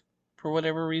won't, for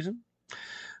whatever reason.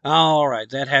 All right,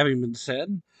 that having been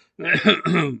said,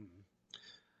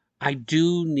 I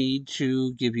do need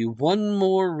to give you one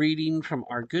more reading from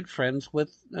our good friends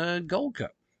with Gold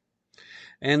Cup.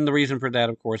 And the reason for that,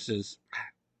 of course, is,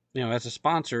 as a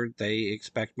sponsor, they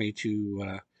expect me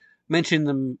to mention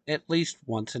them at least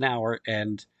once an hour,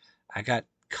 and I got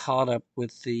caught up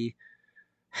with the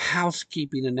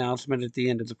housekeeping announcement at the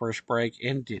end of the first break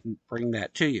and didn't bring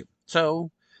that to you.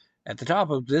 So, at the top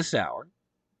of this hour,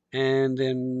 and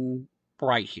then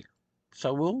right here.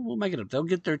 So we'll make it up. They'll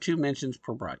get their 2 mentions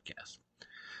per broadcast.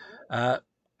 I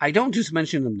don't just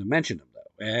mention them to mention them,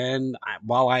 though. And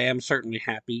while I am certainly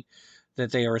happy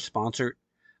that they are a sponsor,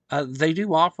 they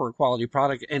do offer a quality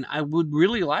product, and I would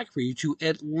really like for you to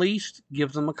at least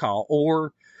give them a call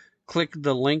or click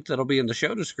the link that'll be in the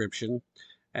show description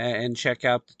and check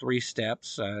out the 3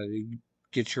 steps.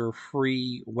 Get your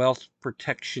free wealth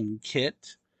protection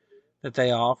kit that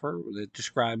they offer that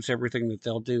describes everything that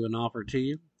they'll do and offer to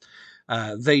you.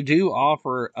 They do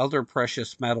offer other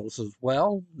precious metals as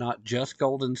well, not just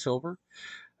gold and silver.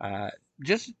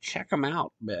 Just check them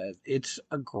out. It's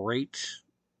a great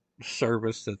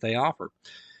service that they offer.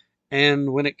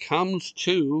 And when it comes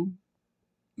to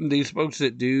these folks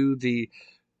that do the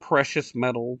precious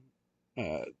metal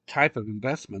type of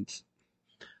investments,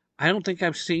 I don't think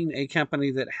I've seen a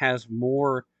company that has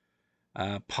more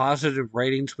positive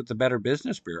ratings with the Better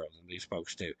Business Bureau than these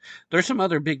folks do. There's some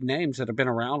other big names that have been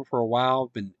around for a while,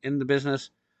 been in the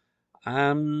business.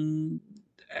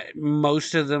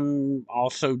 Most of them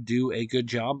also do a good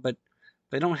job, but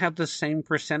they don't have the same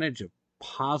percentage of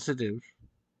positive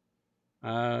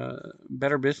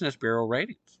Better Business Bureau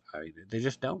ratings. They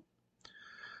just don't.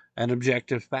 An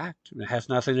objective fact. It has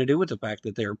nothing to do with the fact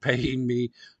that they're paying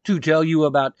me to tell you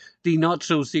about the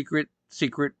not-so-secret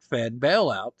Fed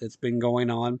bailout that's been going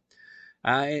on.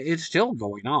 It's still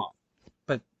going on,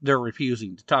 but they're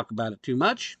refusing to talk about it too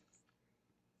much.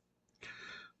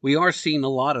 We are seeing a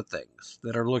lot of things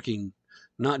that are looking,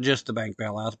 not just the bank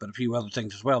bailouts, but a few other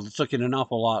things as well. It's looking an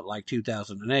awful lot like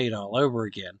 2008 all over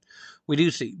again. We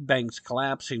do see banks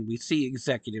collapsing. We see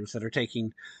executives that are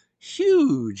taking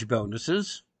huge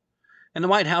bonuses. And the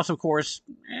White House, of course,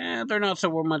 they're not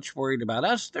so much worried about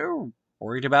us. They're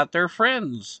worried about their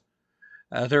friends,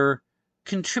 their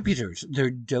contributors, their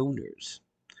donors.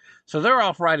 So they're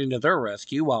off riding to their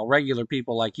rescue while regular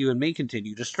people like you and me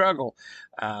continue to struggle,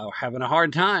 having a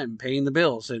hard time paying the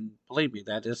bills. And believe me,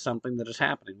 that is something that is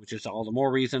happening, which is all the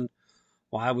more reason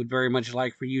why I would very much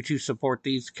like for you to support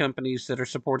these companies that are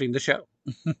supporting the show.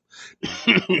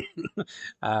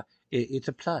 It's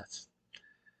a plus.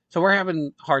 So we're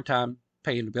having a hard time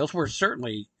paying the bills. We're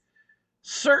certainly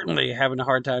having a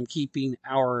hard time keeping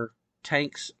our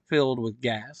tanks filled with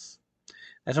gas.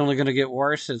 That's only going to get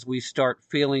worse as we start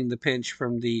feeling the pinch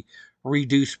from the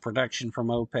reduced production from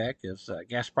OPEC as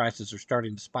gas prices are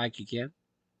starting to spike again.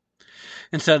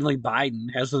 And suddenly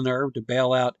Biden has the nerve to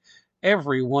bail out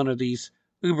every one of these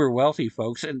uber wealthy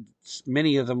folks, and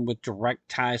many of them with direct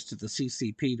ties to the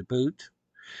CCP to boot.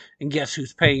 And guess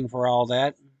who's paying for all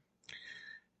that?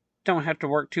 don't have to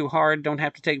work too hard, don't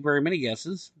have to take very many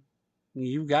guesses.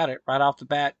 You've got it right off the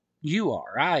bat. You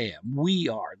are, I am, we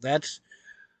are. That's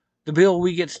the bill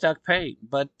we get stuck paying.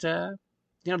 But, the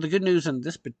good news in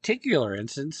this particular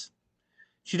instance,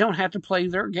 you don't have to play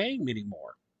their game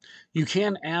anymore. You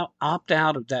can opt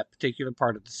out of that particular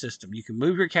part of the system. You can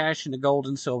move your cash into gold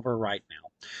and silver right now.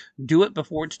 Do it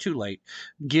before it's too late.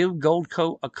 Give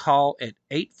Goldco a call at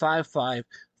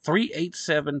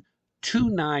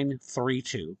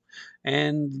 855-387-2932.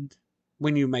 And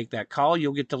when you make that call,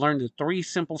 you'll get to learn the 3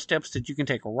 simple steps that you can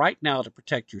take right now to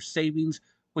protect your savings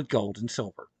with gold and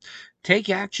silver. Take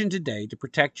action today to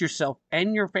protect yourself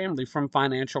and your family from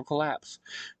financial collapse.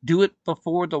 Do it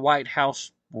before the White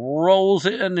House rolls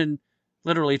in and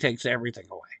literally takes everything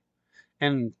away.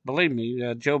 And believe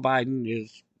me, Joe Biden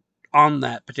is on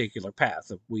that particular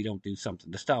path if we don't do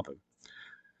something to stop him.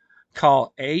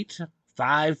 Call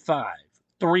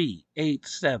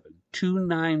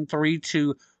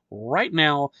 855-387-2932 right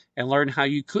now and learn how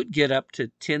you could get up to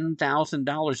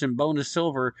 $10,000 in bonus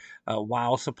silver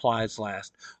while supplies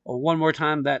last. One more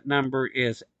time, that number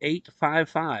is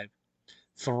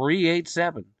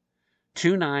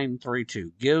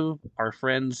 855-387-2932. Give our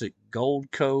friends at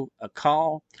Goldco a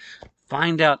call.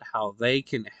 Find out how they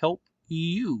can help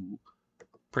you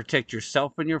protect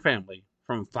yourself and your family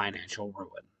from financial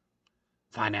ruin,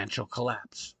 financial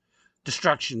collapse,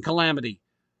 destruction, calamity,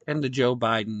 and the Joe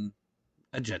Biden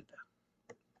agenda.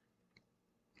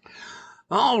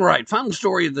 All right, final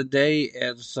story of the day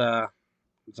as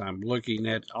I'm looking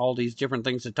at all these different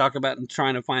things to talk about and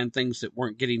trying to find things that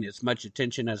weren't getting as much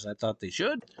attention as I thought they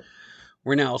should.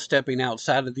 We're now stepping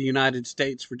outside of the United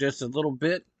States for just a little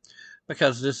bit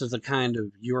because this is the kind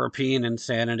of European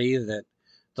insanity that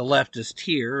the leftists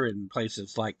here in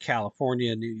places like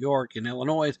California, New York, and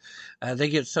Illinois, they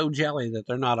get so jelly that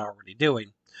they're not already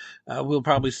doing. We'll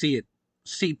probably see it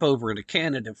seep over into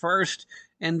Canada first,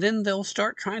 and then they'll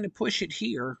start trying to push it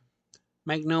here.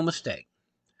 Make no mistake.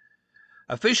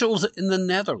 Officials in the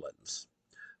Netherlands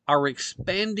are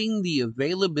expanding the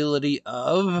availability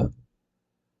of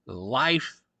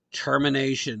life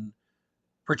termination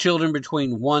for children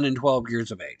between 1 and 12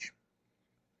 years of age.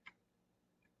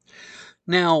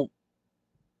 Now,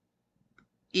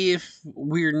 if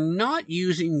we're not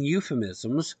using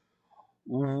euphemisms,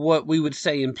 what we would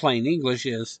say in plain English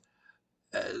is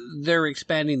they're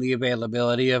expanding the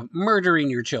availability of murdering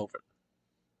your children.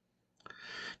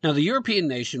 Now, the European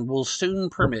nation will soon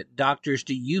permit doctors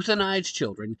to euthanize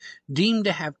children deemed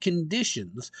to have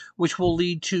conditions which will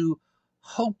lead to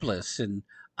hopeless and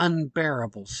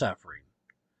unbearable suffering.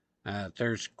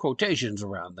 There's quotations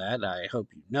around that, I hope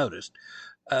you noticed.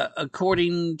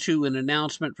 According to an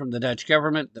announcement from the Dutch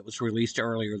government that was released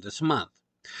earlier this month.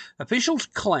 Officials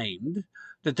claimed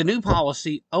that the new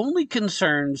policy only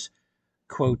concerns,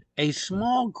 quote, a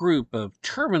small group of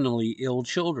terminally ill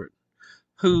children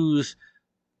whose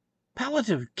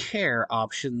palliative care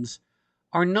options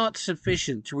are not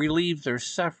sufficient to relieve their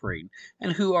suffering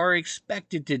and who are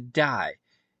expected to die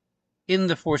in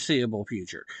the foreseeable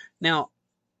future. Now,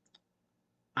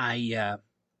 I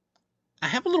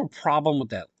have a little problem with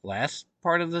that last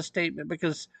part of the statement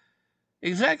because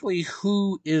exactly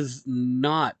who is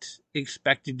not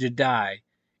expected to die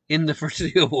in the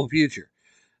foreseeable future?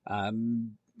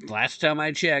 Last time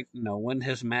I checked, no one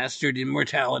has mastered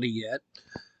immortality yet.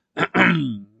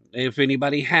 If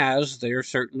anybody has, they're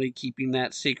certainly keeping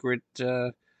that secret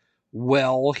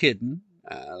well hidden.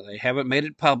 They haven't made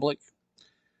it public.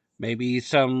 Maybe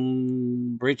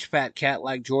some rich fat cat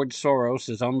like George Soros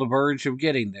is on the verge of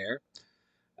getting there.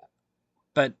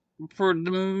 But for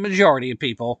the majority of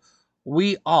people,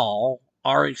 we all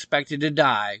are expected to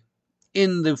die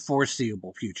in the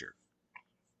foreseeable future.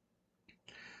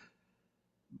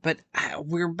 But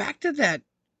we're back to that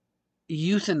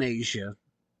euthanasia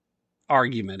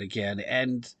argument again.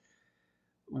 And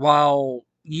while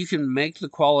you can make the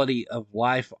quality of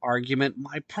life argument,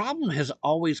 my problem has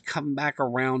always come back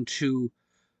around to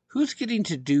who's getting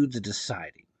to do the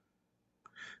deciding.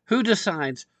 Who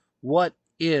decides what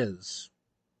is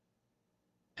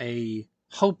a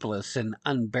hopeless and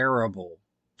unbearable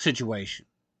situation?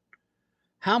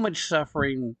 How much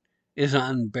suffering is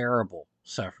unbearable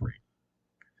suffering?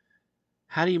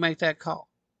 How do you make that call?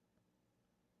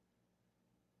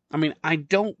 I mean, I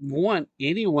don't want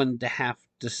anyone to have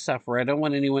to suffer. I don't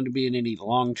want anyone to be in any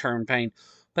long-term pain.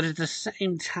 But at the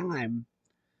same time,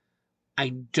 I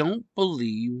don't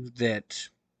believe that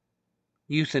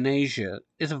euthanasia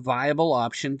is a viable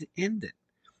option to end it.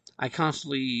 I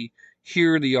constantly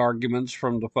hear the arguments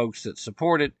from the folks that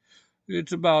support it.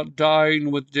 It's about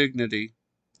dying with dignity.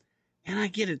 And I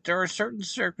get it. There are certain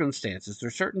circumstances, there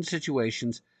are certain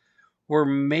situations where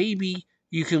maybe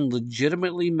you can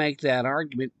legitimately make that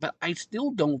argument, but I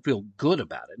still don't feel good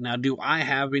about it. Now, do I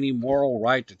have any moral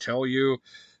right to tell you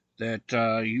that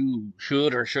you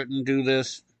should or shouldn't do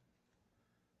this?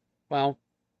 Well,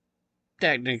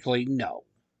 technically, no.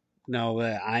 No,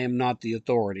 I am not the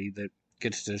authority that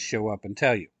gets to show up and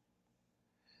tell you.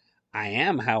 I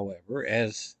am, however,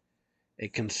 as a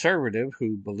conservative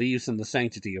who believes in the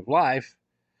sanctity of life,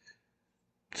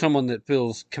 someone that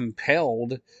feels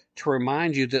compelled to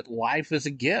remind you that life is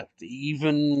a gift.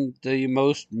 Even the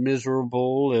most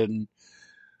miserable and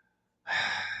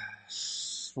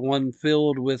one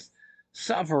filled with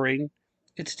suffering,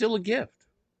 it's still a gift.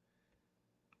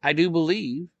 I do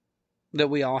believe that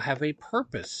we all have a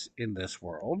purpose in this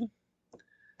world.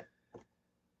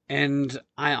 And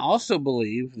I also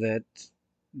believe that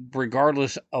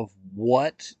regardless of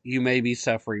what you may be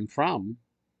suffering from,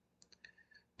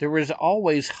 there is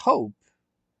always hope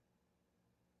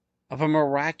of a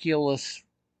miraculous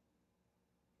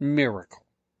miracle.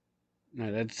 Now,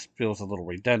 that feels a little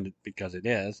redundant because it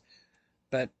is,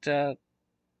 but,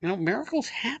 miracles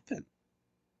happen.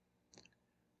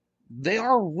 They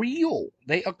are real.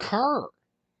 They occur.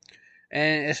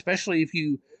 And especially if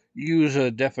you use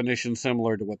a definition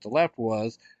similar to what the left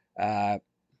was, a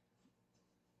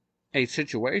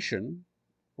situation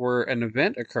where an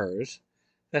event occurs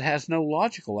that has no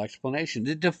logical explanation.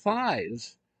 It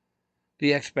defies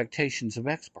the expectations of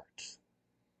experts.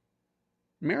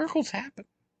 Miracles happen.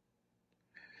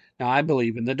 Now, I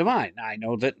believe in the divine. I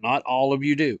know that not all of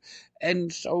you do.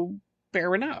 And so,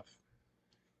 fair enough.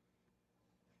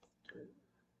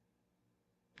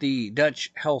 The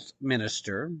Dutch health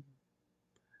minister,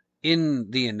 in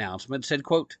the announcement, said,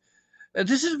 quote,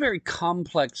 "This is a very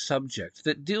complex subject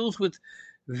that deals with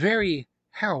very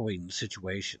harrowing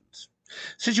situations.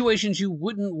 Situations you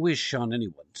wouldn't wish on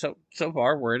anyone." So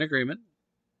far, we're in agreement.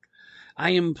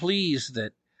 I am pleased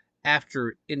that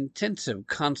after intensive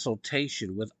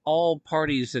consultation with all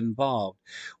parties involved,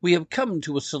 we have come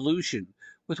to a solution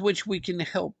with which we can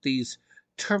help these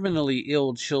terminally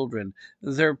ill children,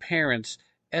 their parents,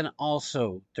 and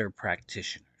also their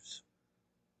practitioners.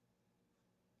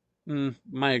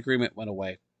 My agreement went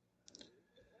away.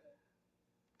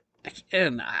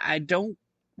 And I don't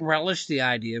relish the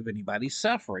idea of anybody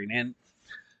suffering, and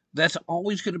that's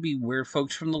always going to be where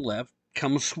folks from the left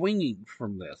come swinging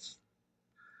from this.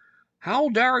 How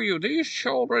dare you? These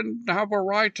children have a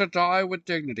right to die with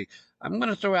dignity. I'm going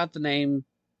to throw out the name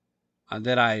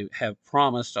that I have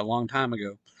promised a long time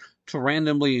ago to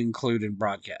randomly include in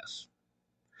broadcasts.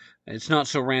 It's not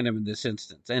so random in this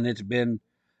instance, and it's been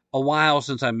a while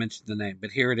since I mentioned the name,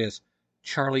 but here it is,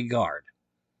 Charlie Gard.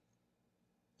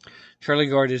 Charlie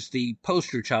Gard is the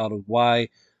poster child of why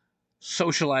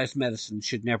socialized medicine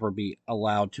should never be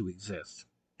allowed to exist,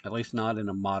 at least not in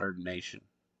a modern nation.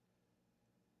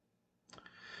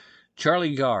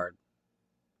 Charlie Gard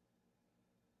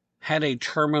had a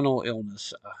terminal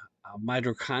illness, a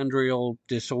mitochondrial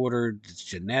disorder that's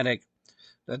genetic,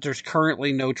 that there's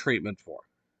currently no treatment for.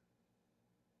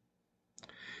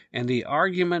 And the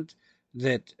argument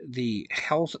that the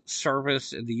health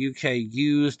service in the UK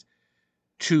used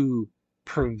to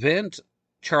prevent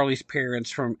Charlie's parents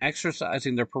from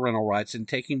exercising their parental rights and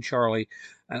taking Charlie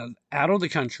out of the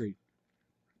country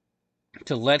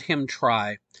to let him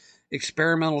try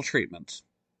experimental treatments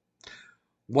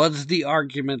was the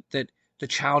argument that the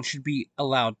child should be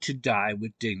allowed to die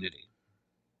with dignity.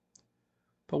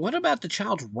 But what about the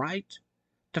child's right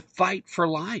to fight for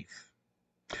life?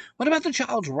 What about the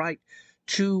child's right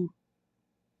to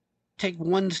take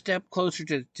one step closer,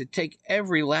 to take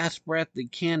every last breath they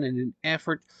can in an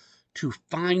effort to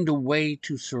find a way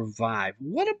to survive?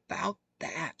 What about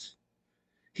that?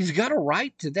 He's got a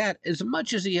right to that as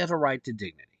much as he has a right to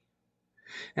dignity.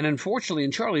 And unfortunately,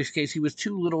 in Charlie's case, he was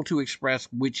too little to express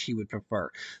which he would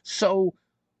prefer. So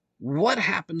what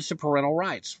happens to parental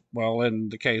rights? Well, in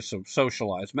the case of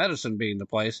socialized medicine being the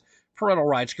place, parental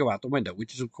rights go out the window,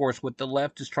 which is, of course, what the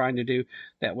left is trying to do.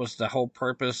 That was the whole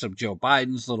purpose of Joe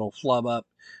Biden's little flub up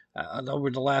over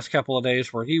the last couple of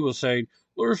days, where he was saying,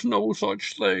 there's no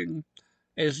such thing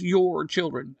as your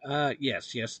children.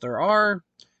 Yes, there are,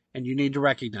 and you need to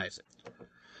recognize it.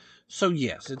 So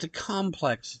yes, it's a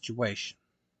complex situation.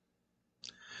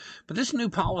 But this new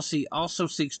policy also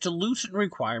seeks to loosen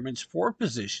requirements for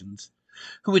physicians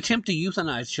who attempt to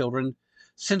euthanize children,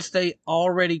 since they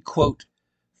already, quote,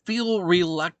 feel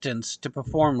reluctance to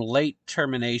perform late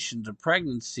terminations of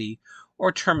pregnancy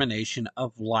or termination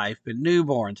of life in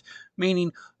newborns,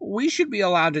 meaning we should be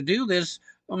allowed to do this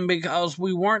because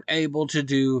we weren't able to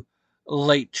do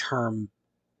late-term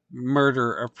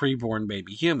murder of preborn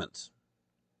baby humans.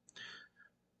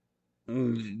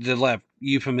 The left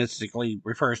euphemistically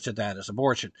refers to that as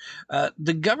abortion.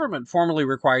 The government formally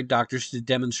required doctors to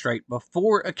demonstrate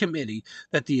before a committee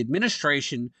that the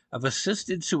administration of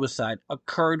assisted suicide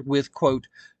occurred with, quote,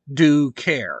 due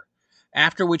care,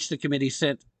 after which the committee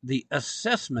sent the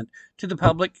assessment to the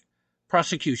Public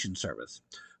Prosecution Service,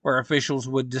 where officials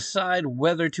would decide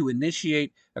whether to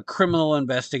initiate a criminal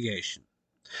investigation.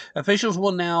 Officials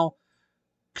will now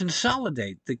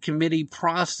consolidate the committee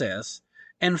process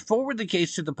and forward the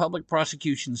case to the Public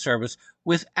Prosecution Service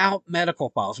without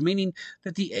medical files, meaning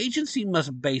that the agency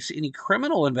must base any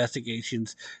criminal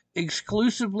investigations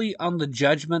exclusively on the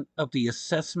judgment of the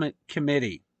assessment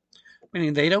committee,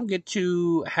 meaning they don't get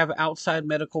to have outside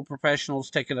medical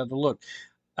professionals take another look.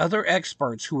 Other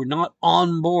experts who are not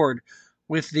on board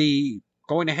with the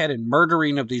going ahead and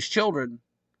murdering of these children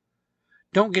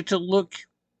don't get to look,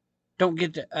 don't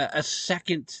get a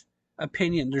second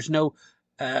opinion. There's no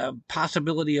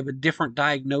possibility of a different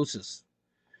diagnosis.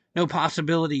 No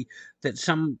possibility that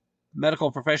some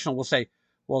medical professional will say,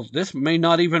 well, this may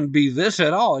not even be this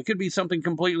at all. It could be something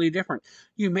completely different.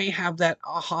 You may have that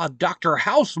aha Dr.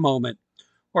 House moment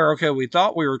where, okay, we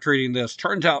thought we were treating this.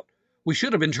 Turns out we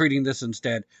should have been treating this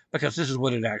instead because this is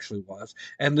what it actually was.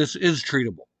 And this is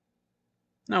treatable.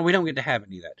 No, we don't get to have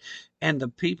any of that. And the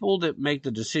people that make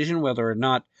the decision whether or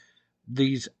not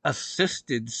these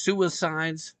assisted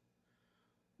suicides,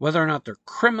 whether or not they're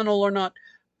criminal or not,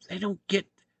 they don't get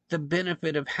the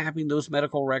benefit of having those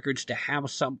medical records to have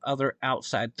some other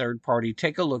outside third party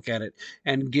take a look at it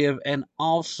and give an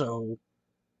also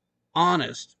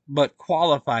honest but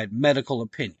qualified medical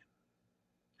opinion.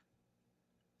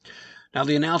 Now,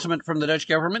 the announcement from the Dutch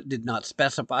government did not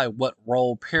specify what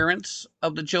role parents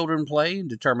of the children play in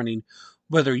determining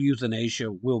whether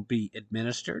euthanasia will be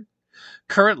administered.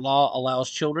 Current law allows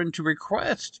children to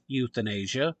request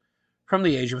euthanasia from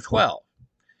the age of 12,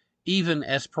 even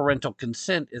as parental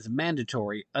consent is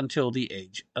mandatory until the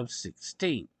age of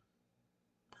 16.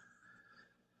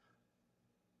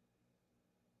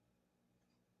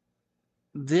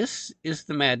 This is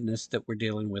the madness that we're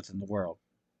dealing with in the world.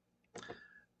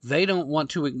 They don't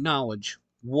want to acknowledge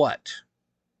what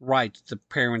rights the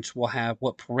parents will have,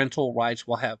 what parental rights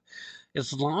will have.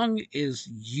 As long as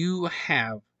you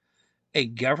have a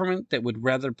government that would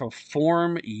rather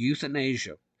perform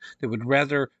euthanasia, that would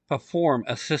rather perform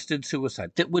assisted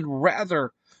suicide, that would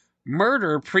rather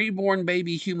murder preborn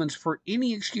baby humans for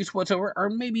any excuse whatsoever, or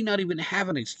maybe not even have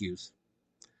an excuse,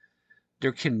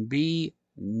 there can be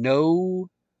no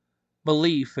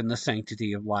belief in the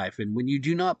sanctity of life. And when you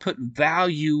do not put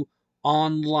value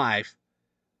on life,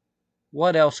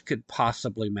 what else could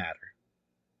possibly matter?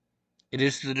 It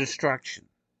is the destruction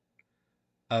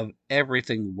of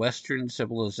everything Western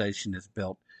civilization has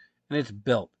built, and it's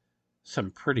built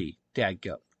some pretty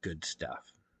dadgum good stuff.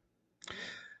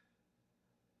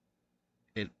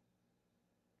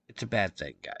 It's a bad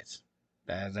thing, guys.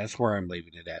 That's where I'm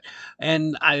leaving it at.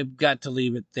 And I've got to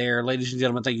leave it there. Ladies and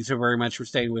gentlemen, thank you so very much for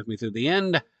staying with me through the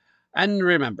end. And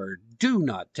remember, do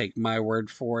not take my word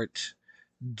for it.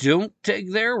 Don't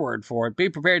take their word for it. Be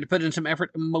prepared to put in some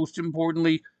effort, and most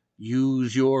importantly,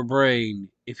 use your brain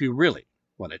if you really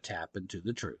want to tap into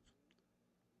the truth.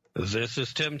 This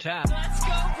is Tim Tapp. Let's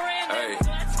go, Brandon. Hey.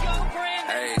 Let's go, Brandon.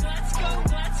 Hey. Let's go.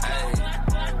 Let's go. Hey. Let's go,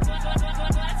 Brandon.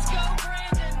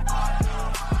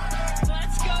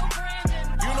 Let's go, Brandon.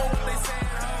 You know what they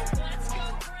saying, ho? Let's go,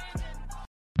 Brandon.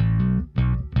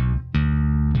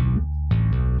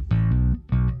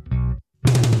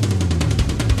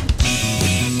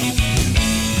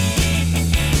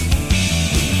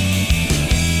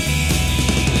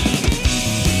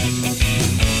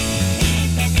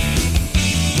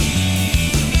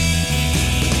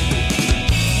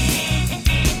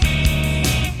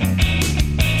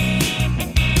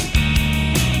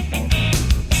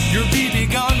 Your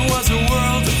BB gun was a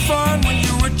world of fun when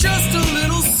you were just a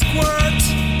little squirt.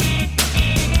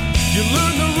 You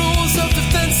learned the rules of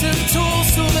defensive tools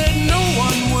so that no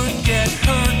one would get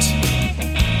hurt.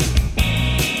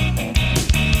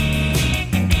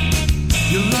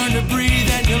 You learned to breathe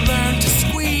and you learned to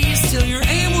squeeze till your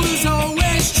aim was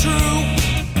always true.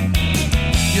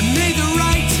 You made the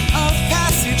rite of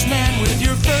passage, man, with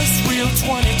your first real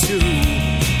 22.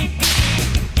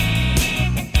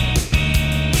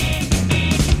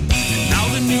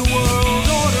 New world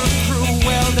order crew,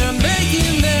 well, they're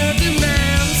making their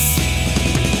demands.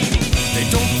 They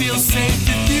don't feel safe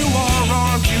if you are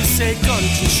armed. You say gun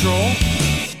control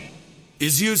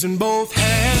is using both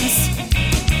hands.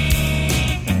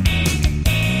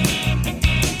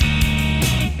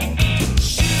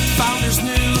 Founders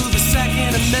knew the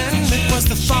Second Amendment was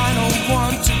the final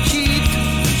one to keep,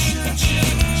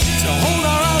 to hold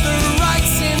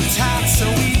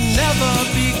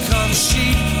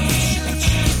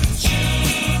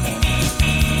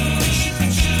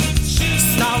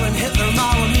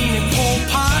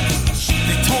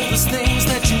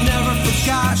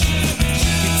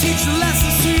teach the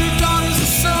lessons to your daughters and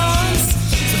sons.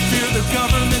 To fear the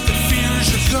government that fears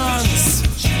your guns.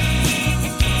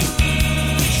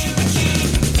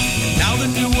 Now the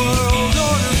New World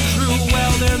Order crew,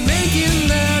 well, they're making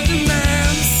their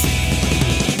demands.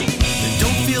 They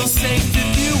don't feel safe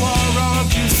if you are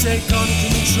armed. You say gun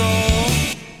control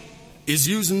is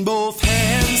using both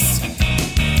hands.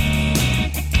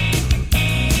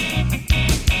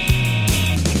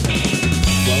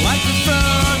 Well, I prefer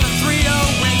the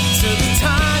 308 to the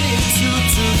tiny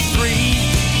 223.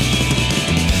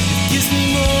 It gives me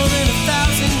more than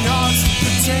 1,000 yards to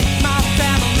protect my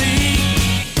family.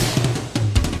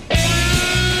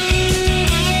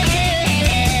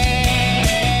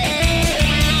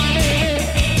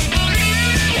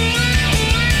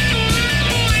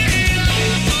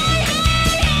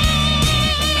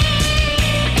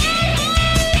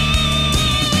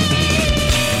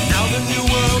 Now the New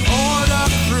World Order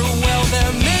crew, well,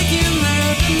 they're making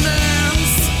their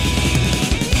demands.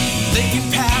 They can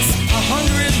pass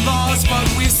 100 laws, but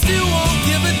we still won't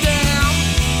give a damn.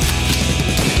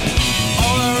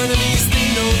 All our enemies, they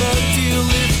know the deal.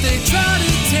 If they try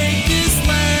to take this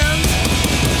land,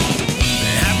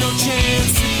 they have no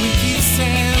chance if we keep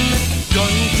saying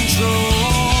gun control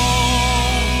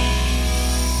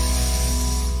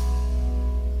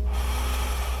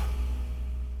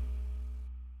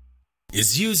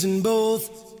is using both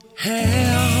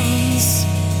hands.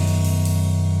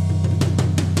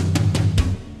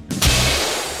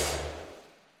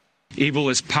 Evil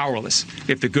is powerless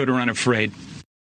if the good are unafraid.